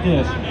anything like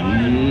this.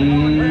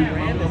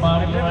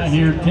 Right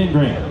here, 10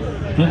 grand,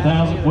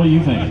 10,000. What do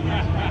you think?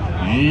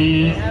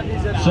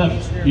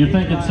 You're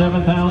thinking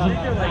 7,000?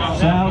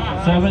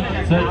 South, 7?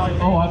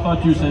 Oh, I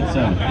thought you said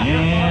 7.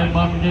 And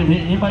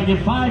anybody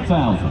give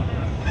 5,000?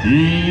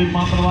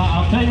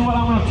 I'll tell you what,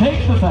 I'm going to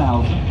take the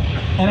 1,000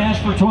 and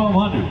ask for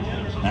 1,200.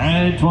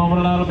 And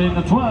 1,200 out of being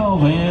the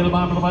 12. And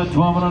about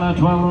 1,200,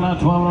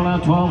 1,200,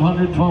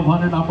 1,200,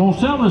 1,200. I'm going to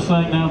sell this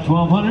thing now,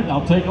 1,200.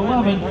 I'll take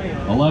 11.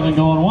 11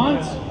 going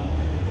once.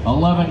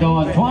 11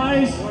 going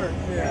twice.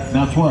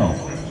 Now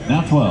 12.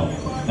 Now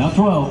 12. Now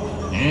 12.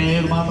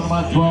 And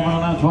about 12,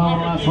 now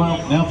 12,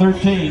 12, now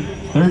 13,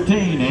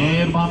 13,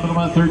 and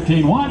about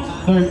 13, once,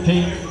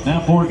 13, now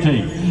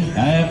 14,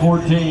 and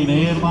 14,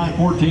 and about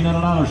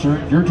 $1,400,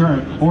 sir, your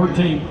turn,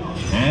 14,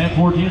 and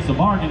 14, it's a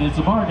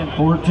bargain,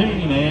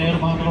 14, and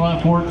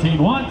about 14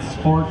 once,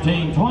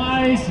 14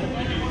 twice,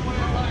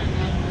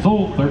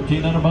 sold,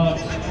 1,300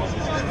 bucks.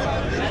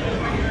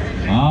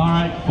 All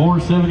right,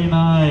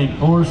 479,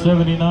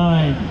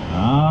 479,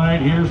 all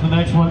right, here's the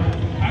next one.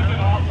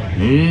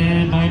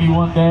 In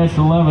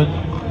 91-11.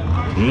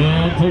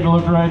 And take a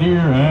look right here.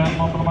 And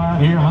bump of the mile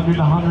here. 100,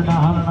 100,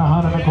 100,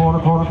 100, a quarter,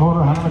 100 a quarter,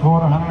 100 a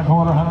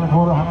quarter, 100 a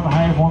quarter, 100 and a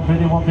half,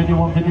 150, 150,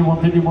 150,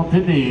 150,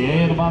 150.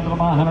 And the bump of the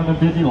mile,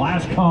 150.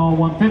 Last call,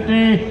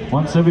 150,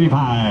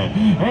 175.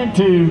 And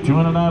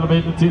 200 out of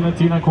it, 2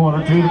 and a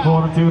quarter, 2 and a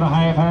quarter, 2 and a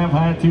half,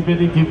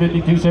 250,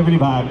 250,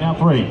 275. Now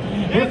 3.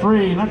 Hit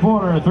 3 and a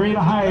quarter, 3 and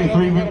a half,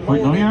 3.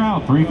 No, you're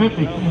out.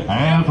 350.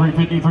 And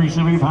 350,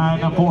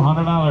 375. Now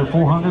 $400,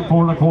 400,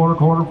 4 and a quarter,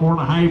 4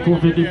 and a half,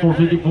 450,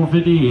 450,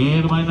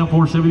 450. And about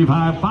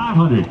 475,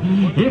 500.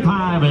 Hit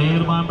 5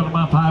 and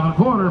about 5 and a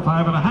quarter,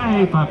 5 and a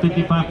half,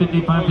 550,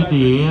 550,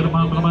 550. And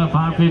about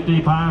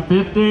 550,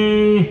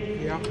 550.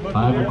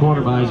 5 and a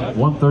quarter buys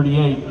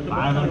 138.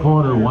 5 and a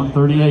quarter,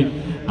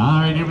 138.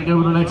 All right, here we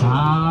go to the next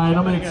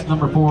item. It's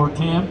number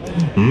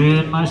 410.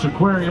 And nice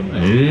aquarium.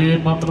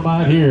 And bump the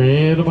bite here.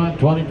 And about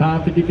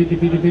 25, 50, 50,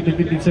 50, 50,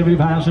 50,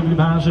 75,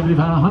 75,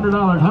 75, $100,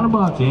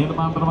 $100. And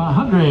about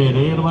 100.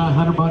 And about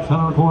 $100,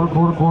 100 a quarter,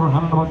 quarter,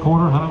 100 a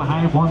quarter, 100 and a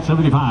half,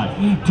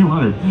 175,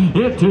 200.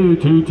 Hit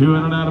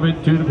 200 out of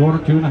it, 2 and a quarter,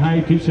 2 and a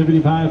half,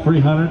 275,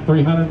 300,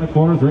 300 and a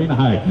quarter, 3 and a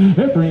half.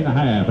 Hit 3 and a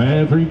half,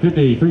 and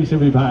 350,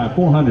 375,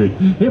 400.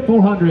 Hit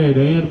 400,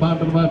 and about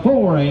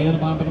 4, and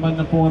about 4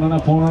 and a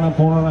 4 and a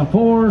 4 and a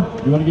 4.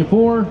 You want to get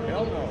 4?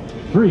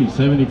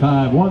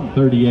 375,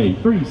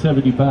 138,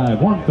 375,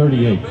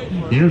 138.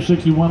 Here's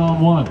 61 on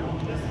 1.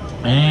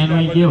 And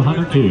we give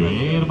 102.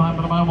 And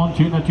about 1,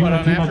 2, 2, 2,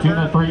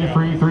 2, 3,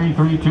 3, 3,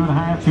 3, 2 and a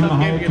half, 2 and a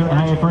half, 2 and a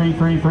half, 3,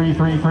 3, 3,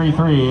 3, 3,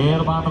 3.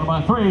 And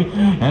about 3,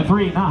 and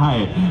 3 and a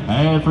half,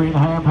 and 3 and a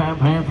half,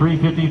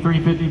 350,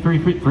 350,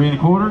 350, 3 and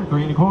a quarter,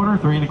 3 and a quarter,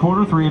 3 and a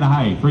quarter, 3 and a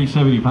half,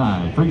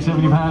 375,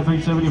 375,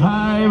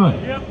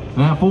 375.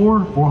 Now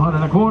 400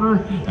 and a quarter,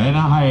 and a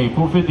half,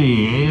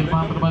 450. And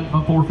about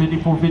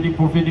 450, 450,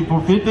 450,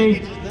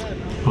 450.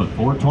 Put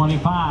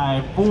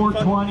 425,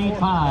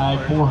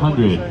 425,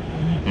 400.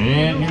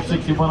 And here's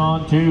 61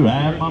 on 2.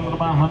 And bump it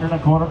about 100 a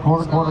quarter,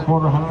 quarter, 100 a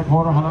quarter, 100 a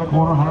quarter, 100 a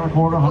quarter, 100 a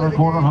quarter, 100 a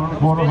quarter, 100 a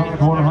quarter, 100 a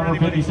quarter,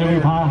 150,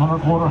 75, 100 a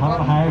quarter, 100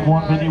 and a half,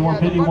 150,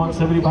 150,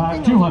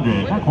 175,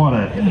 200 a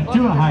quarter,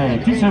 2 and a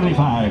half,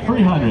 275,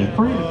 300,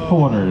 3 and a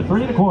quarter,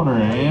 3 and a quarter,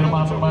 and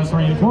about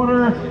 3 and a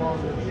quarter,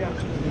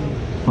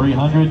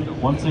 300,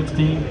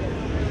 116,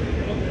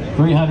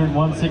 300,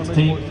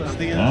 116.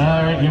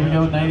 All right, here we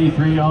go,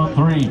 93 on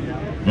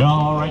 3.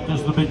 All right, this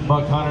is the Big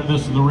Buck Hunter.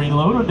 This is the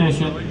reload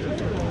edition.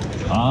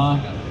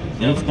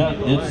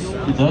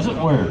 It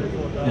doesn't wear.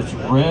 It's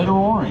red or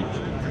orange.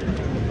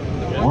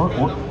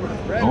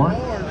 Orange?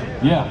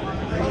 Yeah.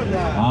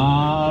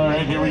 All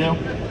right, here we go.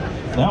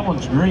 That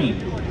one's green.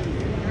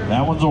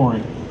 That one's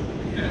orange.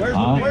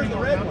 Where's the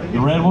red one? The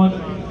red one,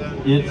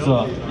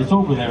 it's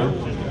over there,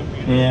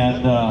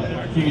 and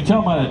you can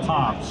tell by the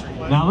tops.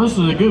 Now this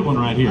is a good one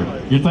right here.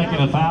 You're thinking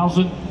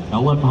 1,000,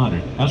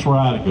 1,100. That's where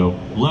I'd go.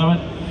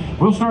 11.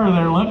 We'll start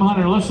there.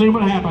 1,100. Let's see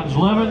what happens.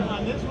 11.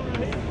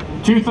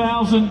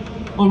 2,000,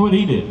 look what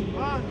he did.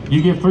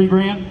 You give 3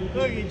 grand,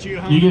 Look at you,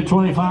 honey. you get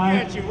 25,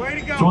 Look at you.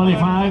 Way to go,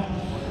 25,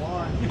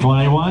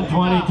 21,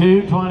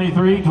 22,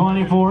 23,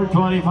 24,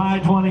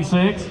 25,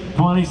 26,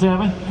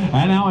 27,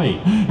 and now 8.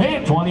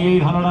 And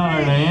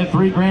 $2,800, and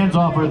 3 grand's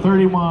offer,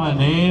 31,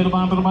 and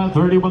about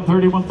 31,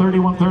 31,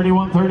 31,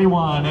 31,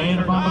 31, and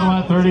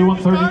about 31,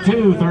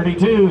 32,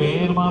 32,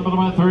 and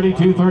about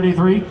 32,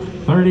 33,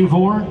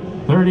 34,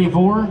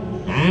 34,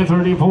 and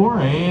 34,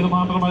 and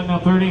about now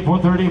 34,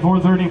 34,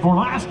 34,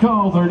 last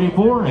call,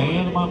 34,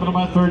 and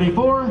about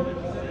 34,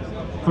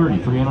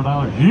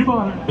 $3,300. You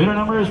bought it. Bidder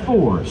number is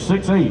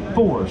 468,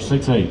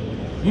 468.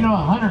 You know, a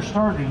hunter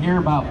started here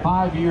about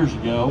 5 years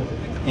ago,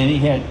 and he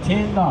had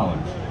 $10.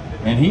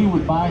 And he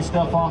would buy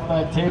stuff off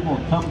that table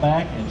and come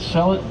back and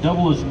sell it,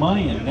 double his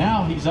money, and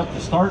now he's up to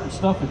starting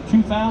stuff at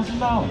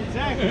 $2,000.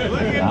 Exactly.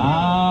 Look at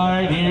All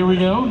right, here we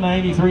go,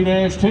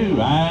 93-2.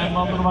 I'm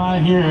bumping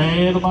about here,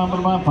 and bumping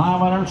about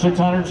 500,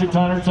 600,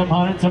 600,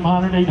 700,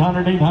 700,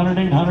 800, 800,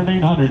 800,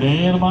 800,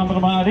 and bumping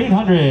about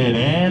 800,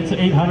 and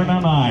 800 now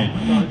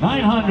 9,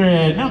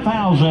 900, now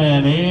 1,000,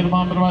 and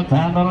bumping about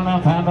 $1,000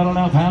 now, $1,000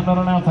 now,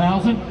 $1,000 now,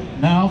 1,000,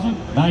 1,000,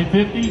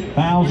 $950,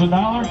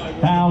 $1,000,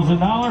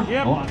 $1,000,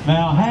 Yep.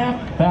 now half,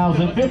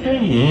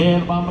 $1,050,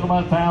 and bumping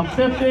about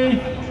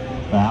 $1,050,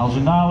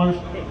 $1,000,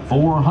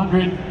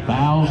 $400,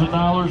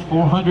 $1,000,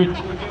 $400.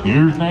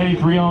 Here's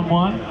 93 on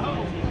 1.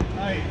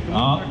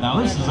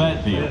 Now this is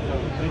that deal.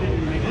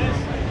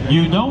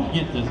 You don't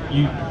get this.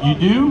 You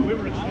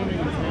do?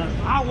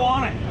 I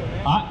want it.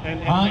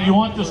 You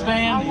want the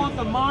stand? I want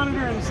the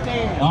monitor and the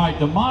stand. All right,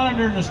 the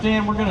monitor and the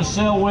stand we're going to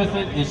sell with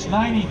it. It's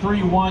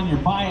 93.1. You're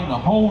buying the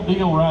whole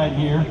deal right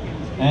here.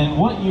 And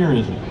what year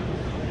is it?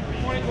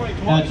 2020.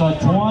 That's a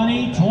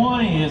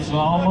 2020. It's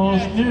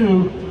almost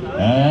new.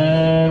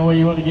 And what do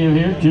you want to give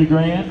here? $2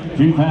 grand,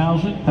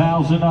 $2,000,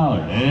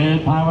 $1,000. And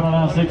 $500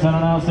 now, $600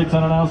 now, $600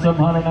 now,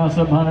 $700 now,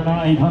 $700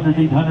 now,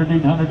 $800,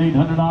 $800, $800,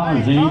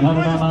 $800, $800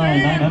 now,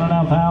 $900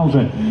 now,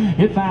 $1,000.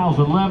 Hit $1,000,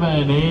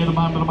 $11, and the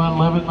bottom of the bottom,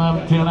 $11,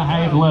 $11, $10 and a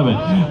half,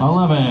 $11,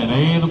 $11,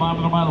 and the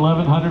bottom of the bottom,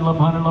 $1100,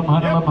 $1100,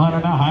 $1100,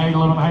 $1100 now, high,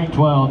 $11 high,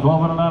 $12,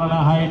 $1,200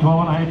 now, high,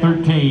 $12 and a half,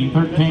 $13,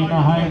 $13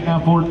 now, high, now,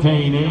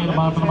 $14, and the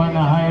bottom of the bottom,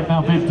 now, high,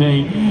 now,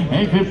 $15,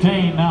 and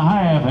 $15 now,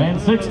 half, and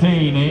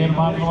 $16, and the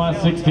bottom of the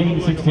bottom,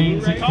 $16,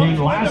 $16, $16,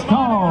 last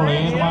call,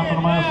 and the bottom of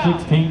the bottom,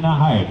 $16 now,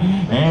 high,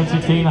 and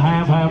 $16 and a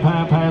half, half,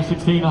 half, half,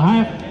 $16 and a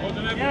half.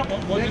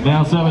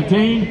 Now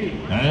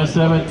 17, that's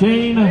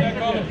 17,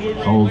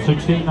 sold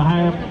 16 and a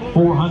half,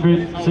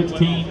 400,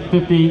 16,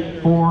 50,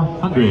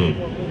 400.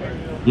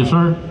 Yes,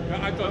 sir?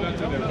 I thought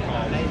that's what they were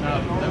called.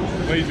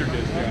 Laser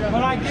disc.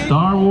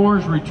 Star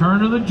Wars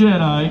Return of the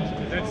Jedi.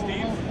 That's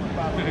Steve.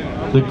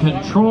 The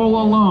control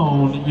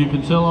alone you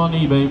can sell on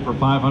eBay for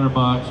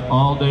 $500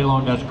 all day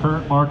long. That's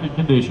current market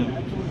condition.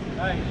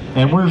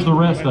 And where's the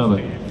rest of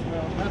it?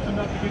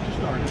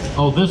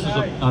 Oh, this is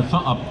a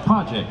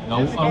project. No, a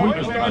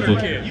weekend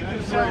project.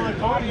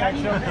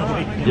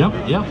 Yep,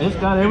 it's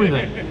got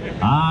everything.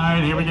 All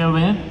right, here we go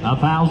then.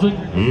 1,000,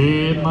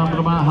 and about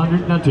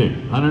 100, now 2.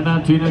 100,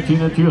 now 2, now 2,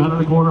 now 2,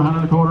 100 a quarter,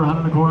 100 a quarter,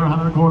 100 a quarter,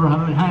 100 a quarter,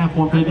 100 and a half,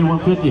 150,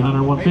 150,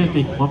 100,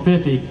 150,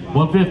 150,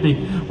 150,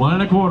 1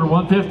 and a quarter,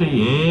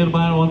 150, and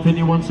about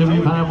 150,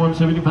 175,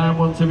 175,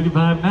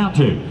 175, now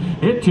 2.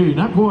 Hit 2,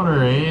 now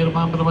quarter, and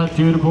about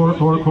 2 and a quarter,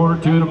 quarter,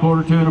 2 and a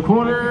quarter, 2 and a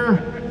quarter.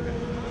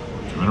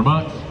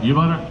 $200. You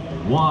bought it?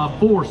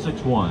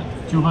 461.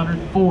 200,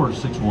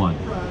 461.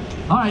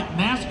 All right,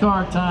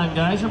 NASCAR time,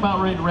 guys. They're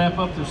about ready to wrap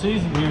up their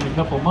season here in a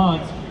couple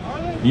months.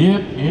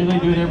 Yep, here they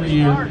do it every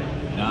year.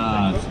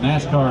 It's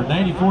NASCAR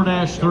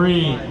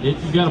 94-3. You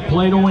got to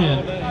play to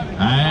win.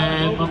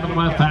 And bumping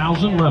about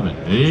 1,000, 11.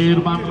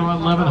 And bumping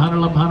about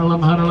 1,100, 1,100,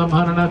 1,100,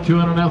 1,100, now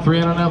 200, now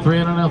 300, now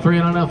 300, now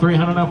 300, now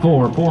 300, now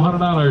 4.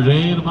 $400.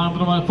 And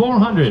bumping about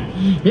 400.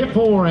 Hit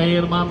 4.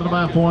 And bumping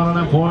about 400,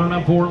 now 400,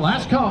 now 4.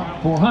 Last call,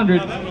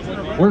 400.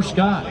 Where's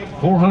Scott?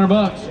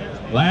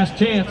 $400. Last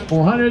chance,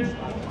 400.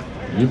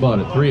 You bought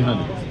it,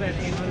 300.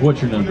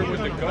 What's your number?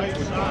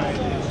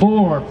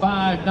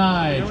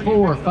 459,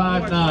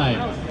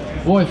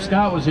 459. Boy, if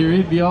Scott was here,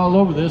 he'd be all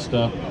over this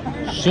stuff.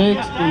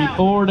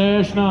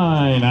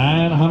 64-9,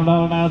 and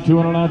 $100 now,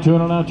 200 now,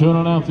 200 now,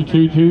 200 now,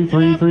 2, 2,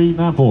 3, 3,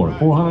 9, 4.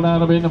 400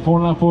 out of it, 4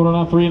 now, 4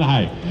 now, 3 and a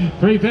half.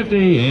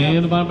 350,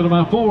 and the bottom of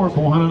my 4.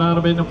 400 out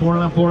of it, 4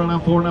 now, 4 now,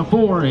 4 now,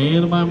 4,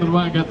 and the bottom of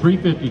my got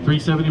 350,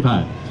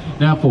 375.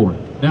 Now 4,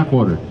 now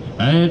quarter.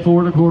 And 4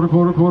 and a quarter,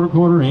 quarter, quarter,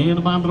 quarter, and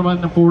the bottom of the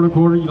button, 4 and a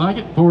quarter. You like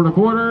it? 4 and a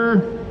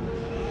quarter.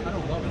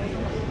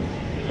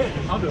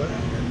 I'll do it.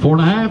 4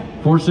 and a half,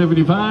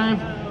 475.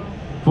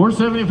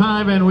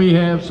 475, and we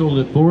have sold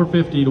it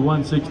 450 to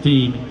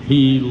 116.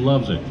 He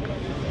loves it.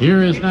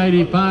 Here is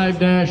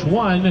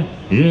 95-1.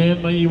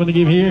 And you want to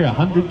give here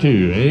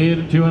 102.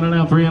 And 200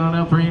 now, 300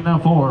 now, 3 now,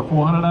 4.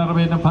 400 out of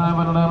it, now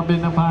 500 out of it,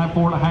 now 5,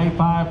 4 to high,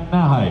 5,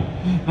 now high.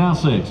 Now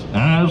 6.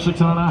 Now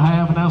 600 now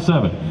half, now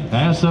 7.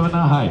 Now 7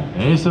 now high.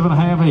 Now 7 and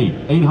a half, 8.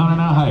 800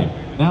 now high.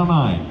 Now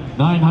 9.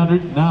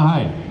 900, now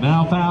high,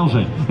 now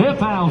 1,000,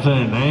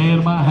 1,000,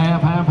 and my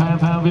half,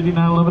 50,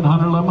 now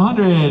 1,100,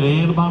 1,100,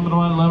 and the bottom of the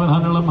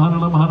 1,100,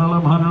 1,100, 1,100,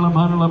 1,100,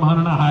 1,100,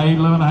 1,100, now high,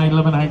 11 high,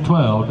 11 high,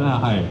 12, now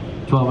high,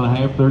 12 and a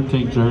half,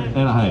 13, sir, and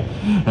a high,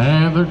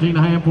 and 13 and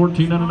a half,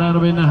 1400 out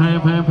of it, and a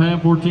half,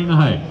 14 and a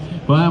high,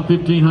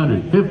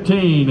 1,500,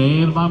 15,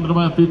 and the bottom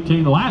of the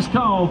 15, last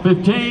call,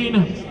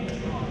 15,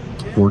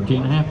 14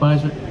 and a half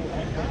buys it,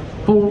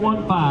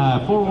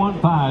 415,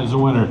 415 is the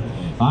winner.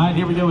 All right,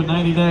 here we go with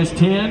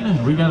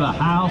 90-10. We got a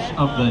House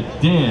of the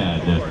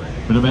Dead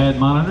for the bad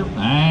monitor.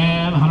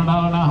 And $100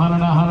 now, 100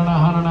 now, 100 now,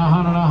 100 now,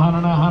 100 now,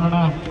 100 now, 100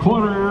 now,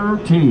 quarter,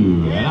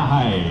 2, and a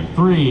high,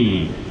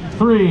 3,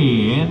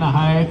 3, and a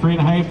high, 3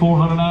 and a half,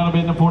 400 out of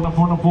it, and 4 and a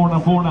 4 and a 4 and a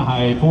 4 and a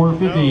high,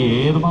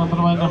 450, and the bottom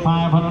of the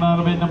 500 out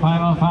of it, and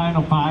 5 and a 5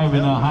 and a 5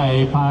 and a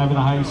high, 5 and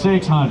a high,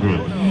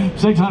 600,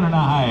 600 and a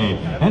high,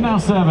 and now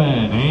 7,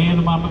 and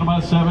the bottom of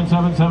the 7,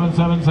 7, 7,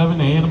 7, 7,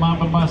 and the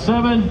bottom of the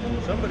 7,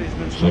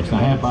 6 and a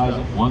half buys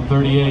it,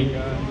 138,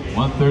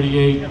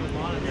 138.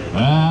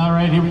 All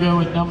right, here we go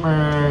with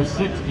number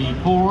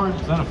 64.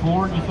 Is that a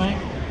 4, do you think?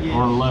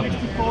 Or 11?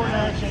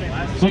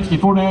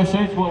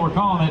 64-6, what we're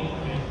calling it.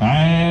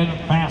 And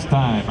fast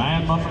time.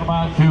 And bumping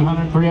about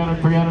 200,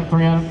 300, 300,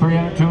 300,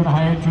 300, 2 and a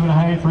half, 2 and a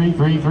half, 3,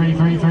 3, 3,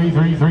 3, 3,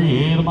 3,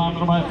 3. And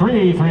bumping about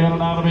 3,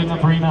 300 out of it,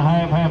 3 and a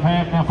half,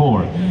 half, now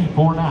 4,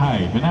 4 and a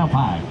half, and now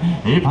 5.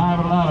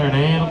 $500,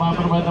 and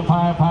bumping about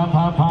 5, 5,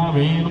 5, 5,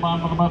 and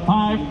bumping about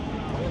 5.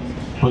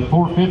 Put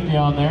 450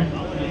 on there.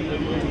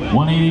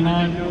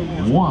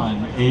 189,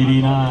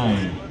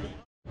 189.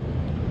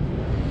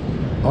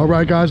 All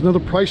right, guys, another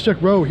price check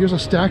row. Here's a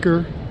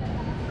stacker.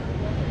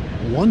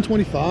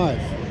 125.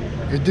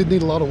 It did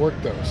need a lot of work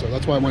though, so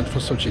that's why I went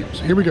for so cheap.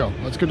 So here we go.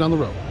 Let's go down the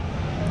row.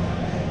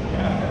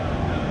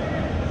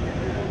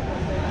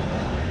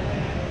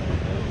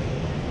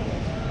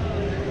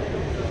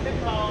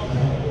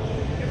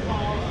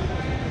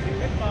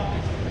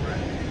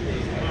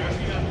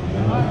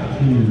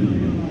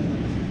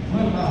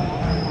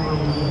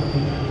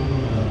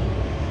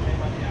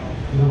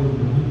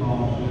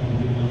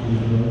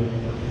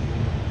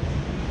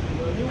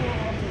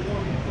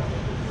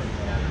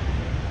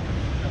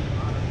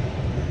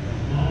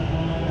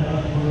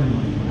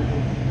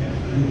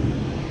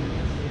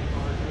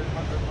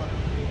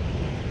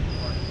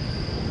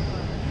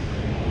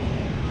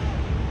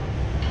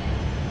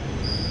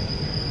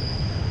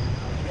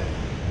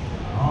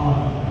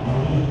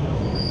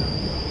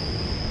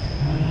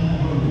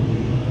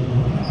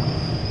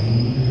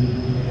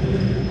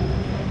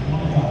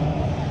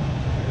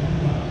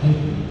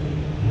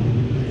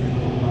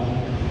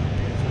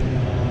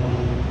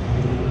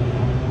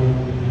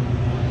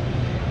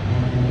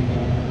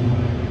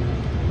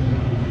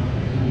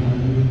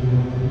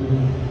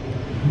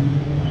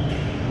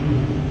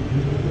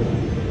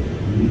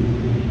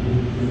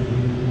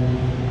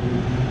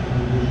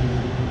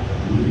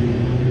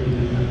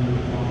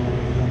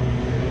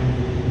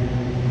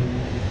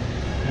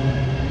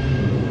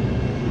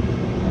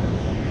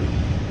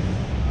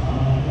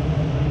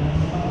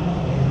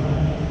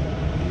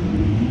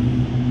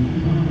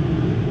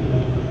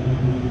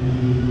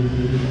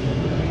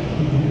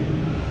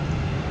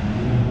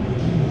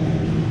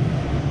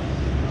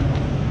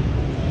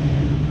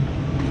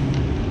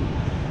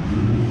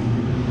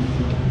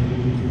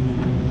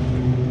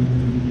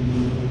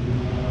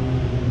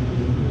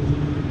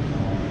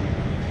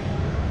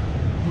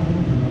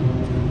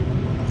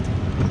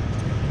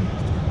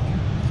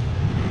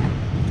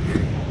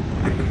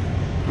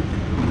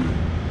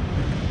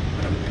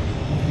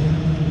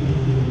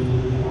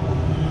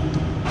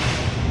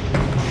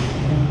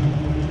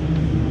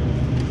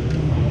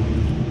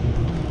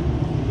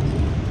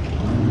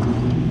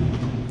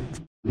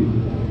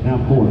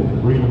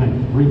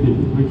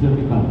 350,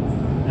 375.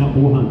 Now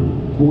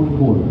 400, 4 and a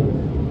quarter,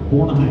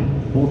 4 and a half,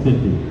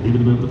 450. Even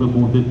a bit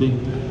 450.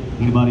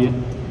 Anybody?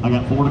 I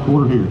got 4 and a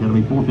quarter here. Got to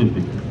be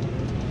 450.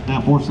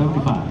 Now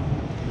 475,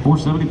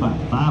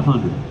 475,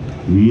 500.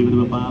 Even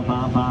a bit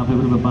 555,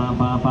 even a bit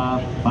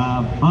 555,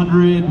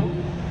 500.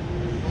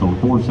 So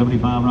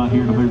 475 right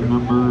here to bigger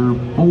number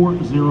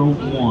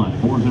 401,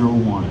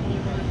 401.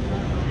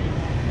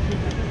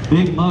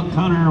 Big Buck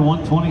Hunter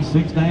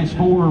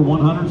 126-4,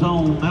 100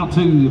 zone. Now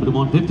 2, but a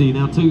 150,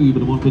 now 2,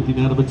 but a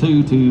 150, now to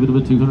 2, 2, but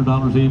a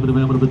 $200 in, but a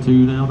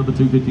 2, now to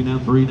 250, now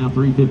 3, now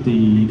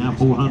 350, now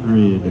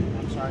 400,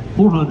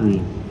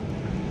 400,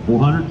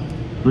 400,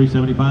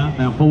 375,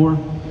 now 4,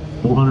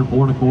 400,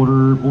 4 and a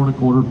quarter, 4 and a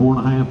quarter, 4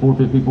 and a half,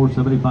 450,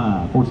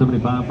 475,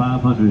 475,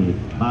 500,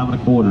 5 and a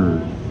quarter.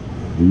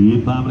 5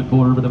 and a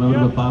quarter, but a 5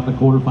 and a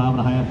quarter, 5 and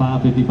a half,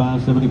 550,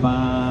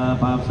 575,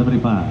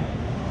 575.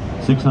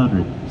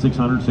 600,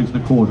 600, 6 and a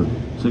quarter,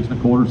 6 and a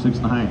quarter, 6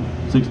 and a half,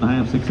 6 and a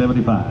half,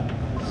 675,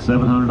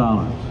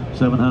 $700,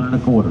 700 and a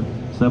quarter,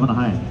 7 and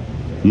a half,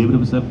 give it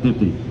to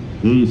 750,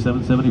 give you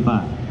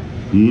 775,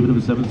 give it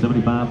to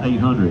 775,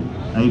 800,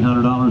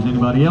 $800,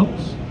 anybody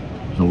else?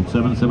 Sold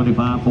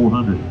 775,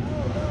 400.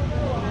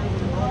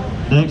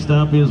 Next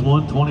up is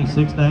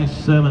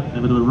 126-7,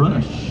 give it a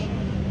rush.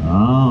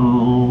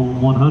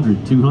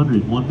 100,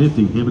 200,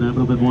 150, give it up a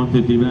little bit,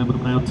 150, give it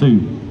up now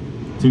 2,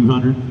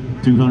 200,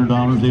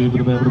 $200, give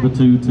it up a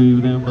 2,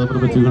 2, now up a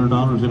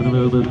 $200, give it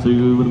up a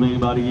 2, with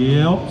anybody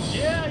else?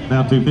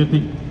 Now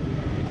 250,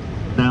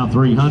 now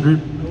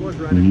 300,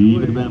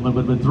 give it up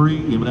a 3,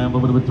 give it up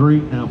a 3,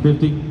 now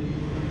 50,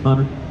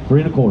 100,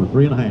 3 and a quarter,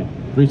 3 and a half,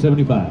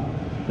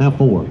 375, now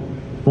 4,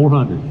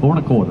 400, 4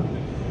 and a quarter,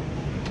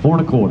 4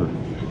 and a quarter,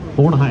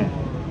 4 and a half,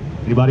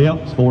 anybody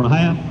else? 4 and a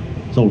half.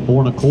 Sold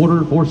 4 and a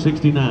quarter,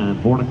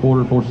 469, 4 and a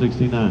quarter,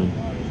 469.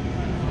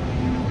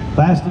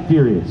 Fast and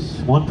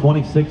Furious,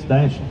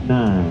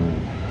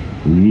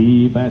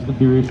 126-9. Fast and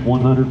Furious,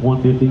 100,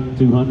 150,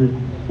 200,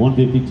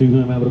 150,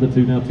 200, out of the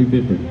 2, now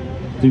 250,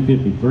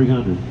 250,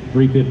 300,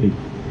 350.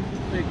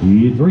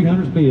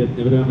 300's bid,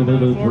 give it down to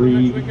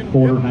 3,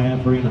 quarter,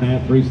 half, 3 and a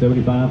half,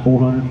 375,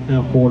 400,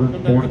 now quarter,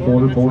 4 and a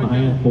quarter, 4 and a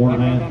half, 4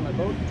 and a half,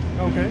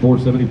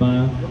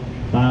 475.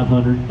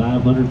 500,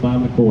 500,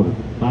 5 and a quarter,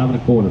 5 and a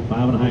quarter,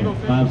 5 and a half,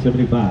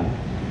 575.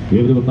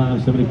 Give it to a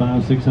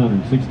 575,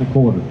 600, 6 and a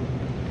quarter,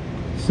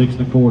 6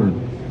 and a quarter,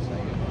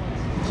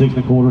 6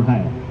 and a quarter,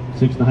 half,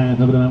 6 and a half,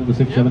 up to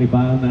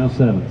 675, now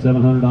 7,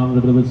 $700,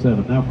 up to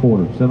 7, now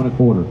quarter, 7 and a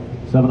quarter,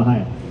 7 and a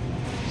half,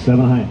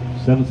 7 and a half,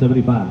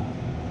 775,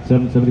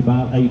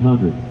 775,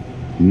 800.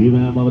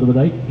 Even out of the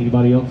 8,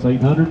 anybody else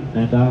 800,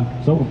 and I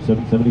sold them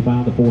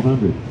 775 to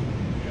 400.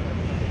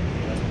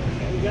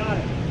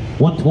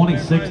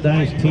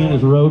 126-10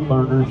 is Road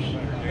Burners.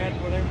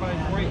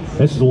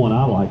 This is the one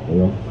I like,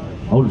 Dale.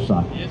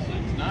 Motorcycle. Yes,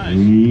 it's nice.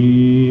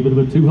 Yeah, but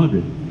about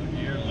 200.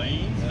 Your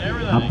leads and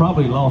everything. I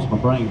probably lost my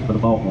brains, but I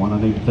bought one. I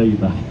need to tell you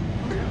about it.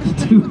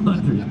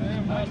 200.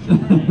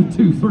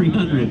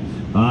 300.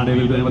 All right, a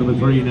bit of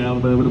 3 now, a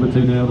bit of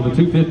 2 now, a bit of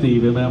 250, a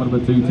bit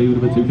of 2, 2, a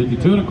bit of 250,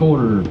 2 and a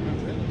quarter.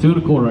 2 and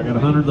a quarter. I got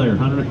 100 there,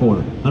 100 and a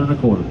quarter, 100 and a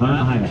quarter, 100 and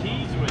a half.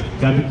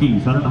 Got the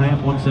keys, 100 and a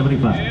half,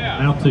 175.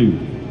 Now 2.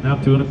 Now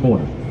 2 and a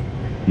quarter.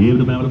 Give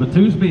it about a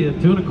 2's bid,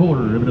 2 and a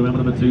quarter. Give it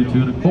about a 2,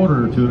 2 and a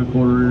quarter, 2 and a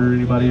quarter.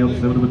 Anybody else?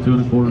 Give it about 2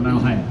 and a quarter. Now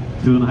half,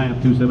 2 and a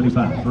half,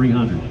 275,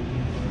 300.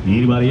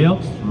 Anybody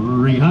else?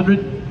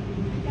 300.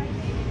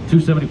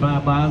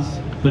 275 buys.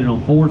 Put it on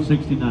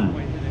 469.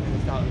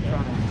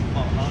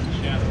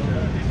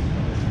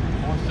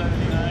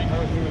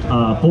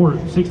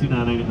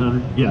 469 ain't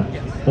 100. Yeah,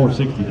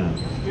 469.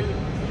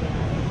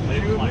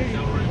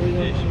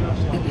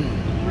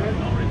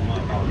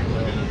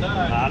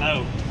 I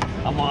know.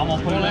 I'm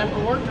gonna put it after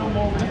work no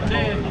more. I'm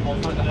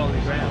gonna put the holy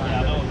ground. Yeah,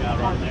 I know a guy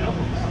right now.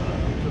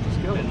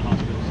 In the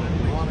hospital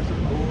setting. I'm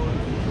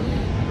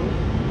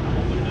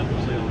gonna put it up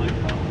for sale later.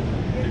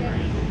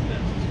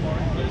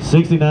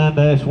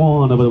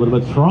 69-1 of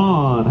a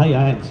Tron. Hey, I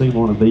hadn't seen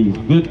one of these.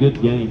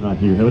 Good game right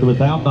here. It was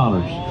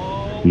 $1,000.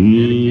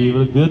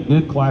 Yeah,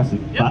 good classic.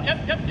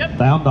 Yep.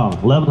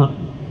 $1,000. 1,100.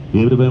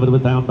 Give it a bit of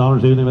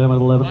 $1,000. Give it a bit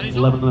of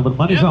 11.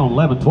 Money's on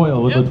 11,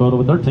 12,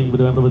 12, 13. Give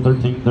it a bit of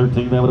 13,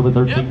 13. Give it a bit of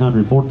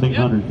 1,300,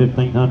 1,400,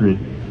 1,500.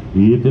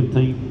 Yeah,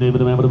 15. Give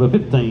it a bit of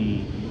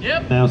 15.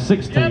 Yep. Now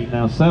 16.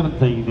 Now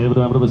 17. Give it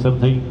a bit of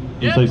 17.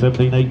 You say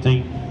 17,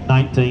 18,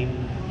 19.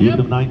 Give it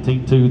a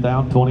 19,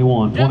 2000,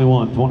 21,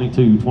 21,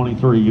 22,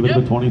 23. Give it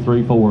a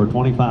 23, 4,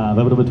 25.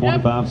 Give it a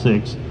 25,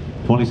 6,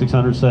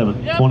 2,600, 7,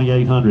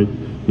 2,800.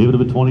 Give it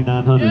a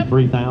 2,900,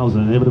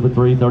 3,000. Give it a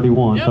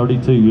 331,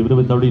 32. Give it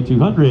a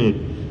 3,200.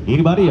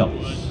 Anybody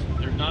else?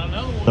 There's not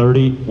another one.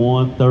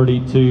 31,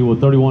 32. Will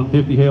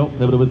 3150 help?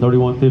 Give it a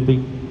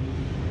 3150.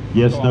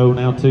 Yes, no,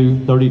 now 2.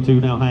 32,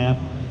 now half.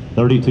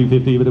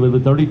 3250. Give it a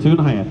 32 and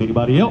a half.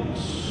 Anybody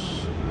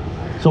else?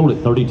 Sold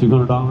it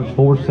 $3,200,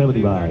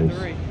 470 buys.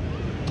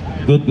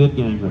 Good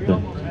game right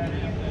there.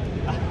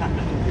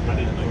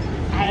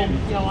 I didn't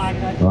feel like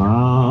that.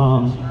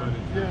 All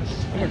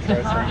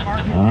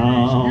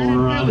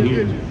right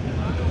here.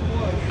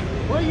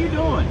 What are you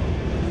doing?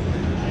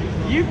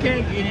 You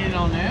can't get in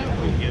on that.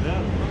 We get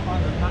up.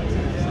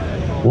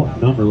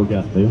 What number we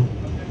got, Bill?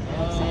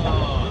 It's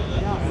on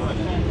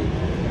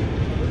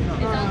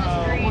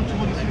the screen.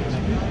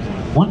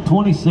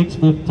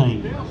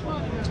 126.15.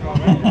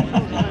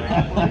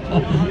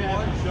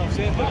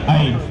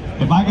 Hey,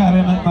 if I got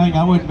in that thing,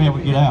 I wouldn't be able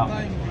to get out.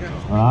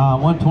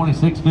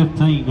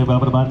 126.15.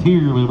 About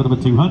here,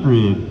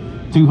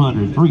 200,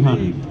 200,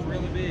 300.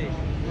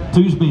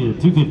 Two's bid,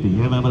 250.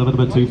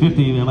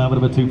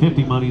 250.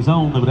 250. Money's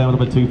on.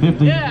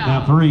 250.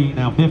 Now 3.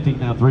 Now 50.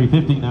 Now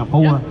 350. Now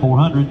 4.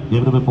 400.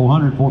 Give it a bit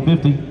 400.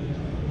 450.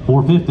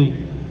 450.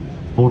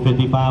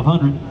 450.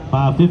 500.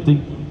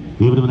 550.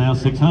 Give it a now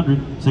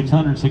 600.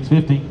 600.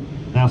 650.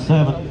 Now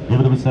 7.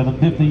 Give it a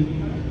 750.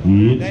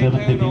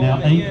 750.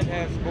 Now 8.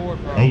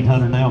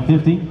 800. Now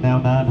 50. Now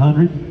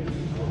 900.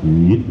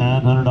 $900. Now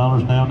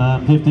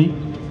 950.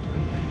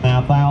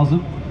 Now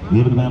 1,000.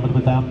 Give it about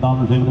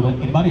 $1,000. Give it about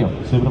anybody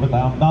else. Give it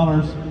about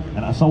 $1,000.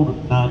 And I sold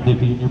it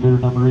 $950. And your bidder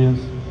number is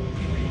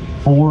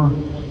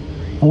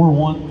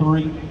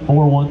 413.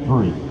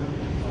 413.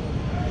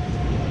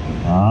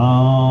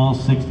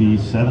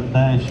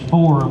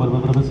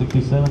 67-4.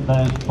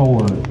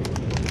 67-4.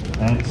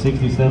 And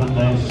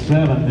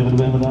 67-7. Give it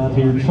about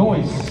here.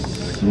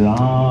 Choice.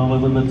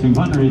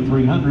 200,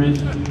 300.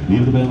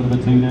 Give it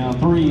about 2 now.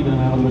 3. Then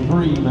about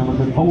 3. Then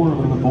about 4.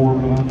 About 4.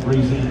 About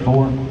 3.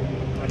 4.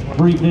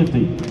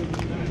 350.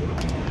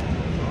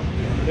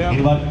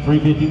 Anybody?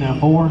 350. Now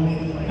 4.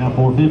 Now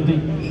 450.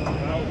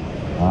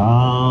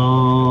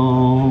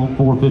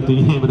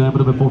 450. Give it about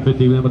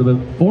 450. Give it about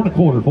 4 and a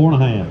quarter. 4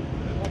 and a half.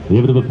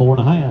 Give it about 4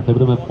 and a half. Give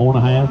it about 4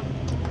 and a half.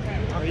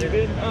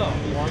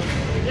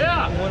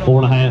 Yeah.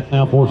 4 and a half.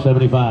 Now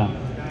 475.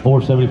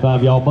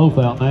 475. Y'all both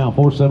out now.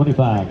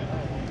 475.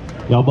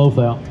 Y'all both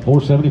out.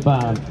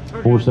 475.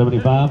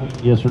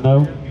 475. Yes or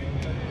no?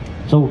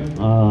 So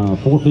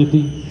 450.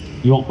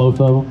 You want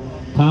both of them?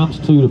 Times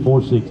 2 to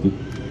 460.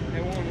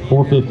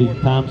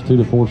 450 times 2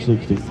 to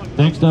 460.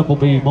 Next up will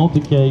be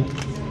multi-K.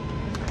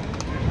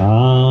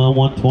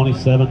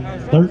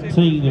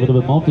 127.13. Give it a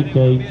bit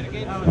multi-K.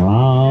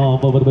 A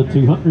little bit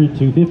 200,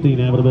 250.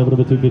 Now a little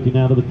bit 250.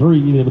 Now to the 3.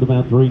 Give it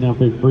about 3. Now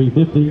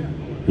 350.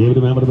 Give it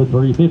about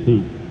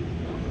 350.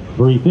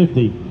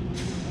 350.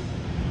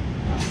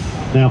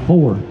 Now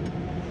 4.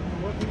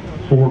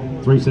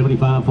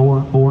 375. 4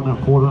 and a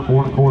quarter.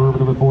 4 and a quarter. A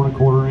little bit 4 and a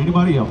quarter.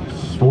 Anybody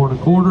else? 4 and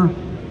a quarter.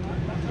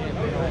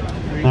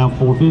 Now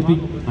 450.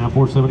 Now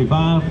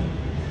 475.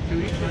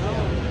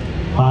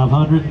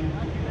 500.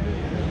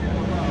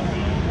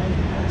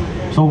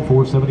 Sold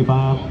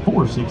 475.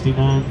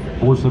 469.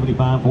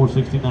 475.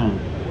 469.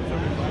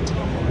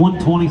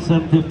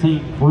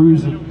 127.15.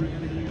 Cruising.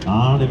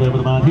 They've been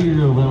about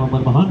here. About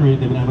 100.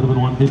 They've been about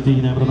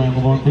 150. Now about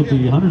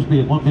 150. 100's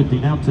bid. 150.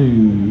 Now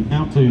 2.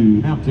 Now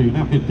 2. Now 2.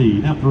 Now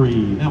 50. Now 3.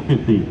 Now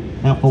 50.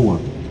 Now 4.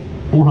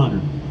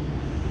 400.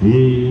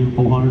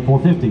 400,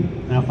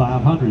 450, now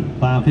 500,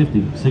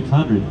 550,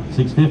 600,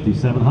 650,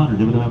 700,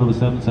 give it about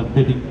 7,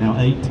 750, now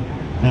 8,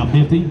 now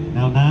 50,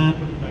 now 9,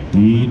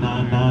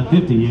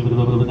 950, give it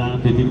about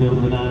 950, give it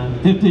about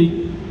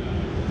 950,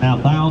 now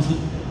 1,000,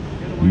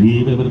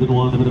 give it about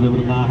 1, give it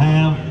about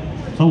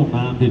 9.5, sold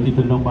 950,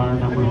 put it on buyer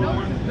number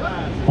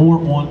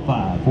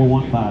 415,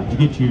 415.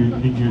 Did you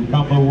get your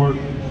combo work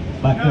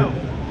back there?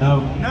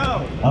 No?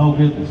 No. Oh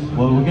goodness,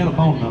 well we got a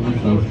phone number,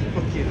 so.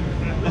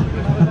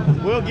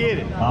 We'll get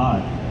it. All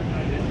right.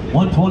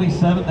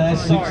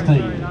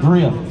 127-16.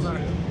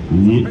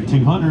 Drift.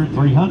 200,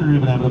 300.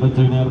 Even out of a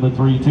 2, now out of a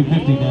 3.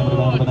 250. Now out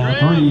of a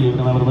 3.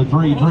 Even out of a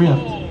 3.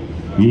 Drift.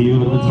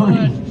 Even out of a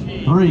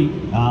 3. 3.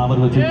 Out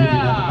of a 250.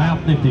 Now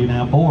 50.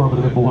 Now 4. Out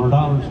of a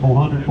 $400.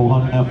 400.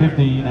 400. Now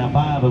 50. Now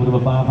 5. Out of a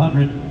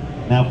 500.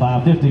 Now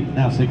 550.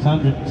 Now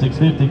 600.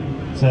 650.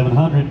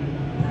 700.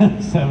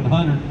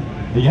 700.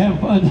 Are you having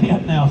fun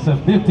yet? Now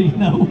 750.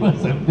 No.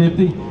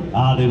 750.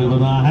 I did it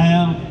when I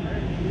have.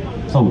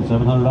 Sold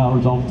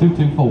 $700 on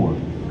 224.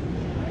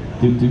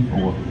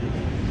 224.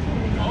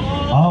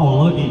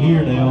 Oh, looky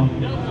here, Dale.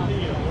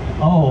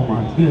 Oh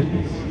my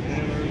goodness.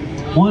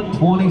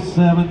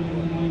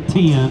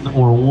 127.10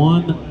 or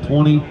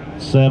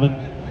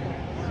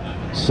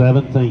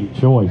 127.17.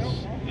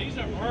 Choice. These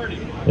are pretty.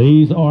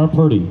 These are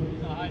pretty.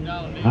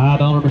 High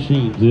 $1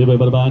 machines.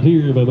 Everybody about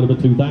here. Everybody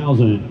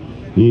 2,000.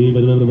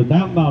 $1,000,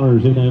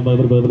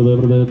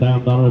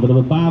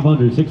 $1,000,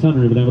 500,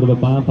 600,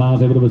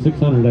 500,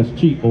 600. That's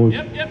cheap, boys.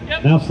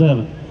 Yep. Now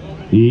 7.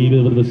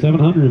 $700,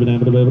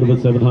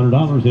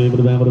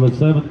 $700,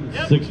 7,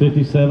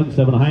 657,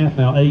 7.5.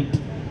 Now 8.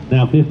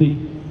 Now 50,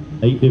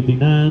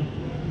 859.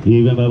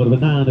 Even about 9,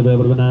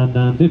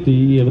 950,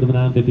 even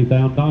 $950,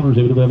 $1,000,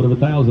 even about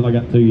 1,000. I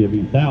got 2. It'd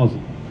be 1,000.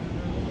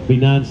 Be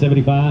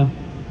 975.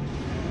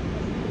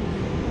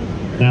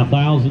 Now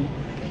 1,000.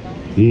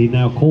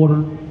 Now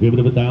quarter. Give it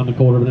a $1,000 a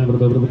quarter,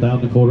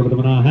 $1,000 a quarter,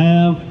 but I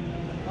have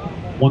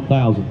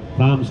 1,000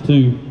 times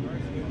 2.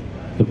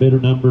 The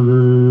bidder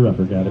number, I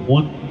forgot it.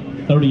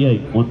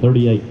 138.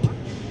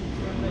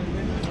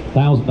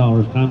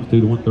 $1,000 times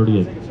 2 to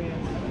 138.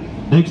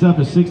 Next up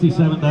is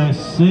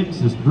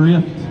 67-6 is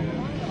Drift.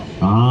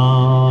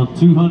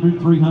 200,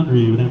 300,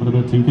 even up to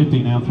about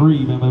 250 now, 3,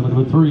 even up to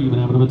about 3, even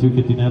up to about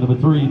 250 now, to about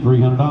 3,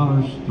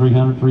 $300,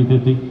 300,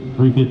 350,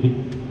 350,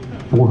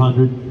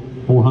 400,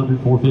 400,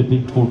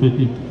 450,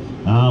 450,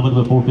 but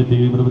about 450,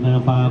 even up now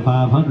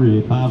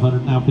 500,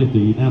 500 now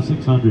 50, now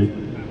 600,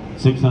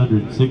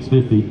 600,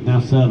 650, now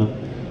 7,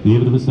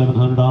 even up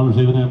 $700,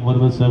 even up what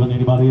about 7,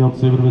 anybody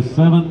else, even up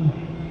 7,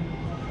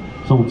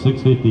 sold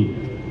 650,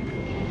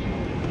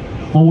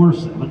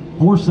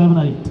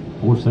 478,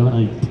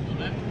 478.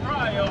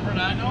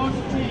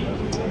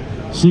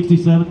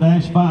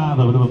 67-5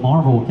 of it of a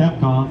Marvel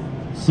Capcom.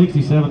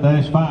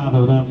 67-5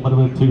 of it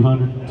about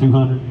 200,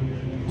 200,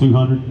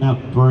 200, now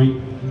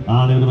 3.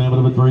 Of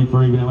a 3,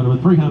 3, of a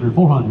 300,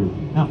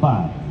 400, now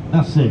 5,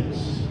 now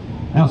 6,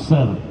 now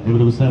 7,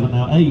 even of a 7,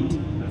 now 8,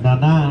 now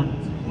 9,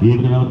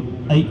 even of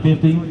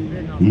 850,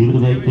 even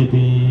of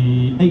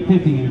 850,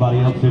 850, anybody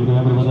else, even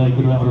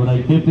of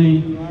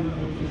 850,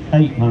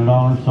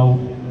 $800 sold.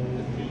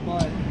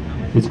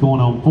 It's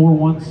going on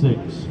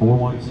 416,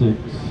 416.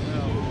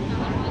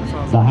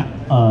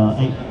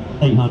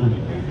 800.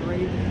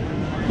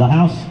 The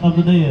House of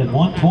the Dead,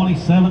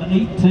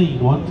 127.18,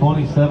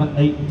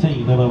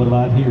 127.18.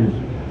 Right here.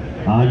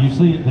 You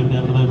see it.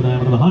 100,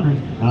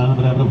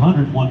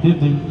 100,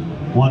 150,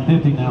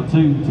 150. Now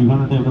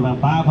 200. About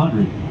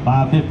 500,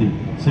 550,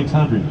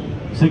 600,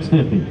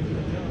 650,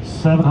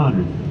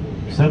 700,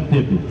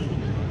 750,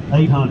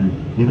 800.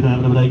 Give it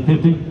down to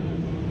 850.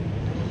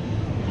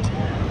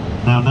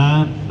 Now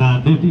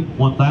 950,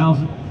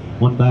 1,000,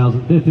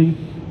 1,050.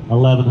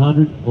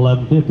 1,100,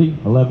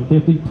 1,150,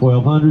 1,150,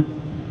 1,200,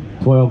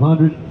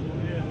 1,200,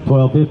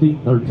 1,250,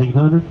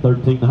 1,300,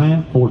 13 and a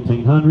half,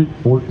 1,400,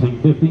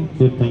 1,450,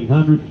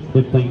 1,500,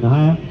 15 and a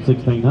half,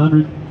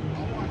 1,600,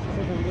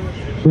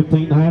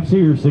 15 and a half's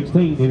here,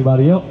 16.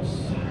 Anybody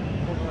else?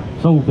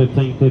 Sold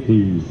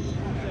 1,550.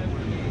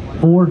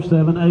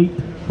 478,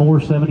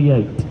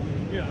 478.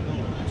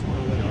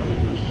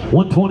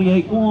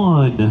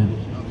 128.1.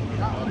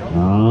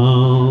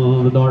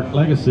 Oh, the Dark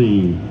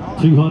Legacy.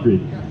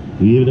 200.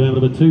 Even down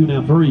to a 2,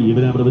 now 3,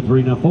 even down to a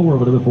 3, now 4,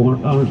 over to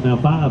 $400, now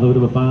 5, over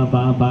to a 5,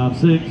 5, 5,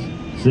 6,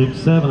 6,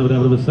 7, over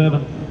down to a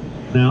 7,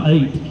 now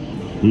 8,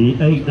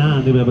 8,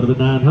 9, even over to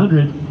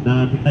 900,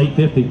 9,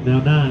 850, now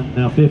 9,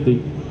 now 50,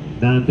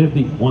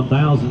 950,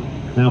 1,000,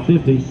 now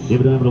 50,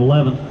 even down to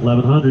 11,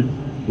 1,100,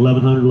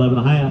 1,100, 11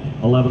 and a half,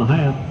 11 and a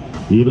half,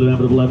 even down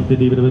to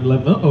 1,150, even to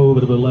 11, over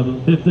to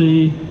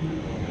 1,150,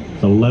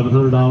 so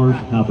 $1,100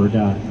 out for a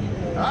guy.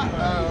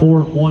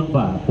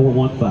 415,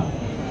 415.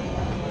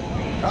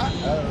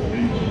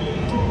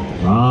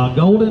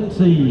 Golden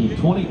Sea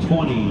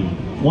 2020,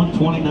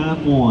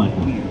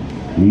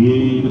 129.1.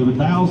 Even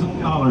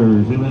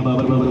 $1,000.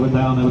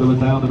 Down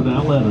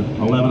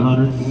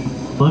 1,100.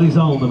 Money's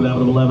on.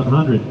 Down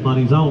 1,100.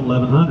 Money's on.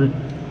 1,100.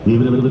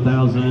 Even if it's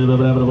 1,000. Even if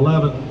it's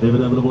 11.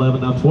 Even if it's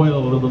 11. Now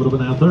 12.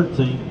 Now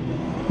 13.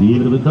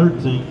 Even if it's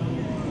 13.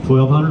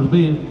 1,200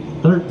 bid.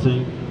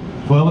 13.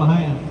 12 and a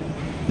half.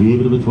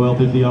 Even if it's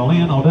 1,250 all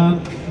in. All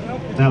done.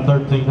 Now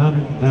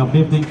 1,300. Now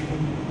 50.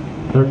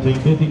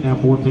 1,350, now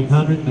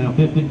 1,400, now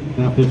 50,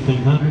 now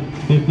 1,500,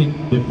 50,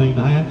 15 and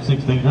a half,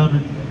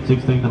 1,600,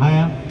 16 and a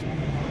half,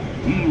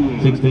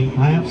 16 and a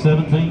half,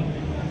 17,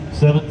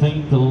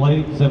 17 to the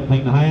lady,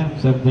 17 and a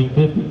half,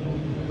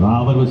 1,750,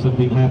 Robert was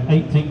 17 and a half,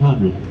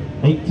 1,800,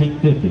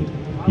 1,850,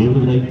 give it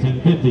at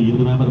 1,850, give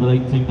it at 18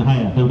 and a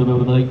half, give it at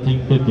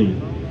 1,850,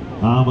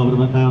 now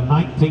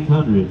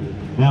 1,900,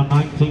 now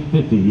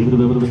 1,950, give it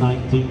at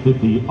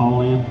 1,950,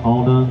 all in,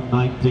 all done,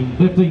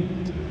 1,950.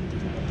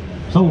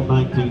 Sold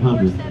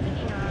 1,900.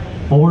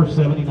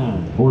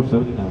 479.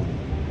 479.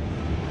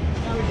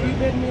 Now, was you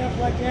bidding me up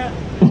like that?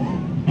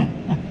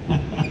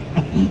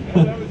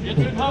 It's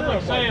in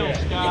public sales,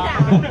 Scott.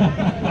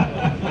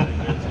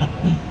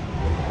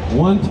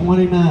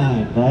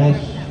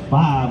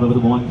 129-5 of the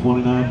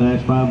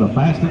 129-5. The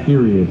Fast and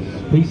Furious.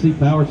 PC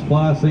power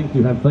supply seems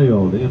to have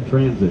failed in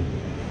transit.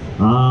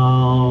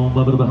 A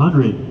bit of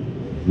 100.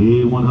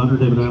 Yeah, 100,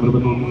 David, 1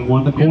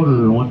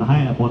 1/4, 1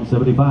 1/2,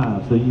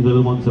 175. Steve,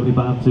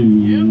 175, 2.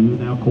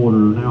 Now quarter,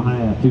 now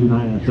half, 2 and a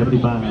half,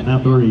 75. Now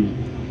 3.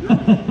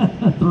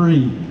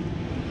 3.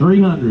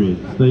 300.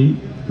 Steve,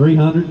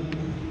 300.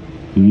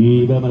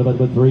 Yeah,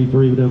 about 3,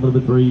 3,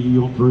 about 3.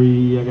 You want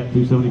 3? I got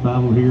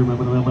 275 over here,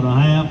 about a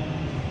half.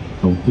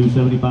 So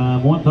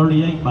 275,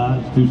 138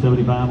 buys,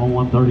 275 on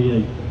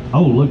 138.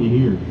 Oh, looky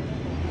here.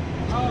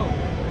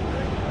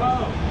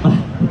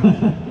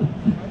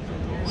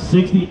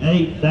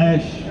 68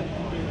 dash.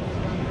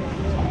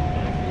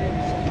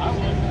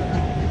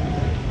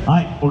 All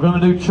right, we're going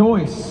to do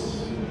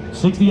choice.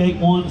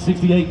 68-1,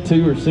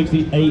 68-2, or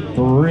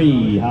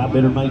 68-3. High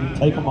bidder may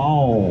take them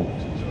all.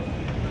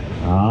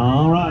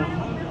 All right,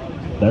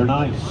 they're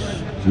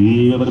nice.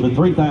 Give it a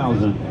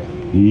 3,000.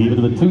 Give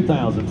it a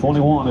 2,000.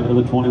 21. Give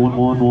it a 21.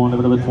 1. Give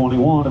it a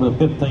 21. Give it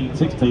a 15.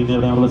 16.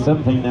 Give it a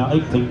 17. Now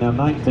 18. Now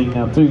 19.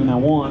 Now 2. Now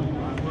 1.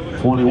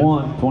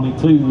 21.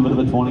 22. Give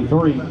it a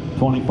 23.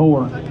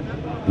 24.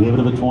 Give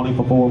it a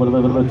 24, bit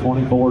of a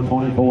 24,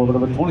 24, bit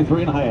of a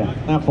 23 and a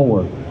half. Now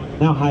 4,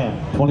 now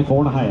half,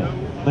 24 and a half.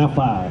 Now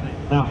 5,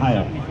 now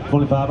half,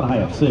 25 and a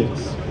half,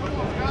 6,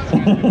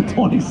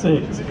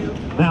 26,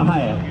 now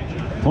half,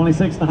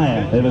 26 and a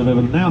half.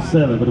 Now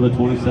 7, bit of a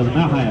 27,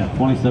 now half,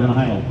 27 and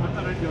a half.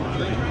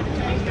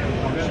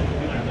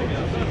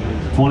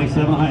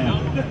 27 and a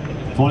half,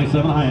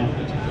 27 and a half,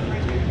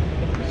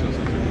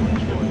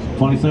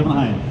 27 and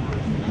a half.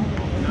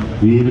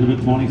 Give it a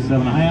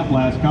 27 and a half,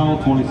 last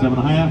call, 27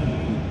 and a half.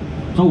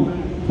 So,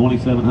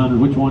 2,700,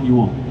 which one you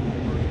want?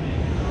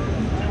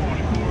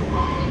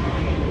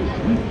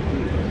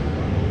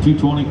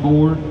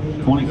 224,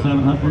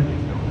 2,700.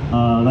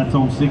 That's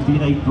on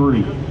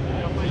 68.3.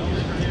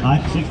 All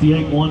right,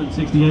 68.1 and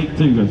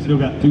 68.2. I've still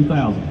got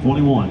 2,000,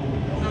 21,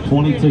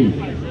 22,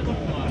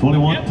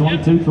 21,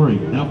 22, 3.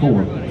 Now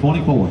 4,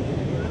 24.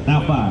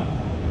 Now 5,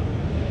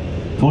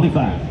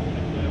 25,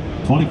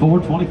 24,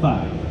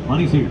 25.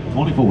 Money's here,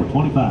 24,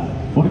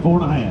 25,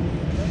 24 and a half.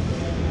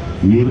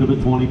 Give it a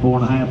bit 24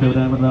 and a half, if it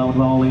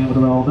all in, if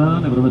it all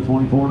done, if it a bit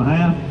 24 and a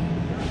half.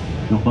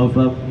 Got both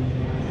up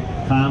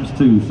times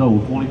 2, so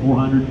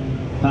 2,400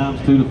 times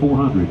 2 to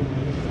 400.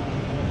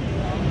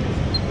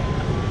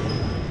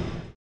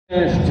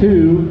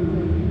 -2.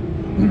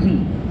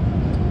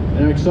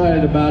 I'm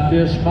excited about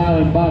this.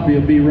 Smiling Bobby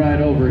will be right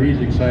over.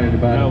 He's excited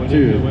about it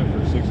too. We went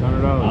for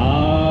 $600.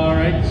 All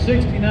right,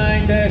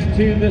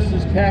 69-2. This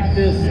is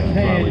Cactus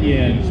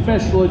Canyon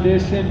Special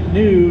Edition.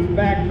 New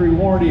factory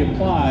warranty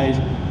applies.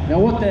 Now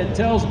what that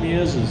tells me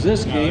is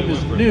this game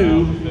is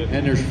new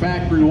and there's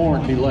factory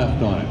warranty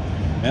left on it.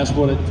 That's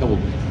what it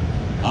told me.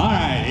 All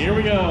right, here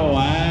we go.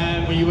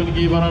 And we want to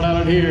give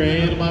 $100 here.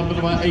 And I'm up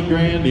about $8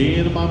 grand.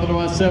 And I'm up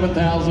about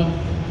 7,000.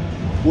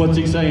 What's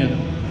he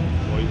saying?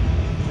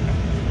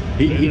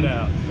 He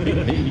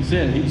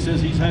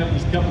says he's having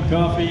his cup of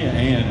coffee,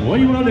 and what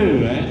do you want to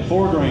do? And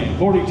 4 grand,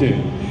 42,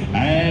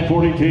 and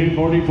 42,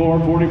 44,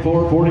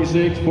 44,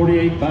 46,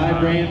 48, 5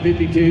 grand,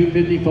 52,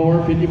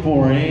 54,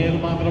 54,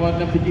 and I'm about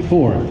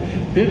 54,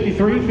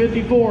 53,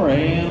 54,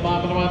 and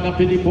I'm about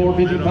 54,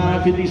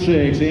 55,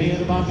 56,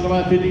 and I'm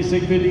about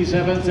 56,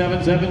 57,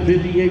 77,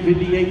 58,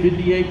 58,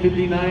 58,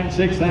 59,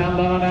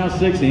 $6,000 now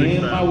 60,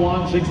 and my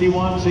 1,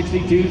 61,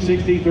 62,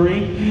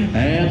 63,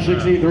 and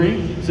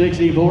 63,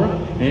 64,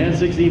 and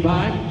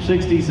 65,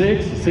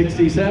 66,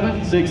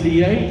 67,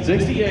 68,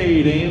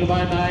 68, and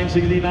about 9,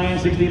 69,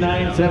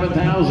 69,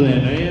 7,000,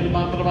 and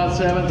about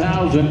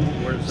 7,000,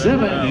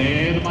 7,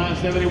 and about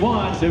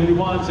 71,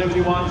 71,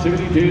 71,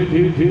 72,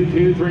 2, 2,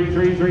 2, 3,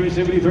 3, 3,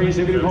 73,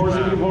 74,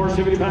 74,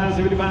 75,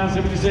 75,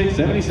 76,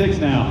 76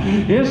 now.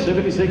 Yes,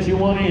 76 you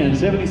want in,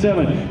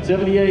 77,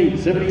 78,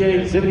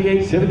 78,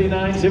 78,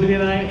 79,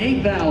 79,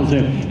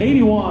 8,000,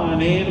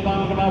 81, and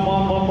about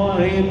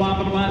 111, and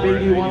about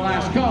 81,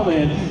 last call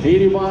in,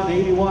 81,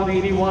 81,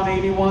 81,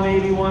 81,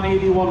 81,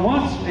 81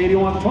 once,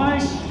 81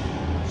 twice.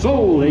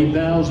 Sold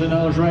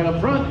 $8,000 right up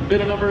front.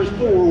 Bidder number is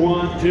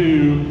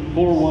 412.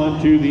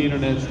 412, the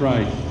internet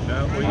strike.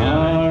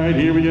 All right,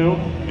 here we go.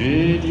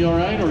 And you all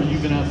right, or you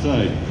been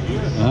outside?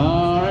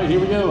 All right, here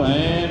we go.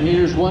 And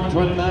here's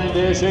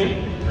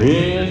 129-8.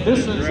 And this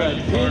is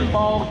a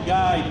pinball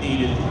guide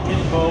needed.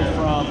 Info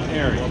from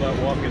Eric.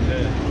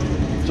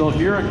 So if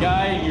you're a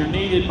guy and you're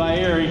needed by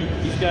Eric,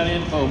 he's got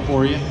info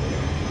for you.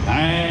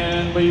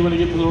 And what you want to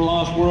get to the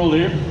lost world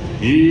here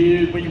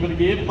is what you want to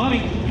get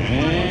money.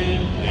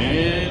 And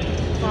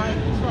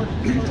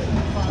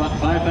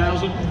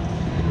 5,000,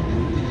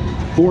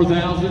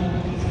 4,000.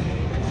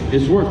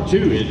 It's worth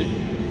 2, isn't it?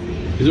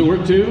 Is it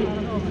worth 2?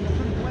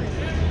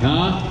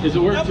 Huh? Is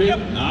it worth 2? Yep.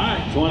 All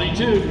right,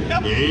 22.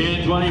 Yep.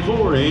 And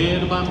 24.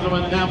 And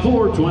now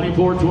 4.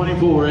 24,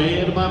 24.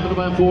 And about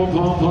 4.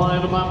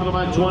 And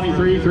about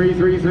 23, 3,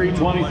 3, 3,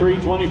 23,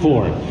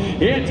 24.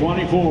 And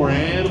 24.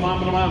 And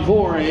about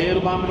 4. And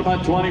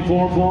about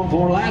 24, 4,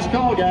 4. Last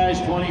call,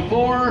 guys.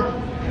 24.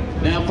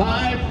 Now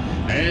 5.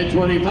 And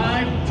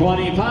 25,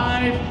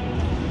 25.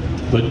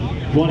 But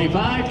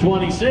 25,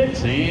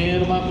 26,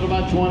 and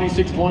about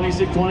 26,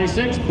 26,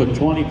 26. Put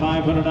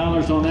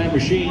 $2,500 on that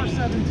machine.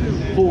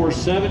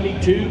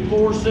 472,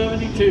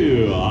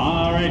 472.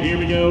 All right, here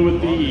we go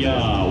with the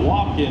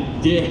Walking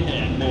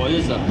Dead. Boy,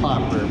 this is a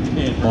popular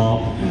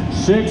pinball.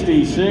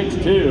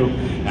 66.2.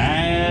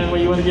 And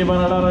what you want to give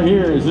 $100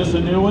 here? Is this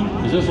a new one?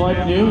 Is this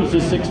like new? Is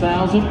this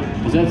 6,000?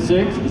 Is that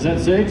 6? Is that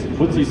 6?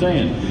 What's he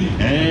saying?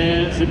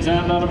 And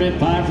 6,000 on a bit,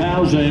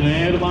 5,000.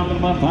 And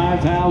about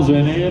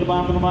 5,000. And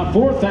about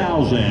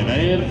 4,000.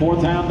 And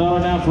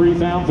 $4,000 now,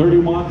 3,000,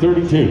 31,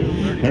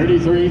 32,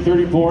 33,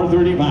 34,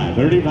 35,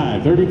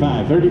 35,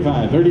 35,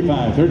 35,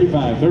 35,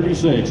 35,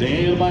 36.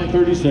 And about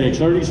 36,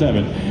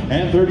 37,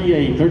 and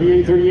 38,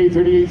 38, 38,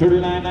 38,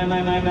 39,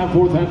 999. Now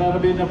 4,000 on a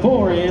bit, now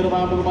 4. And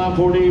about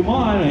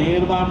 41.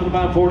 And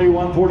about 41.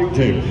 41,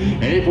 42.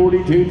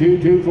 42,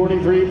 22,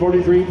 43,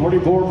 43,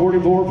 44,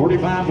 44,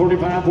 45,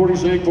 45,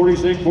 46,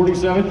 46,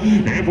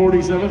 47,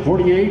 47,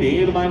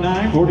 48, and by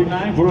 9,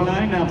 49,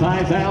 49, now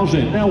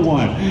 5,000, now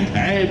 1,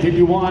 and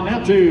 51,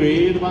 now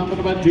 2, and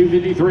about 2,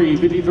 53,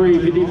 53,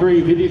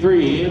 53,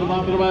 53, and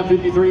about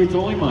 53, it's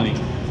only money,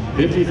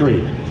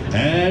 53.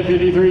 And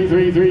 53,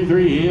 3, 3,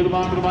 3, and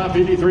about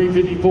 53,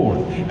 54,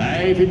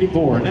 a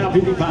 54, now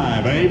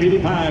 55, a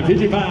 55,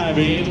 55,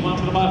 and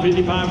about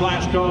 55,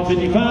 last call,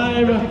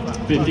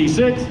 55,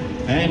 56,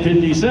 and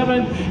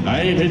 57,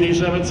 a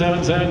 57,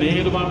 7, 7,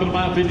 and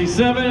about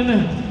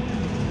 57,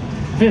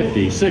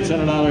 50,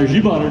 $600,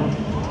 you bought her.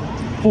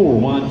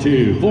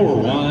 412,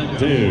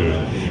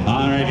 412.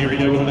 All right, here we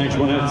go with the next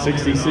one at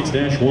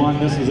 66-1.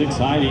 This is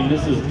exciting.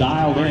 This is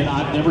dialed in.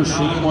 I've never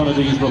seen one of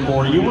these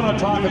before. You want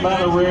to talk about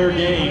a rare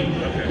game.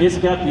 It's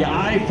got the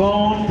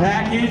iPhone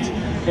package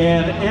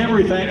and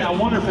everything. I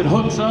wonder if it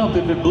hooks up,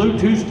 if it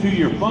Bluetooths to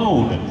your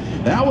phone.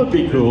 That would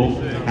be cool.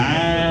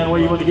 And what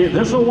do you want to get?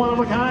 This is a one of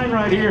a kind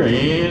right here.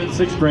 And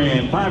 6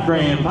 grand, 5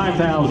 grand,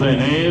 5,000,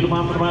 and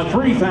about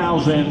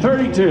 3,000,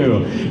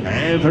 32,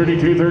 and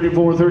 32,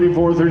 34,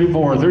 34,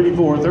 34,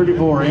 34,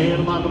 34,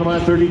 and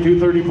about 32,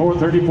 34,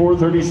 34,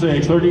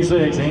 36,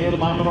 36, and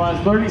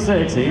about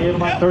 36, and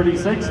about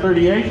 36,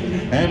 38,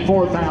 and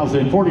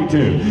 4,000, 42,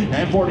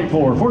 and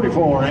 44,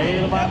 44,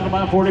 and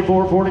about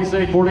 44,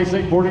 46,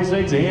 46,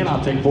 46, and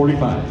I'll take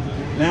 45.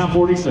 Now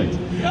 46.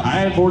 I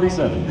had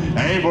 47.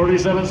 Hey,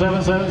 47,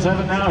 7, 7,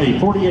 7. Now 8.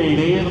 48.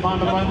 Hey, at the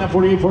bottom of the line. Now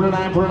 48,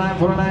 49, 49,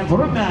 49,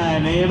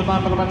 49. Hey, at the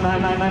bottom of the line.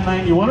 9, 9, 9,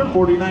 9. You want it?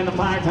 49 to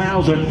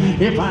 5,000.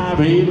 Hit 5.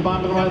 Hey, at the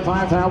bottom of the line.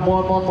 5,000.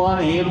 1, 1,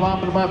 1. Hey, at the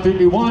bottom of the line.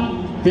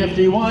 51.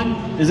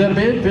 51, is that a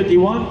bid?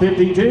 51,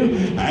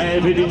 52,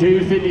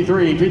 52,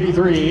 53,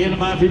 53, and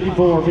about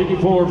 54,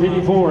 54,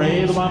 54,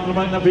 and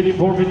about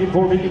 54,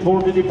 54,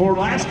 54, 54,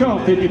 last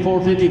call,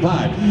 54,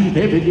 55,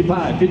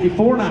 55,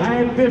 54 and a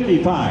half,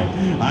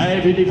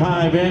 55,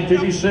 55, and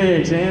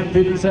 56, and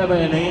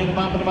 57, and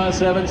about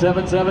 7,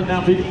 7, 7,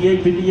 now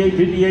 58, 58,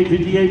 58,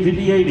 58,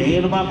 58,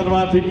 and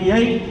about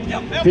 58,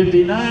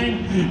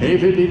 59,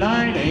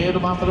 59, and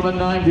about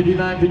 9,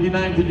 59,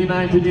 59,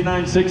 59,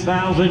 59,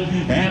 6,000,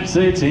 and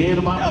 6, and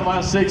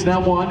about 6, now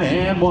 1,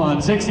 and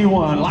 1,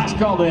 61, last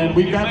call then,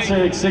 we've got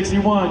 6,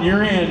 61,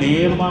 you're in,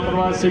 and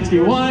about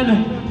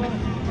 61,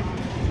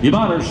 you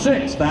bought her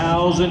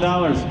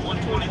 $6,000.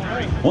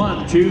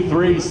 1, 2,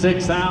 3,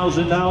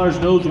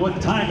 $6,000, knows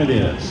what time it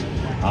is.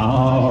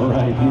 All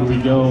right, here we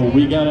go.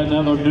 We got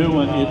another new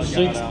one. It's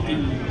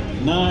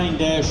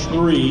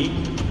 69-3.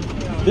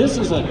 This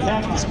is a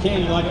cactus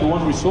candy like the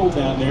one we sold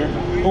down there,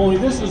 only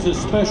this is a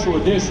special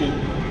edition,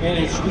 and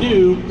it's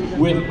new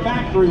with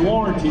factory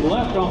warranty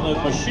left on the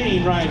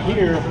machine right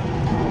here.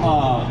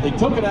 They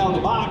took it out of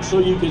the box so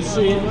you can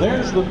see it.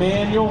 There's the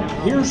manual.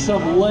 Here's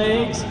some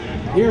legs.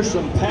 Here's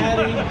some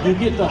padding. You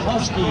get the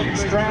Husky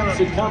straps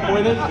that come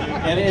with it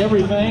and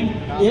everything.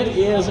 It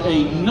is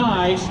a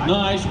nice,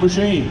 nice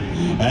machine.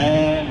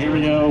 And here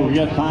we go. We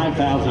got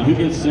 5,000. Who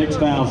gets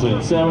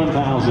 6,000?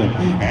 7,000.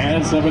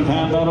 And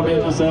 7,000. That'll be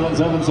the 7,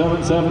 7,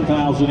 7,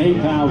 7,000.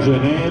 8,000.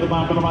 And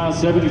about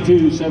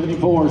 72,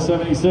 74,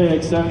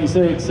 76,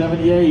 76,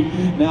 78.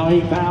 Now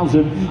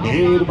 8,000.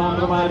 And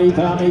about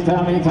 8,000,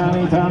 8,000,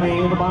 8,000, 8,000.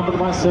 And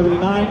about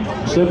 79,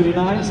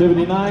 79,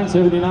 79,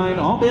 79.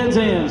 All bids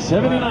in.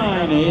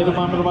 79. And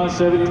about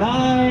 79,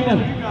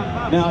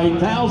 now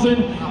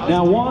 8,000,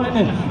 now 1,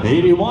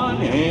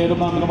 81, and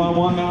about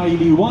 1, now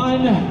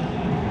 81.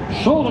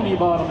 Sold them, you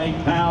bought them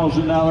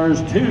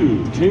 $8,000,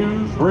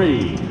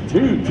 223,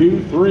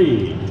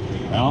 223.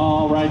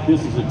 All right,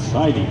 this is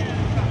exciting.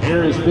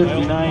 Here is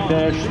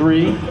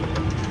 59-3.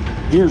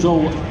 Here's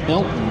old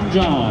Elton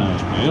John.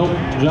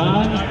 Elton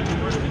John,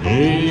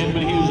 and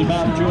he was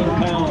about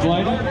 200 pounds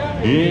lighter.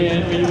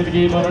 And we even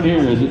gave on it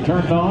here. Is it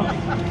turned on?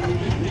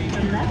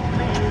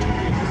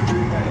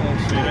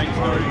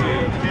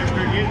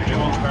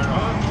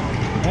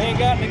 I ain't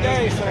got any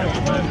gas, sir.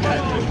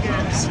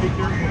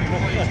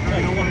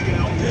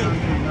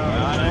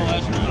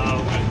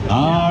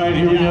 All right,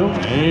 here we go.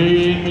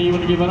 And you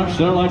want to give it up,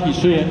 sir, like you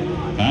said.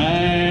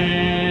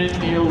 And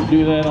you'll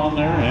do that on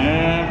there.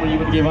 And what do you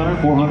want to give on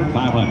her? 400,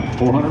 500,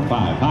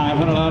 405,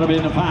 500 out of it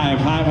in the 5,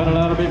 500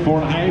 out of it,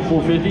 4.5,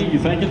 450. You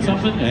thinking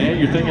something? And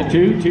you're thinking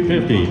 2,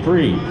 250,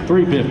 3,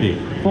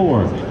 350,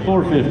 4,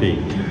 450.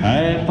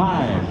 And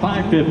 5,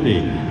 550,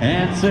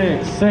 and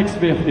 6,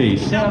 650,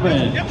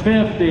 7,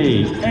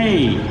 50,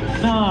 8,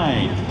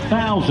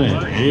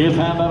 9,000. If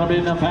that'll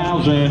be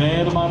 1,000,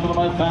 and about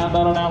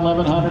 5,000, now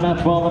 1,100, now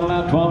 1,200,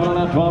 now 1,200,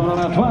 now 1,200,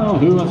 now 12.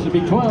 Who wants to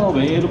be 12?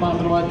 And about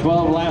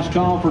 12. Last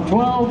call for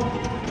 12.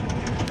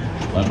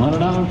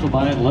 $1,100 will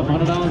buy it.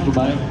 $1,100 will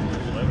buy it.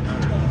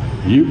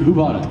 You who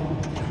bought it?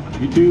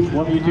 You two?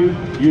 One of you two?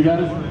 You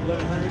got it?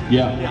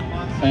 Yeah.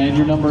 And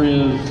your number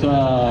is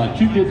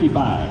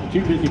 255,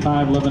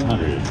 255,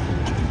 1,100.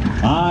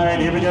 All right,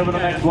 here we go for the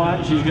next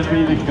one. She's going to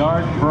be the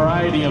garden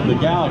variety of the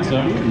Galaxy.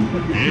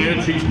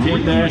 And she's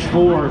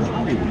 10-4.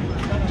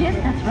 Yes,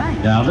 that's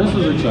right. Now, this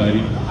is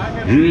exciting.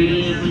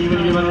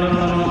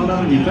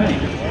 You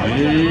think?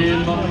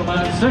 And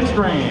about $6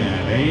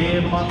 grand.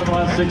 And about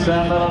 $6,000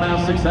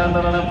 now, $6,000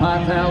 now,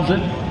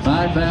 5,000,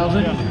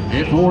 5,000,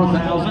 and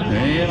 4,000.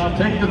 And I'll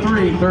take the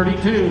 3,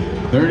 32,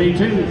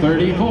 32,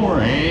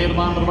 34. And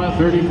about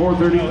 34,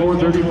 34,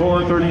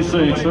 34,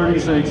 36,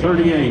 36,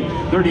 38,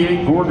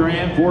 38, 4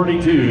 grand,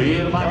 42.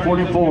 And about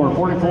 44,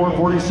 44,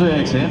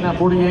 46. And now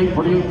 48,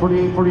 48,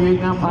 48, 48.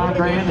 Now 5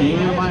 grand.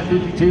 And about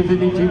 52,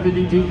 52,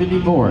 52,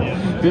 54,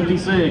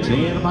 56.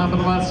 And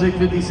about 6,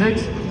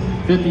 56,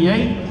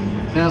 58.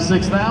 Now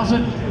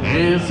 6,000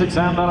 and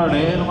 $6,000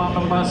 and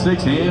about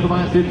 6 and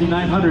about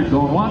 5,900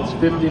 going once,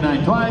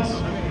 59 twice,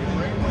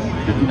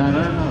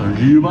 $5,900.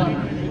 You buy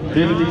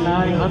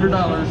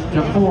 $5,900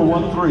 to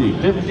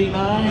 413,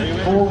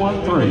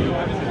 59,413.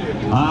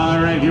 All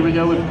right, here we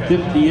go with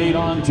 58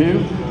 on 2,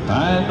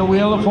 and the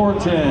wheel of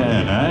fortune,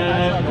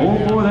 and oh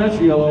boy, that's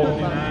yellow.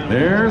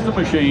 There's the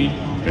machine.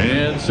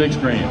 And 6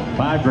 grand,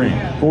 5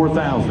 grand,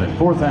 4,000,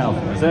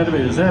 4,000. Is that a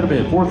bit? Is that a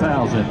bit?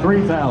 4,000,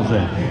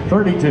 3,000,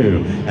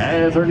 32,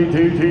 and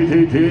 32, 2,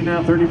 2, 2.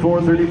 Now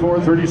 34, 34,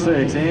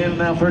 36, and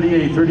now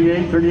 38,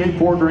 38, 38,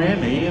 4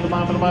 grand, and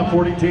about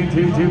 42,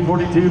 2, 2,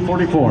 42,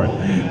 44,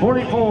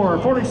 44,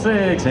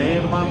 46,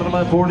 and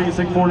about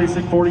 46,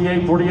 46,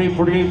 48, 48,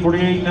 48,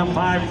 48. Now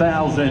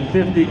 5,000,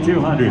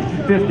 5,200,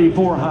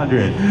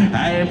 5,400,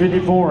 and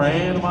 54,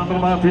 and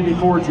about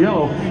 54 is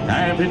yellow,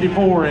 and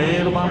 54,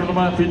 and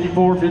about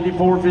 54.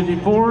 54,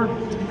 54,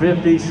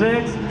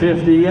 56,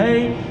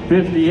 58,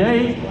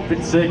 58,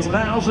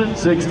 6,000,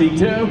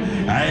 62,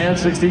 and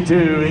 62,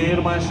 and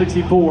about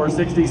 64,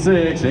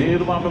 66,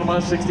 and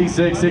about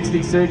 66,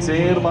 66,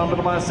 and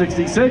about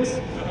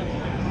 66,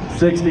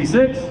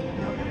 66,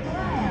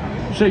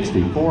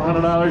 60,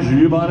 $400.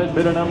 You bought it.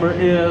 Bidder number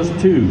is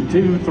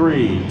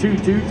 223,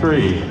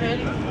 223.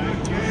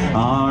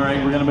 All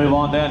right, we're going to move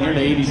on down here to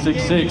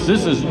 86.6.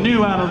 This is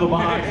new out of the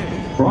box.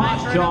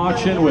 Brought to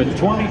auction with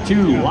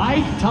 22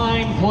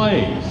 lifetime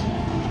plays.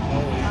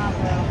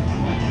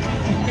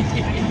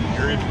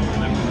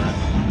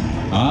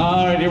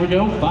 All right, here we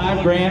go.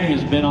 5 grand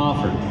has been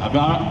offered.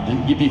 About,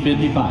 give me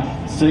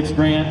 55. 6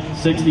 grand,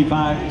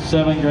 65,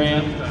 7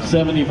 grand,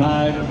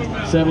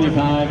 75,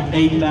 75,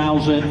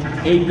 8,000,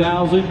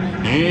 8,000,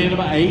 and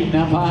about 8,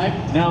 now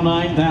 5, now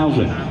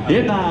 9,000.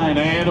 Hit 9,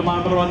 and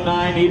about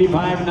 9,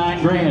 85,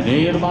 9 grand,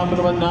 and about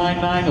 9,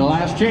 9,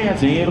 last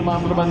chance, and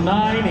about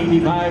 9,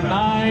 85,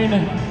 9,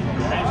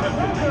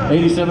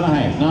 87 and a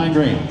half, 9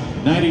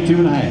 grand, 92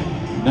 and a half,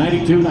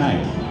 92 and a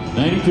half,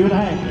 92 and a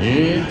half,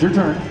 it's your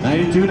turn,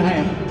 92 and a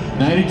half,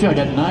 92, I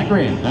got 9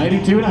 grand,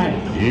 92 and a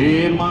half,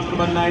 and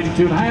about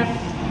 92 and a half,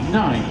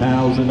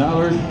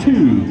 $9,000,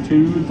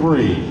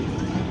 223.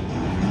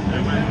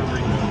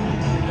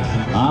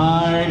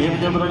 All right, here we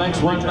go to the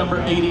next one,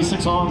 number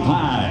 86 on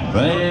 5.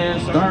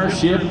 And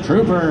Starship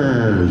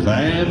Troopers.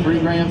 And 3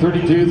 grand,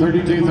 32,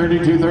 32,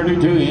 32,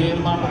 32, and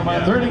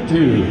about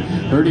 32,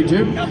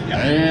 32,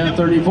 and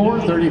 34,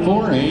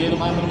 34, and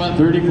about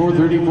 34,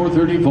 34,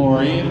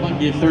 34, and about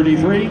get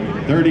 33,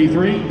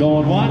 33,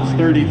 going once,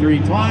 33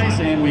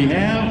 twice, and we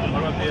have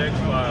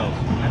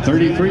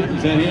 33,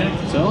 is that him?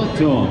 Sell it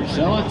to him,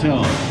 sell it to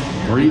him.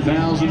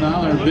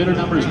 $3,000, bidder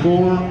number is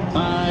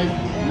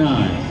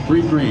 459,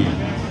 3 grand.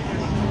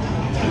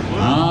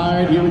 All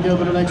right, here we go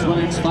to the next one,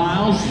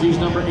 X-Files. She's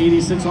number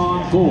 86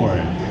 on 4.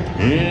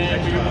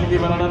 And we're going to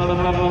give it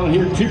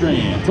here, 2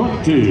 grand,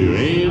 22,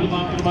 and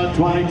about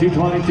 22,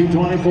 22,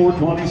 24,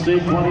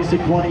 26,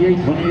 26,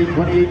 28, 28,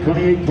 28,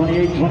 28,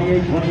 28,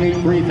 28,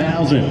 28,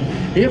 3,000.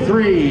 Hit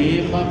 3,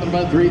 and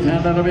about 3,000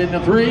 out of it,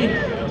 now 3,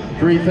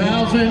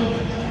 3,000.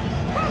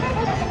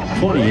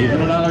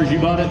 $2,800, you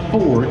bought it,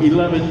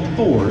 411,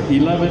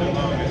 411.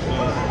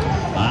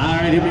 All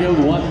right, here we go,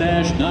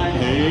 1-9.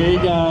 Hey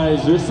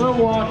guys, this is a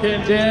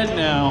Walking Dead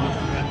now.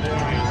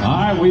 All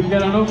right, we've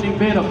got an opening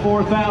bid of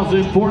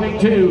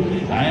 4,042,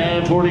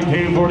 and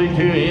 42,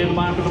 42, and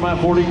about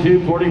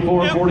 42,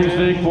 44,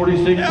 46,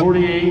 46,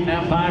 48,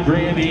 now 5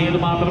 grand, and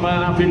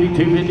about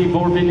 52,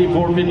 54,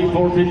 54,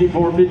 54,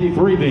 54,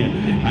 53 then,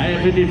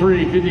 and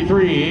 53,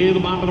 53, and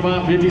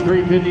about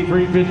 53,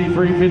 53,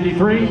 53,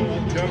 53,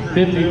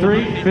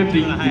 53,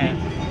 50,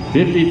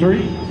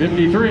 53,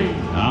 53,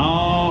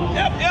 oh,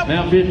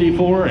 now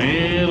 54,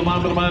 and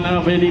about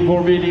now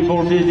 54,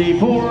 54,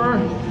 54,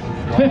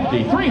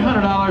 50,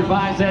 $300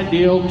 buys that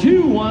deal,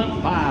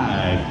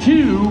 215,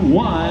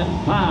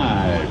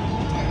 215.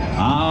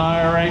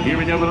 All right, here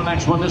we go to the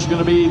next one. This is going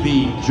to be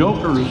the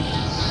Jokers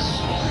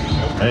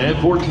at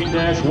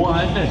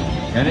 14-1,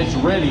 and it's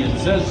ready, it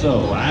says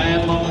so.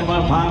 And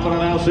about 500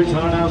 now,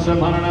 600 now,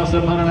 700 now,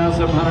 700 now,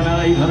 700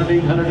 now, 800,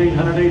 800,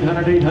 800,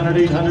 800, 800,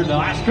 800.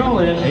 Last call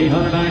in,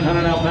 800,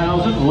 900 now,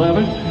 1,000,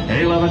 11,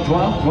 11,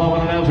 12,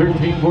 1,200 now,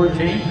 13,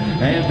 14,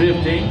 and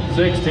 15,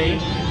 16,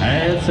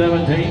 and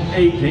 17,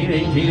 18,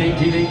 18,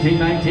 18, 18,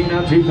 19,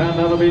 now 2,000,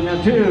 that'll be now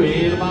 2,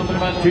 and about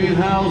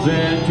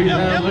 2,000,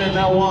 2,000,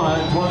 now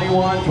 1,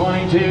 21,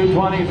 22,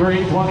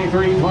 23,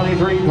 23,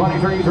 23,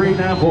 23, 3,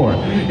 now 4,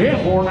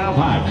 and 4, now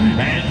 5,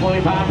 and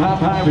 25, 5,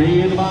 5,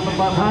 and about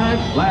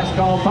 5, last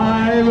call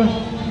 5,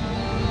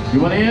 You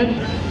want in?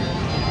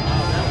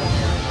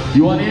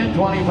 You want in?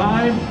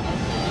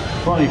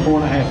 25? 24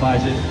 and a half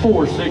buys it.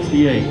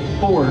 468.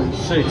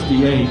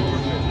 468.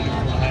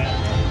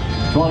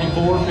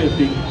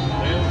 24.50.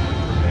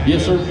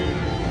 Yes, sir.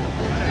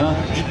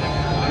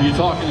 You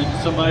talking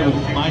to somebody with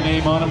my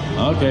name on him?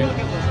 Okay.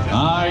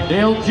 All right,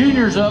 Dale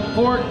Jr.'s up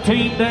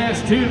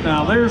 14-2.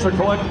 Now there's a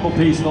collectible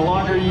piece. The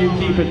longer you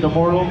keep it, the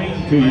more it'll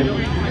mean to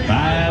you.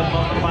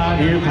 5 on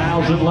here,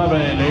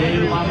 1,011,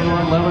 8, 11,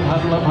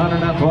 1,100,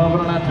 now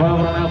 12, now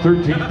 12, now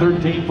 13,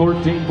 13,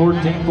 14,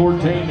 14,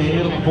 14,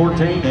 8,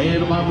 14, 8,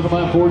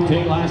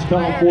 14, last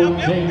call,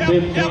 14,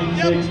 15,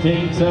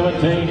 16,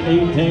 17,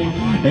 18,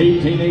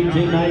 18,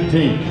 18,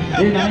 19,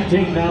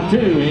 19, now 2,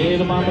 8,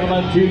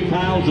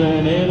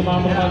 2,000, 8,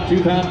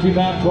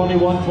 2,000,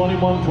 21,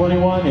 21,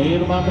 21,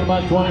 8,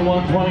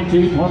 21,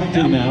 22,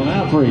 22,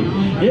 now 3,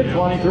 hit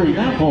 23,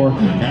 now 4,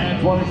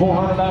 and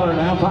 $2,400,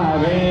 now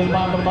 5, 8,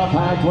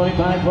 5,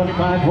 25,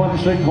 25,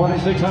 26,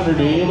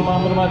 2,600, 8,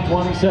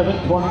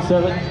 27,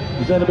 27,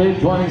 is that a bid?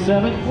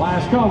 27,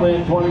 last call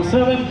then,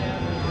 27,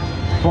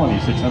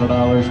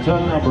 $2,600,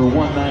 ton number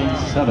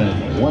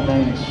 197,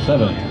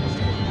 197.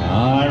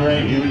 All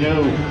right, here we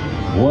go.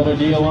 What a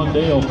deal on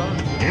Dale.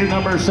 Here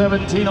number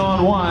 17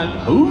 on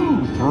 1.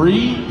 Ooh,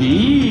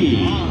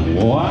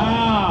 3D.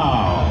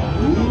 Wow.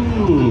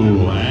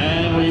 Ooh,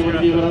 and we would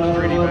give it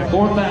another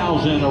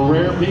 4,000. A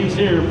rare piece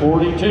here,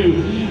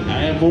 42.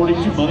 And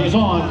 42, money's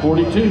on,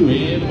 42,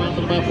 and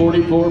about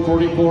 44,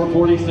 44,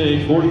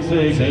 46,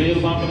 46, and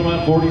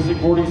about 46,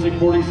 46,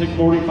 46,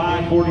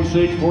 45,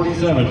 46,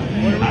 47,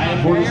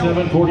 and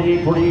 47,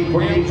 48, 48,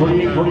 48,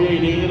 48,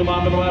 48, and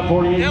about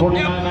 48,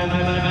 49,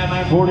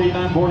 99,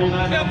 49,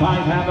 49, now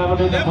 5, half of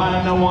it in the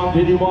 5, now 1,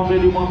 51,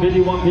 51,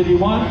 51,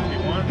 51,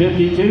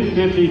 52,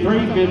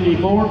 53,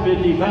 54,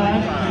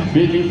 55,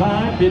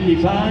 55,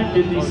 55,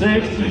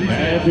 56,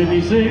 and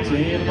 56,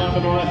 and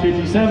about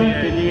 57,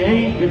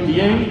 58,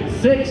 58,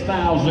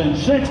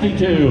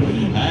 6,062,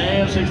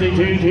 and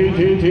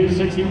 62, 2,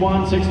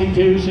 61,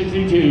 62,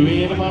 62,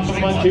 and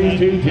about 2,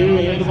 2, 2,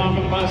 and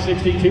about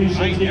 62,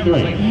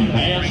 63,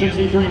 and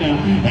 63 now,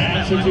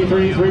 and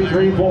 63, 3,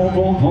 3, 4,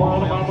 4, 4,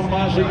 and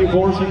about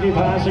 64,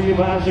 65,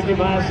 65,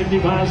 65,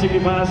 65,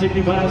 65,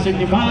 65,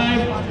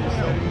 65,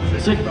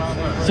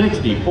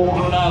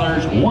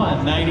 $6,400,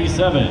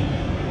 197.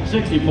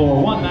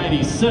 64,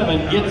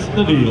 197 gets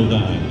the deal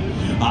done.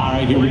 All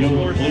right, here we go.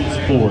 The police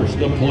force.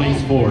 The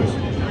police force.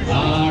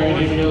 All right,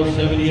 here we go.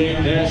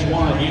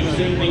 78-1. You've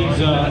seen these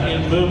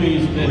in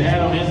movies that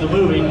had them in the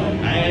movie.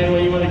 And what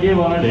do you want to give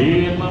on it?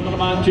 $2,000.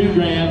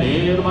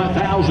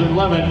 $1,000.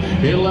 11.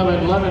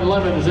 11. 11.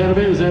 11. Is that a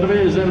bid? Is that a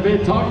bid? Is that a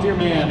bid? Talk to your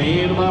man.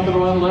 11.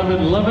 1100.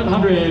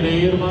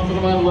 1100.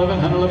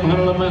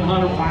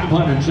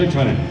 500.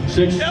 600.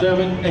 6,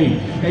 7,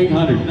 8.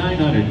 800.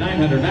 900.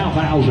 900. Now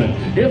 1,000.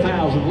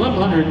 1,000.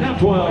 1,100. Now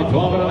 12.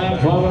 12 and a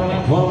half. 12 and a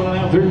half. 12 and a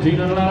half. 13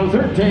 and a half.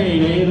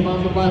 13.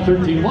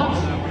 13 once.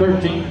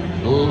 13.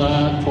 12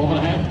 and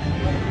a half.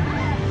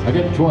 I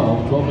get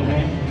 12, 12 and a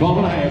half, 12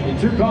 and a half.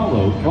 It's your call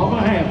though. 12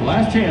 and a half.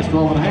 Last chance,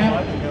 12 and a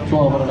half.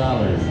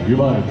 $1,200. You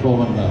buy it,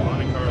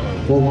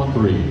 $1,200.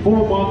 413.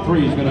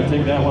 413 is going to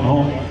take that one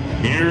home.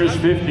 Here's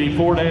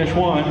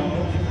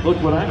 54-1.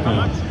 Look what I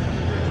found.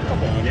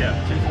 Yeah,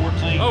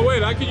 214. Oh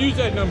wait, I could use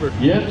that number.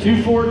 Yeah,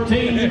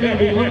 214. You're going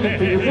to be looking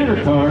for your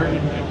bidder card.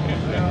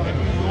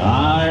 All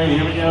right,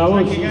 here we go.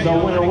 It's a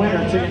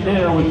winner chicken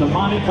dinner with the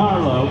Monte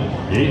Carlo.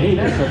 Hey,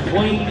 that's a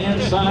clean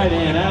inside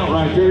and out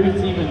right there.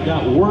 It's even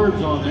got words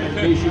on there in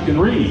case you can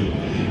read.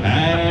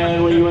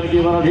 And what do you want to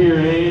give out here?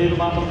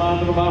 About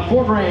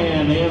 $4,000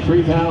 and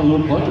 3,000,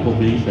 little collectible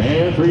piece.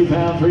 And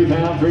 3,000,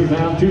 3,000,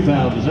 3,000,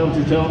 2,000. Is that what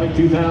you're telling me?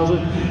 2,000?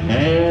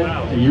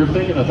 And you're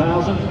thinking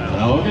 1,000?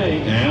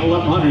 Okay. And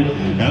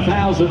 1,100.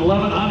 1,000,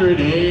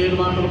 1,100. And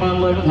about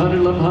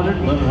 1,100, 1,100.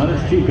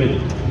 1,100's cheap.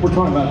 We're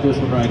talking about this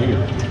one right here.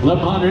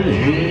 1,100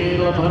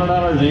 and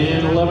 $1,100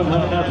 and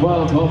 1,100 now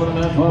 12, 12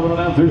 now 12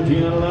 now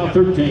 13 now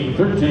 13,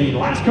 13.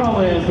 Last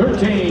call in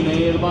 13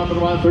 and about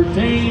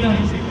 13.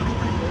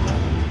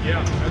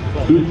 Yeah,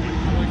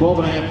 12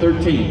 and a half,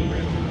 13,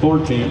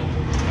 14,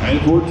 and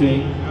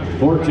 14,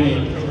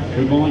 14.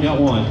 We've only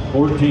got one.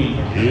 14.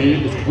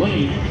 It's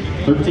clean.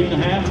 13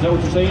 and a half, is that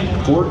what you're saying?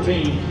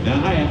 14 and a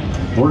half.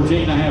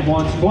 14 and a half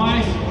once,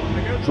 twice.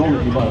 So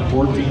you bought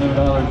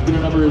 $1,400. Bidder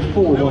number is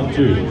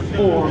 412.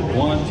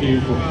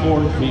 412 for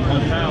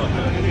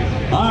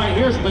 $1,400. All right,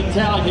 here's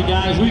Metallica,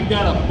 guys. We've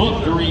got a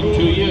book to read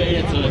to you.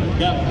 It's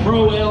got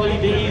pro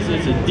LEDs.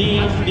 It's a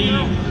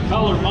DMD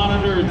color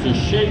monitor. It's a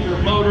shaker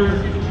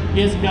motor.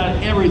 It's got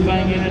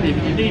everything in it.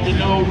 If you need to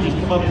know, just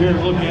come up here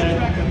and look at it.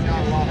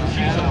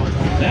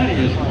 That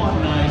is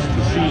one nice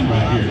machine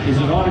right here. Is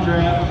it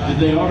autographed? Did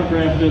they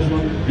autograph this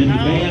one? Did the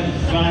band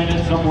sign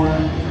it somewhere?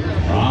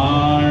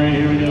 All right,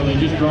 here we go. They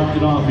just dropped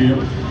it off here.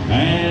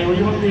 And what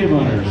do you want to give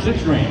on her?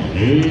 $6,000.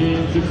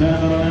 And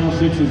 6,000.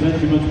 6, is that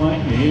too much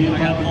money?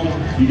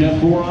 And you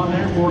got 4 on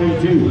there?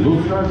 42.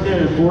 We'll start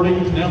there. 40,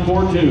 now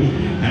 42.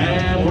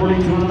 And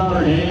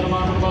 $4,200. And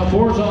about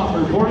 4's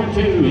offer.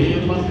 42.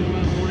 And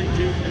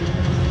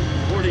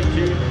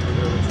 42.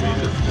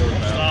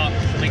 Stop.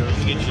 Make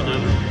them get your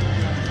number.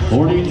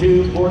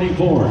 42,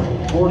 44,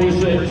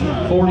 46,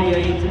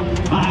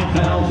 48,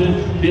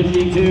 5,000,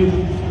 52,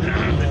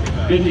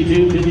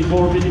 52,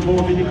 54,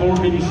 54, 54,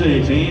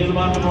 56. And the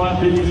bottom of the line,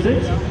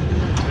 56,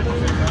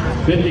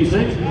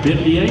 56,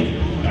 58,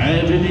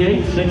 and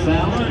 58,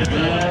 6,000,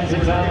 and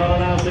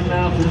 6,000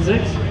 now,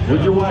 6,006.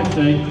 What'd your wife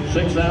say?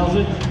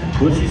 6,000.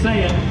 What's she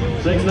saying?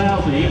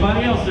 6,000.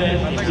 Anybody else said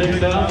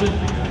 6,000?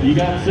 You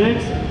got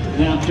 6?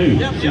 Now 2.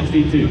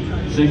 62,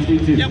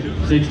 62,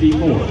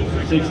 64,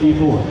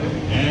 64.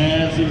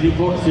 And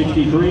 64,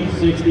 63,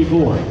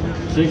 64.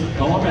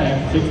 Call it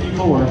back,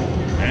 64.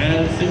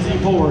 And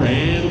 64.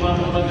 And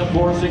about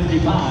 4,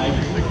 65,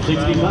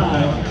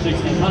 65,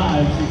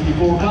 65,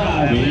 64,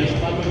 5.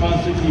 And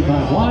about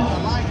 65, 1,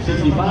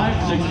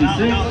 65,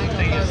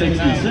 66,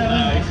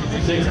 67,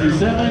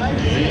 67.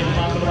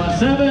 And about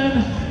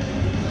 7.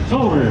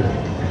 Sold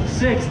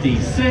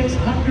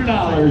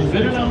 $6,600.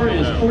 Bidder number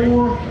is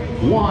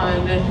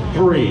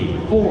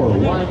 413.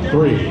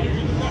 413.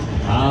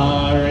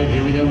 All right,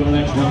 here we go to the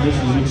next one. This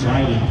is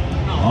exciting.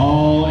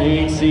 All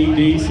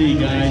AC/DC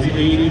guys,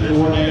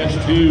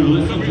 84-2.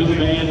 Listen to the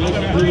band,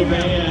 listen to the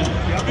band.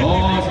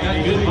 Oh, it's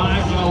got good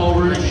vibes all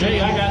over it.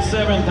 Shay, I got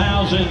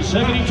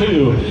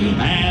 7,072.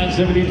 And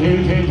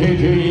 72,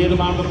 222. In the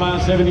bottom of the line,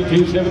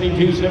 72,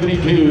 72,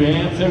 72.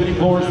 And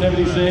 74,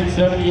 76,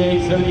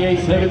 78, 78,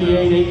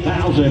 78,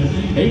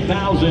 8,000.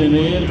 8,000.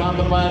 In the bottom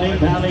of the line,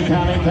 8,000,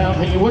 8,000,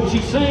 8,000. What's she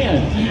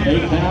saying?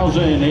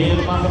 8,000. In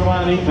the bottom of the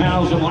line,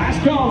 8,000.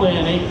 Last call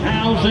in,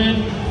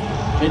 8,000.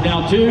 And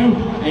now 2,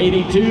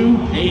 82,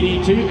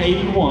 82,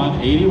 81,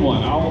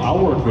 81. I'll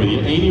work with you.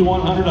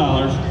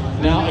 $8,100.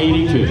 Now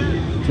 82.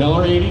 Tell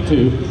her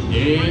 82.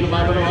 And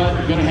my brother,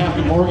 you're going to have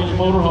to mortgage your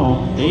motor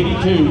home.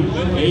 82,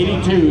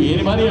 82.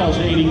 Anybody else?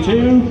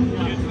 82,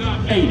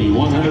 80.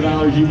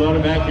 $100. You bought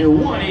it back here.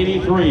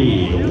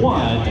 183,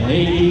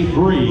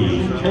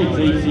 183. Takes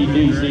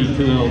AC/DC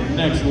to the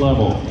next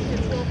level.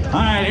 All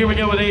right, here we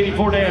go with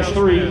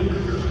 84-3.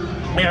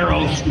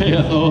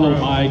 Aerosmith. Oh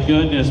my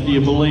goodness, do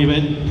you believe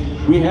it?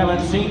 We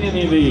haven't seen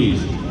any of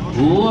these.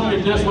 Look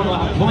at this one,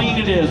 how clean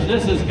it is.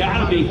 This has got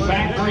to be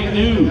factory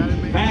new.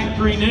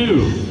 Factory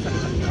new.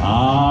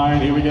 All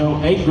right, here we go.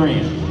 8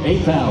 grand.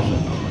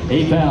 8,000.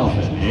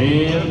 8,000.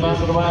 And about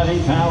the line,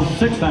 8,000.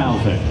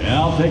 6,000.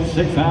 I'll take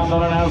 6,000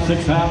 on it now.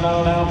 6,000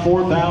 on it now.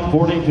 4,000.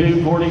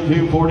 42.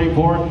 42.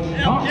 44.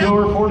 Talk to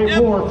her.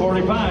 44.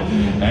 45.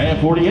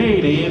 And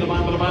 48. And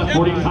about the line,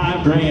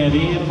 45 grand.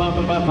 And about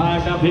the line,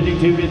 5 now.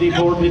 52.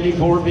 54.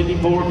 54.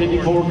 54.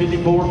 54.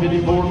 54. 54.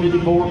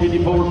 54.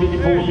 54.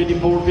 54.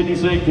 54.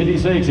 56.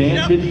 56.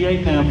 And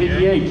 58 now.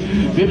 58.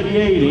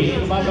 58.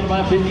 And about the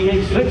line,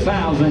 58.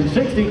 6,000.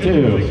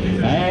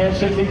 62. And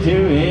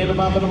 62. And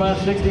about the line,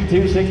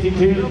 62.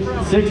 62,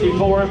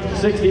 64,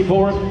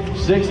 64,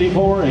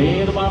 64,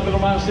 and the bottom of the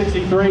line,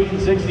 63,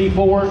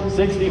 64,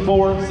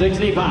 64,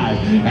 65,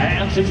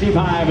 and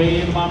 65,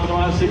 and the bottom of the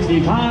line,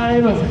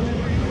 65.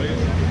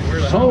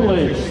 Sold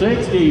it,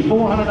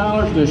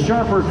 $6,400 to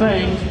Sharper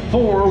Things,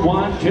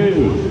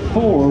 412,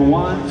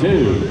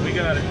 412. We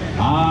got it.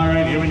 All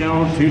right, here we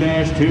go,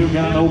 2-2,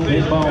 got an old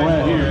pinball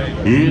right here.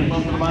 In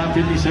up to the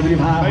 50,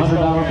 75,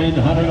 $100 bid,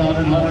 100,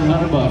 100, 100,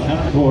 100 bucks,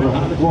 100 and a quarter,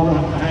 100 and a quarter,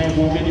 100 and a half,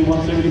 150,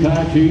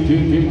 175, 2, 2,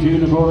 2, 2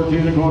 and a quarter, 2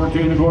 and a quarter,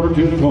 2 and a quarter,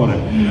 2 and a quarter.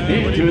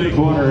 In 2 and a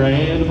quarter,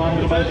 and the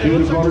bottom of the 2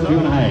 and a quarter, 2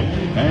 and a half,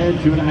 and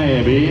 2 and a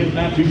half. In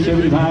now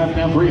 275,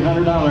 now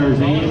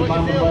 $300, and the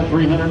bottom of the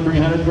 300,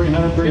 300,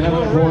 300, 300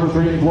 and a quarter,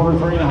 3 and a quarter,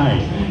 3 and a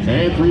half,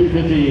 and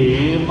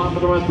 350, and the bottom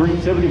of the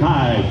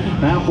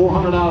 375, now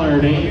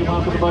 $400, and the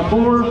bottom of the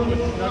 4.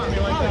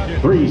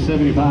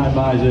 375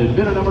 buys it.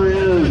 Bidder number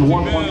is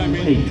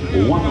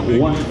 118.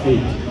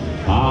 118.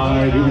 All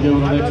right, here we go.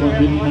 The next one,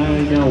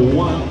 59. Now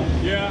 1.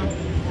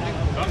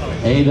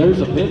 Hey,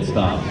 there's a pit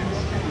stop.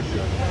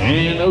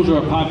 And those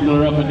are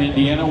popular up in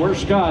Indiana.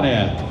 Where's Scott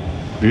at?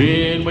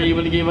 And we're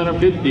even to give it a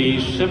 50,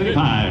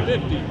 75.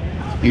 50.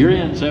 You're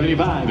in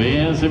 75,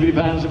 and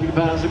 75,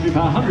 75, 75,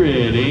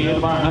 100, and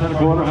about 100 and a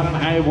quarter, 100 and a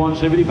half,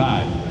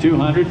 175,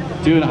 200,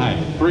 2 and a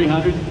half,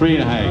 300, 3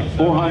 and a half,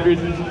 400,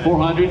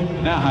 400,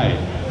 now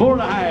half, 4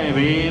 and a half,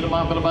 and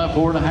about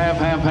 4 and a half,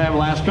 half,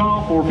 last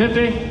call,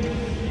 450,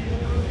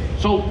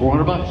 sold,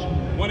 400 bucks.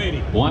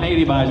 180.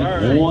 180 buys it.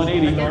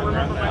 180.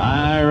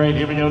 All right,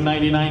 here we go.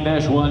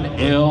 99-1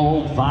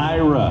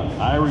 Elvira.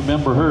 I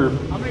remember her.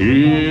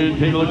 And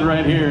take a look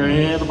right here.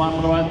 And the bottom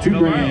of the line, 2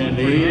 grand.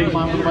 And the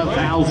bottom of the line,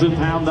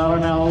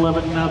 $1,000 now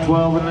 11, now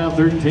 12, and now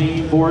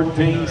 13,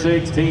 14,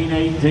 16,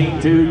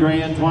 18, 2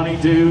 grand,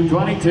 22,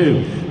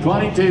 22,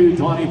 22,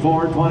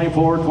 24,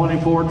 24,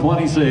 24,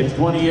 26,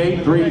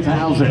 28,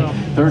 3,000,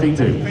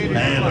 32,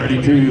 and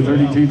 32,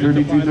 32,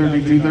 32,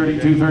 32,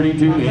 32,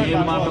 32, and the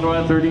bottom of the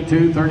line,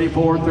 32,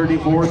 34,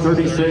 34,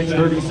 36,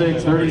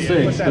 36,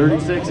 36,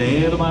 36,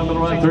 and the bottom of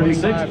the line,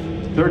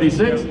 36,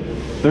 36,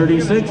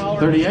 36,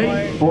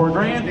 38, 4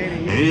 grand,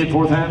 and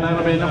 4,000 out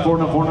of it,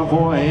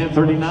 4, and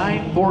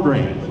 39, 4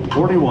 grand,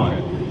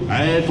 41.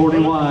 and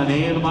 41,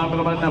 and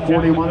now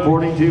 41,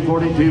 42,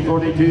 42,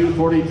 42,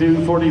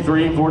 42,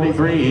 43,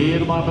 43,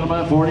 and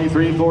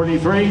 43,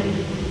 43,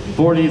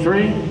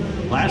 43.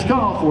 Last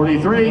call,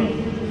 43.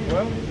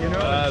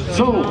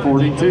 Sold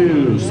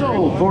 42,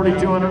 sold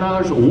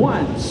 $4,200,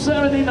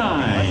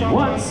 179,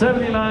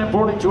 179,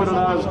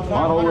 $4,200,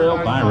 auto rail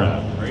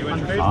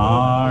Byron.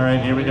 All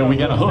right, here we go. We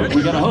got a hook,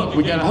 we got a hook,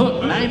 we got a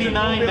hook,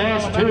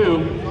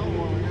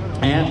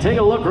 99-2. And take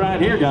a look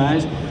right here,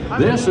 guys.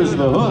 This is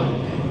the hook.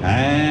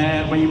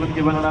 And we would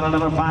give it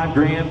another 5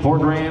 grand, 4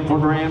 grand, 4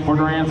 grand, 4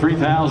 grand,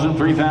 3,000,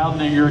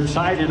 3,000, and you're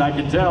excited, I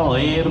can tell.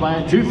 And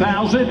by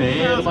 2,000,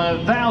 and by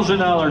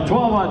 $1,000,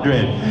 1,200,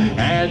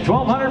 and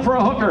 1,200 for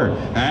a hooker,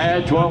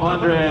 and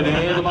 1,200,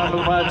 and by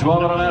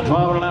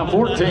 1,200,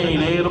 14,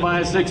 and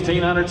by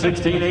 1,600,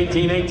 16,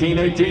 18, 18,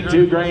 18,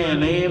 2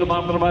 grand, and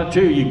by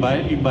 2, you can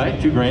buy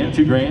it, 2 grand,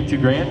 2 grand, 2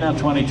 grand, now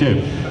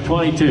 22,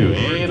 22,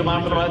 and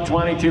by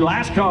 22,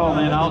 last call,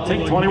 then I'll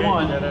take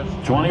 21,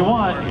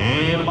 21,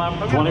 and by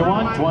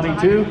 21,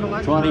 22,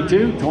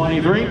 22,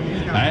 23,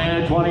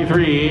 and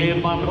 23,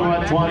 and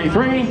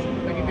 23.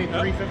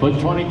 Put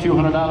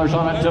 $2,200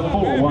 on it to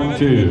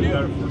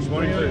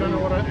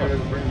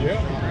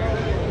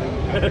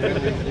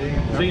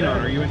 412. Zena,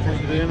 are you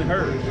interested in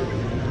her?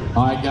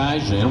 All right,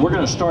 guys, and we're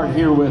going to start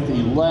here with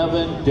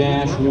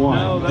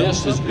 11-1.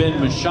 This has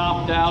been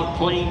shopped out,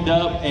 cleaned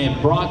up, and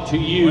brought to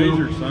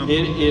you.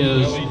 It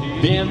is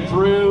been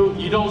through.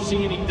 You don't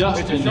see any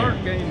dust in there.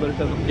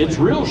 It's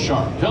real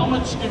sharp. Tell them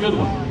it's a good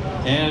one.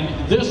 And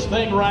this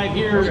thing right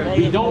here,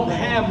 we don't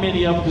have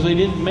many of them because they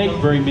didn't make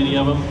very many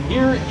of them.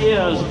 Here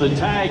is the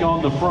tag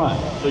on the front,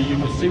 so you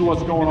can see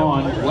what's going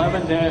on.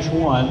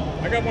 11-1.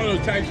 I got one of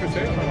those tags for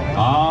sale.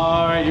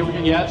 All right, here we go.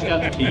 Yeah, it's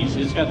got the keys.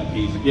 It's got the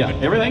keys. Yeah,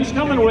 everything's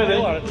coming with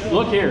it.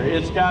 Look here,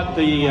 it's got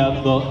the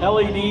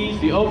LEDs,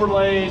 the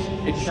overlays,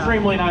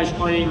 extremely nice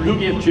clean. Who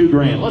give 2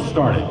 grand? Let's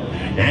start it.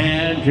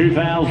 And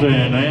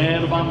 2,000,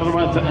 and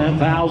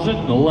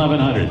 1,000,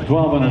 1,100,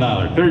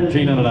 $1,200,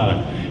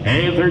 $1,300,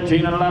 and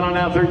 $1,300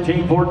 now.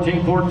 13,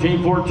 14,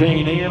 14,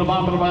 14, and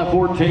about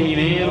 14,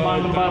 and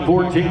about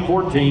 14,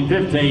 14,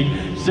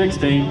 15,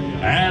 16,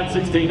 and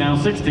 16 now.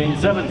 16,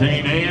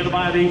 17, and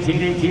about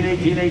 18, 18,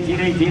 18, 18,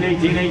 18,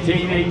 18,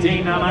 18,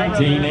 18, now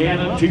 19,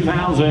 and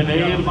 2,000,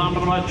 and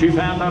about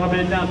 2,000 on a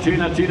bid now. 2,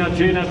 now 2, now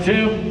 2, now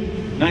 2,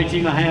 19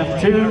 and a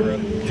half,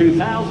 2,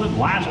 2,000,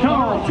 last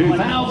call,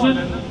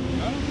 2,000.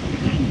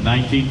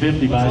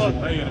 1950 buys it.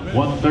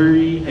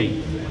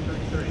 138.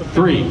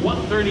 3.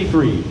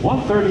 133.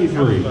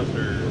 133.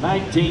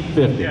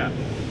 1950.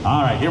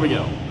 All right, here we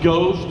go.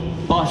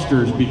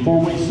 Ghostbusters.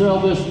 Before we sell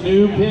this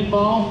new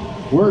pinball,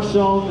 we're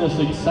showing this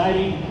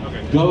exciting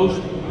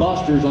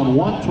Ghostbusters on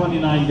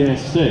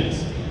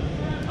 129-6.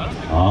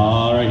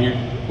 All right, here.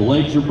 The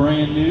legs are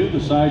brand new. The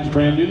sides are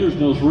brand new. There's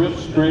no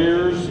rips,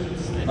 squares.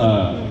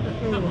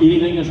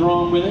 Anything is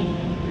wrong with it.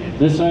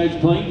 This side's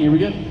clean. Here we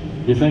go.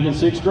 You're thinking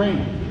 6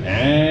 grand.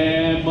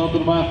 And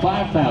bumping about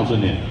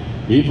 5,000 in.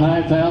 If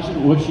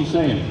 5,000, what's she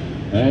saying?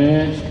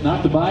 And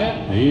not to buy it.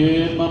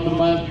 And bumping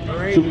about,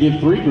 so we give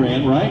 3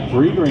 grand, right?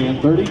 3 grand,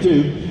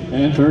 32,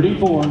 and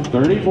 34,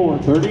 34,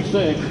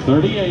 36,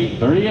 38,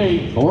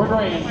 38, 4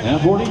 grand,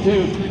 and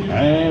 42,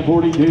 and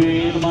 42,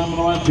 and bumping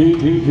about 2,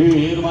 2, 2,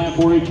 and about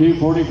 42,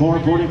 44,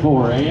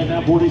 44, and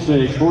now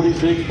 46,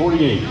 46,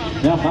 48,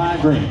 now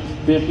 5 grand.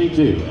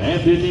 52 and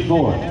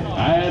 54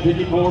 and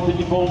 54,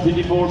 54,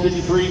 54,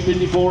 53,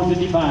 54,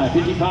 55,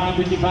 55,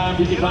 55,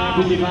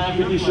 55, 55,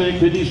 56,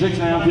 56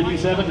 now,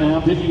 57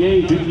 now,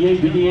 58, 58,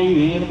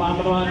 58, and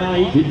about now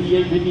 8,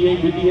 58,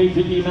 58, 58,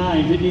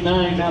 59,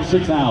 59 now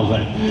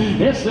 6,000.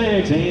 It's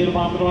 6 and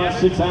about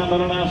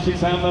 6,000 now,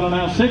 6,000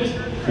 now 6,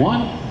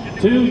 1,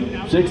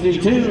 2,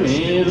 62,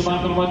 and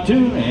about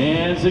 2,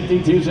 and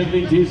 62,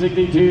 62,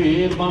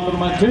 62, and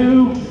about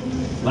 2.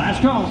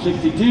 Last call,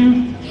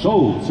 62,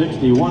 sold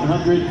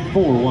 6,100,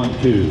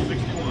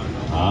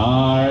 412.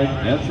 All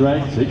right, that's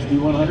right,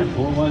 6,100,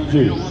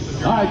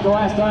 412. All right, the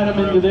last item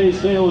in today's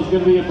sale is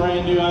going to be a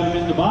brand new item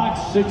in the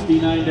box,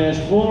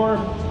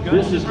 69-4.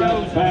 This has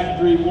got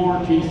factory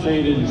warranty,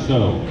 say it isn't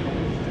so.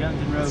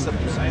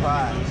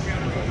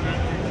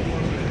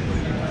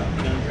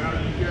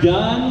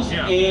 Guns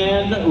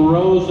and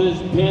Roses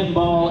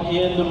pinball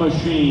in the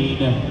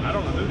machine.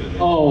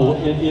 Oh,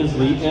 it is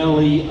the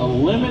LE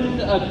limited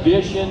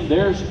edition.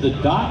 There's the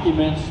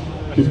documents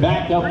to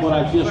back up what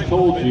I just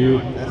told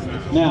you.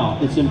 Now,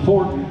 it's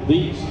important,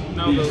 these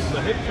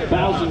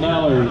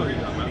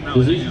 $1,000,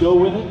 does these go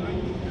with it?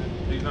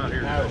 He's not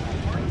here.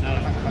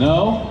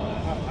 No,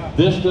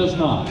 this does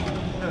not.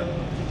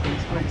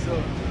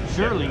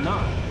 Surely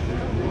not.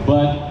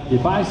 But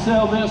if I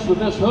sell this with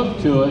this hook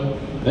to it,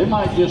 they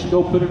might just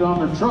go put it on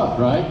their truck,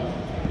 right?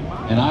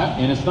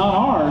 And it's not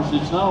ours,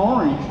 it's not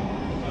orange.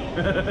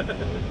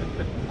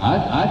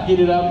 I'd get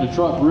it out in the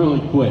truck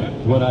really quick,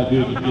 what I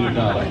do to get it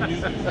out.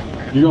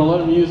 You're gonna let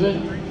them use it?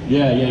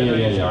 Yeah,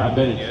 I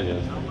bet it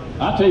is.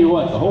 I'll tell you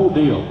what, the whole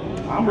deal.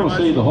 I'm gonna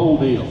say the whole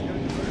deal.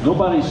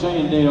 Nobody's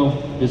saying Dale,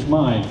 it's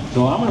mine.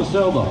 So I'm gonna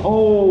sell the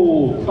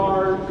whole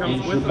cart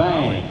and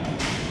shebang.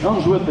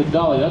 Comes with the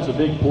dolly, that's a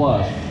big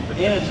plus. And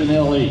it's an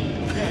LE.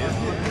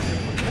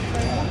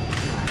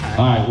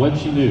 All right, what'd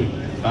she do?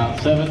 About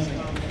 7?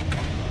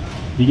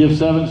 You give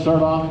 7,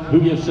 start off. Who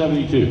gives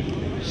 72?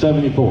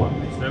 74.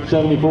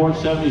 74,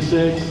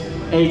 76,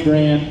 8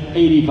 grand,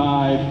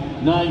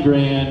 85, 9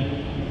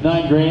 grand,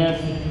 9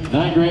 grand,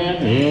 9 grand,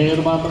 and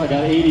the bottom, I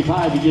got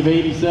 85. You give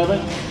 87,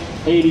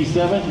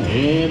 87,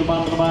 and the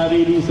bottom of the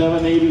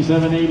 87,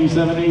 87,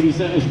 87,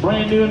 87. It's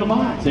brand new in the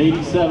box.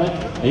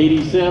 87,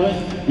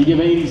 87. You give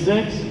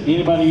 86.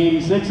 Anybody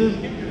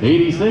 86s?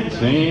 86,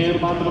 and the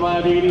bottom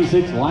of the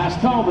 86. Last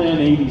call then,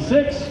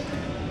 86.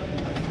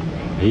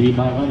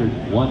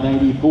 8,500,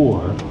 194,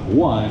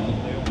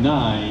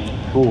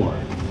 194.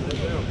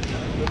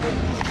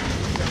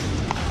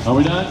 Are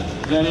we done?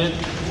 Is that it?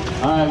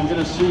 All right, we're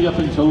going to see you up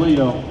in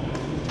Toledo.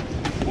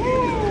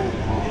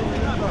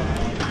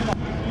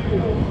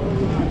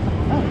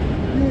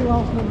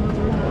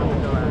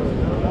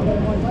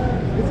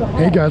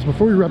 Hey guys,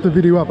 before we wrap the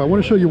video up, I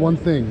want to show you one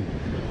thing.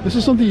 This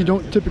is something you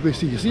don't typically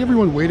see. You see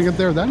everyone waiting up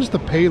there? That is the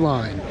pay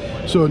line.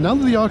 So now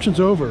that the auction's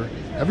over,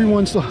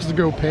 everyone still has to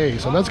go pay.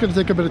 So that's going to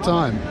take a bit of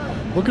time.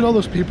 Look at all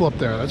those people up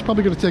there. That's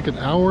probably going to take an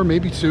hour,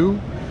 maybe 2,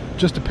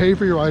 just to pay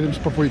for your items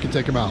before you can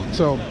take them out.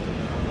 So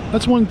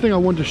that's one thing I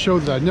wanted to show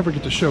that I never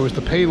get to show is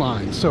the pay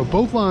lines. So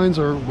both lines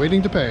are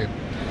waiting to pay.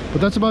 But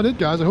that's about it,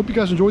 guys. I hope you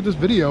guys enjoyed this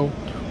video.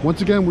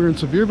 Once again, we're in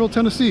Sevierville,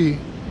 Tennessee,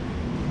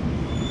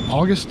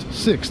 August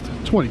 6th,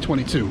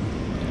 2022.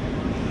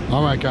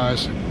 All right,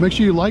 guys. Make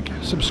sure you like,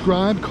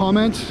 subscribe,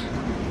 comment,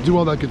 do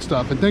all that good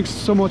stuff. And thanks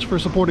so much for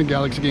supporting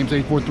Galaxy Games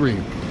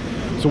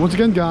 843. So once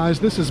again, guys,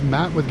 this is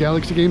Matt with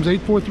Galaxy Games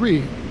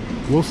 843.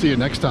 We'll see you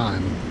next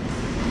time.